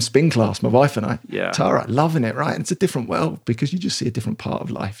 6 a.m. spin class, my wife and I. Yeah. Tara, loving it, right? And it's a different world because you just see a different part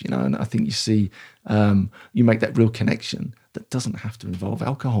of life, and I think you see, you make that real connection that doesn't have to involve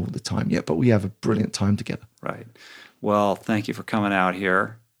alcohol all the time yet, but we have a brilliant time together. Right. Well, thank you for coming out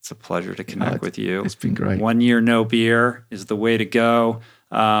here. It's a pleasure to connect with you. It's been great. 1 year no beer is the way to go.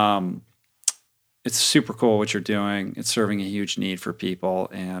 It's super cool what you're doing. It's serving a huge need for people,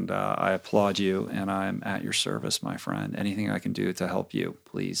 and I applaud you, and I'm at your service, my friend. Anything I can do to help you,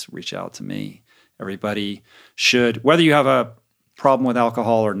 please reach out to me. Everybody should, whether you have a problem with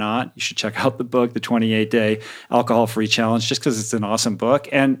alcohol or not, you should check out the book, The 28-Day Alcohol-Free Challenge, just because it's an awesome book.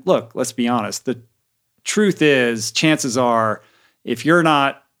 And look, let's be honest. The truth is, chances are, if you're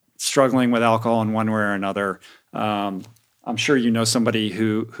not struggling with alcohol in one way or another, I'm sure you know somebody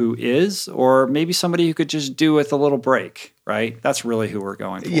who is, or maybe somebody who could just do with a little break, right? That's really who we're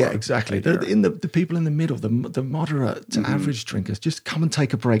going for. Yeah, exactly. The people in the middle, the moderate to average drinkers, just come and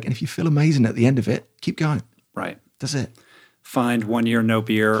take a break. And if you feel amazing at the end of it, keep going. Right. That's it. Find 1 Year No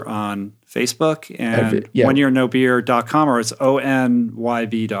Beer on Facebook and 1yearnobeer.com, or it's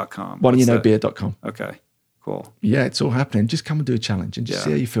ONYB.com. 1yearnobeer.com. Okay, cool. Yeah, it's all happening. Just come and do a challenge and just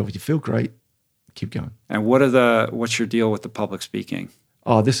see how you feel. If you feel great, keep going. And what's your deal with the public speaking?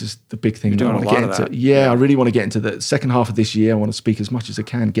 Oh, this is the big thing. You're doing a lot of that. Yeah, I really want to get into the second half of this year. I want to speak as much as I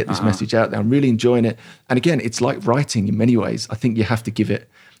can, get this message out there. I'm really enjoying it. And again, it's like writing in many ways. I think you have to give it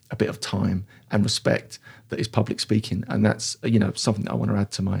a bit of time and respect that is public speaking. And that's, something that I want to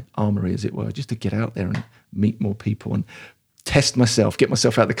add to my armory, as it were, just to get out there and meet more people and test myself, get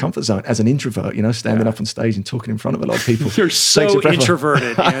myself out of the comfort zone as an introvert, standing up on stage and talking in front of a lot of people. You're so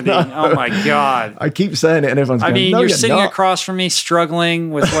introverted, Andy. Oh my God. I keep saying it and everyone's going, you're sitting across from me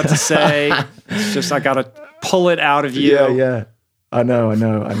struggling with what to say. It's just, I got to pull it out of you. Yeah. I know.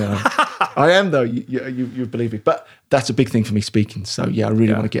 I am, though. You believe me. But that's a big thing for me, speaking. So, I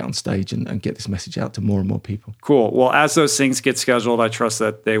really want to get on stage and get this message out to more and more people. Cool. Well, as those things get scheduled, I trust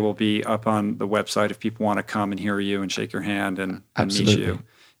that they will be up on the website if people want to come and hear you and shake your hand and meet you.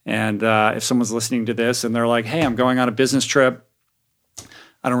 And if someone's listening to this and they're like, hey, I'm going on a business trip,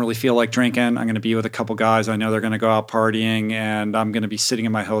 I don't really feel like drinking. I'm going to be with a couple guys. I know they're going to go out partying, and I'm going to be sitting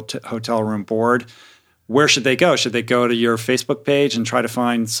in my hotel room bored. Where should they go? Should they go to your Facebook page and try to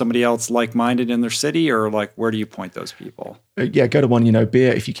find somebody else like-minded in their city, or where do you point those people? Go to 1 Year No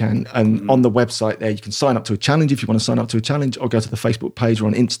Beer if you can. And on the website there, you can sign up to a challenge if you want to sign up to a challenge, or go to the Facebook page or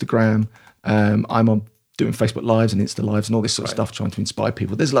on Instagram. I'm on doing Facebook Lives and Insta Lives and all this sort of stuff, trying to inspire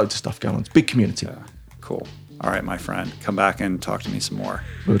people. There's loads of stuff going on. It's a big community. Yeah. Cool. All right, my friend. Come back and talk to me some more.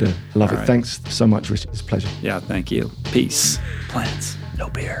 Will do. I love it. Right. Thanks so much, Richard. It's a pleasure. Yeah, thank you. Peace. Plants. No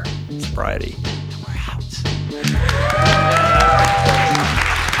beer. Sobriety.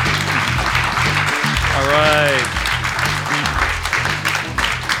 All right.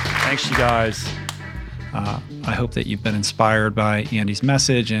 Thanks, you guys. I hope that you've been inspired by Andy's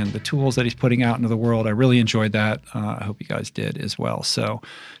message and the tools that he's putting out into the world. I really enjoyed that. I hope you guys did as well. So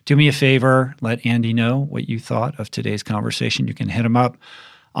do me a favor, let Andy know what you thought of today's conversation. You can hit him up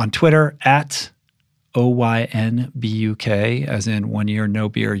on Twitter at OYNBUK, as in 1 Year No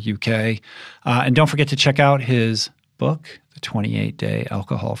Beer UK. And don't forget to check out his book, The 28-Day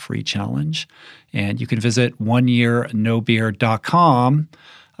Alcohol-Free Challenge. And you can visit oneyearnobeer.com,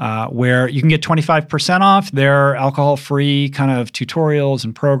 where you can get 25% off their alcohol-free kind of tutorials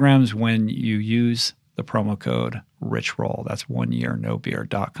and programs when you use the promo code RichRoll. That's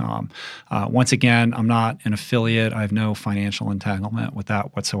oneyearnobeer.com. Once again, I'm not an affiliate. I have no financial entanglement with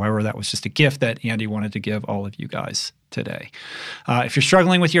that whatsoever. That was just a gift that Andy wanted to give all of you guys today. If you're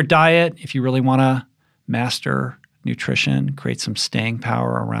struggling with your diet, if you really want to master nutrition, create some staying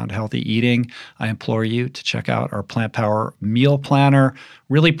power around healthy eating, I implore you to check out our Plant Power Meal Planner.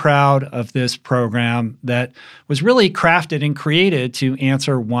 Really proud of this program that was really crafted and created to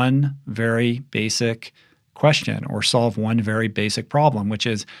answer one very basic question or solve one very basic problem, which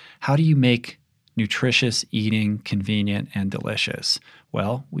is, how do you make nutritious eating convenient and delicious?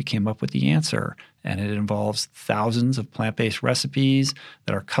 Well, we came up with the answer, and it involves thousands of plant-based recipes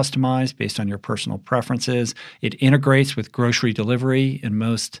that are customized based on your personal preferences. It integrates with grocery delivery in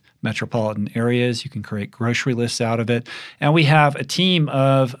most metropolitan areas. You can create grocery lists out of it. And we have a team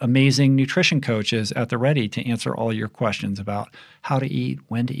of amazing nutrition coaches at the ready to answer all your questions about how to eat,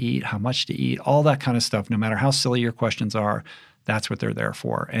 when to eat, how much to eat, all that kind of stuff. No matter how silly your questions are, that's what they're there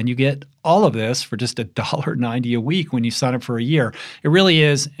for. And you get all of this for just $1.90 a week when you sign up for a year. It really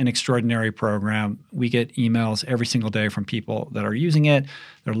is an extraordinary program. We get emails every single day from people that are using it.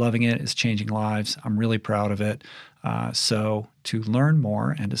 They're loving it. It's changing lives. I'm really proud of it. So to learn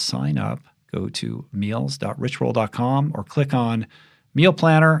more and to sign up, go to meals.richroll.com or click on Meal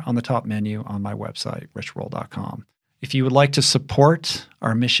Planner on the top menu on my website, richroll.com. If you would like to support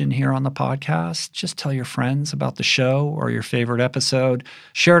our mission here on the podcast, just tell your friends about the show or your favorite episode.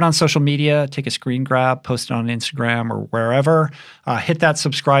 Share it on social media, take a screen grab, post it on Instagram or wherever. Hit that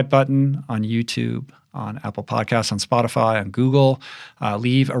subscribe button on YouTube, on Apple Podcasts, on Spotify, on Google.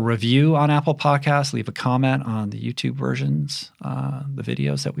 Leave a review on Apple Podcasts. Leave a comment on the YouTube versions, the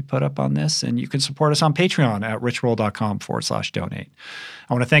videos that we put up on this. And you can support us on Patreon at richroll.com/donate.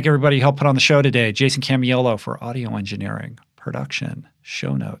 I want to thank everybody who helped put on the show today. Jason Camiolo for audio engineering, production,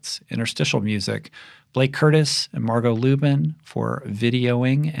 show notes, interstitial music. Blake Curtis and Margot Lubin for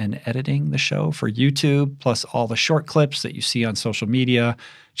videoing and editing the show for YouTube, plus all the short clips that you see on social media.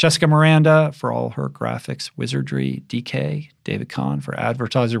 Jessica Miranda for all her graphics wizardry. DK, David Kahn for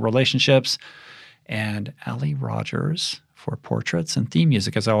advertiser relationships. And Ali Rogers for portraits and theme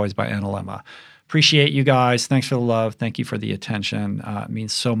music, as always, by Anna Lemma. Appreciate you guys. Thanks for the love. Thank you for the attention. It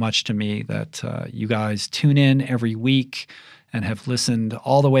means so much to me that you guys tune in every week and have listened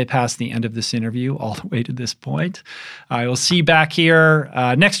all the way past the end of this interview, all the way to this point. I will see you back here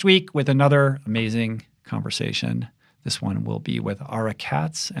next week with another amazing conversation. This one will be with Ara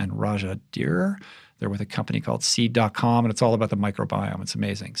Katz and Raja Dhir. They're with a company called Seed.com, and it's all about the microbiome. It's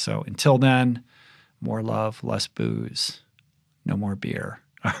amazing. So until then, more love, less booze, no more beer.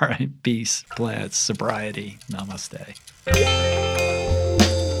 All right, peace, plants, sobriety. Namaste.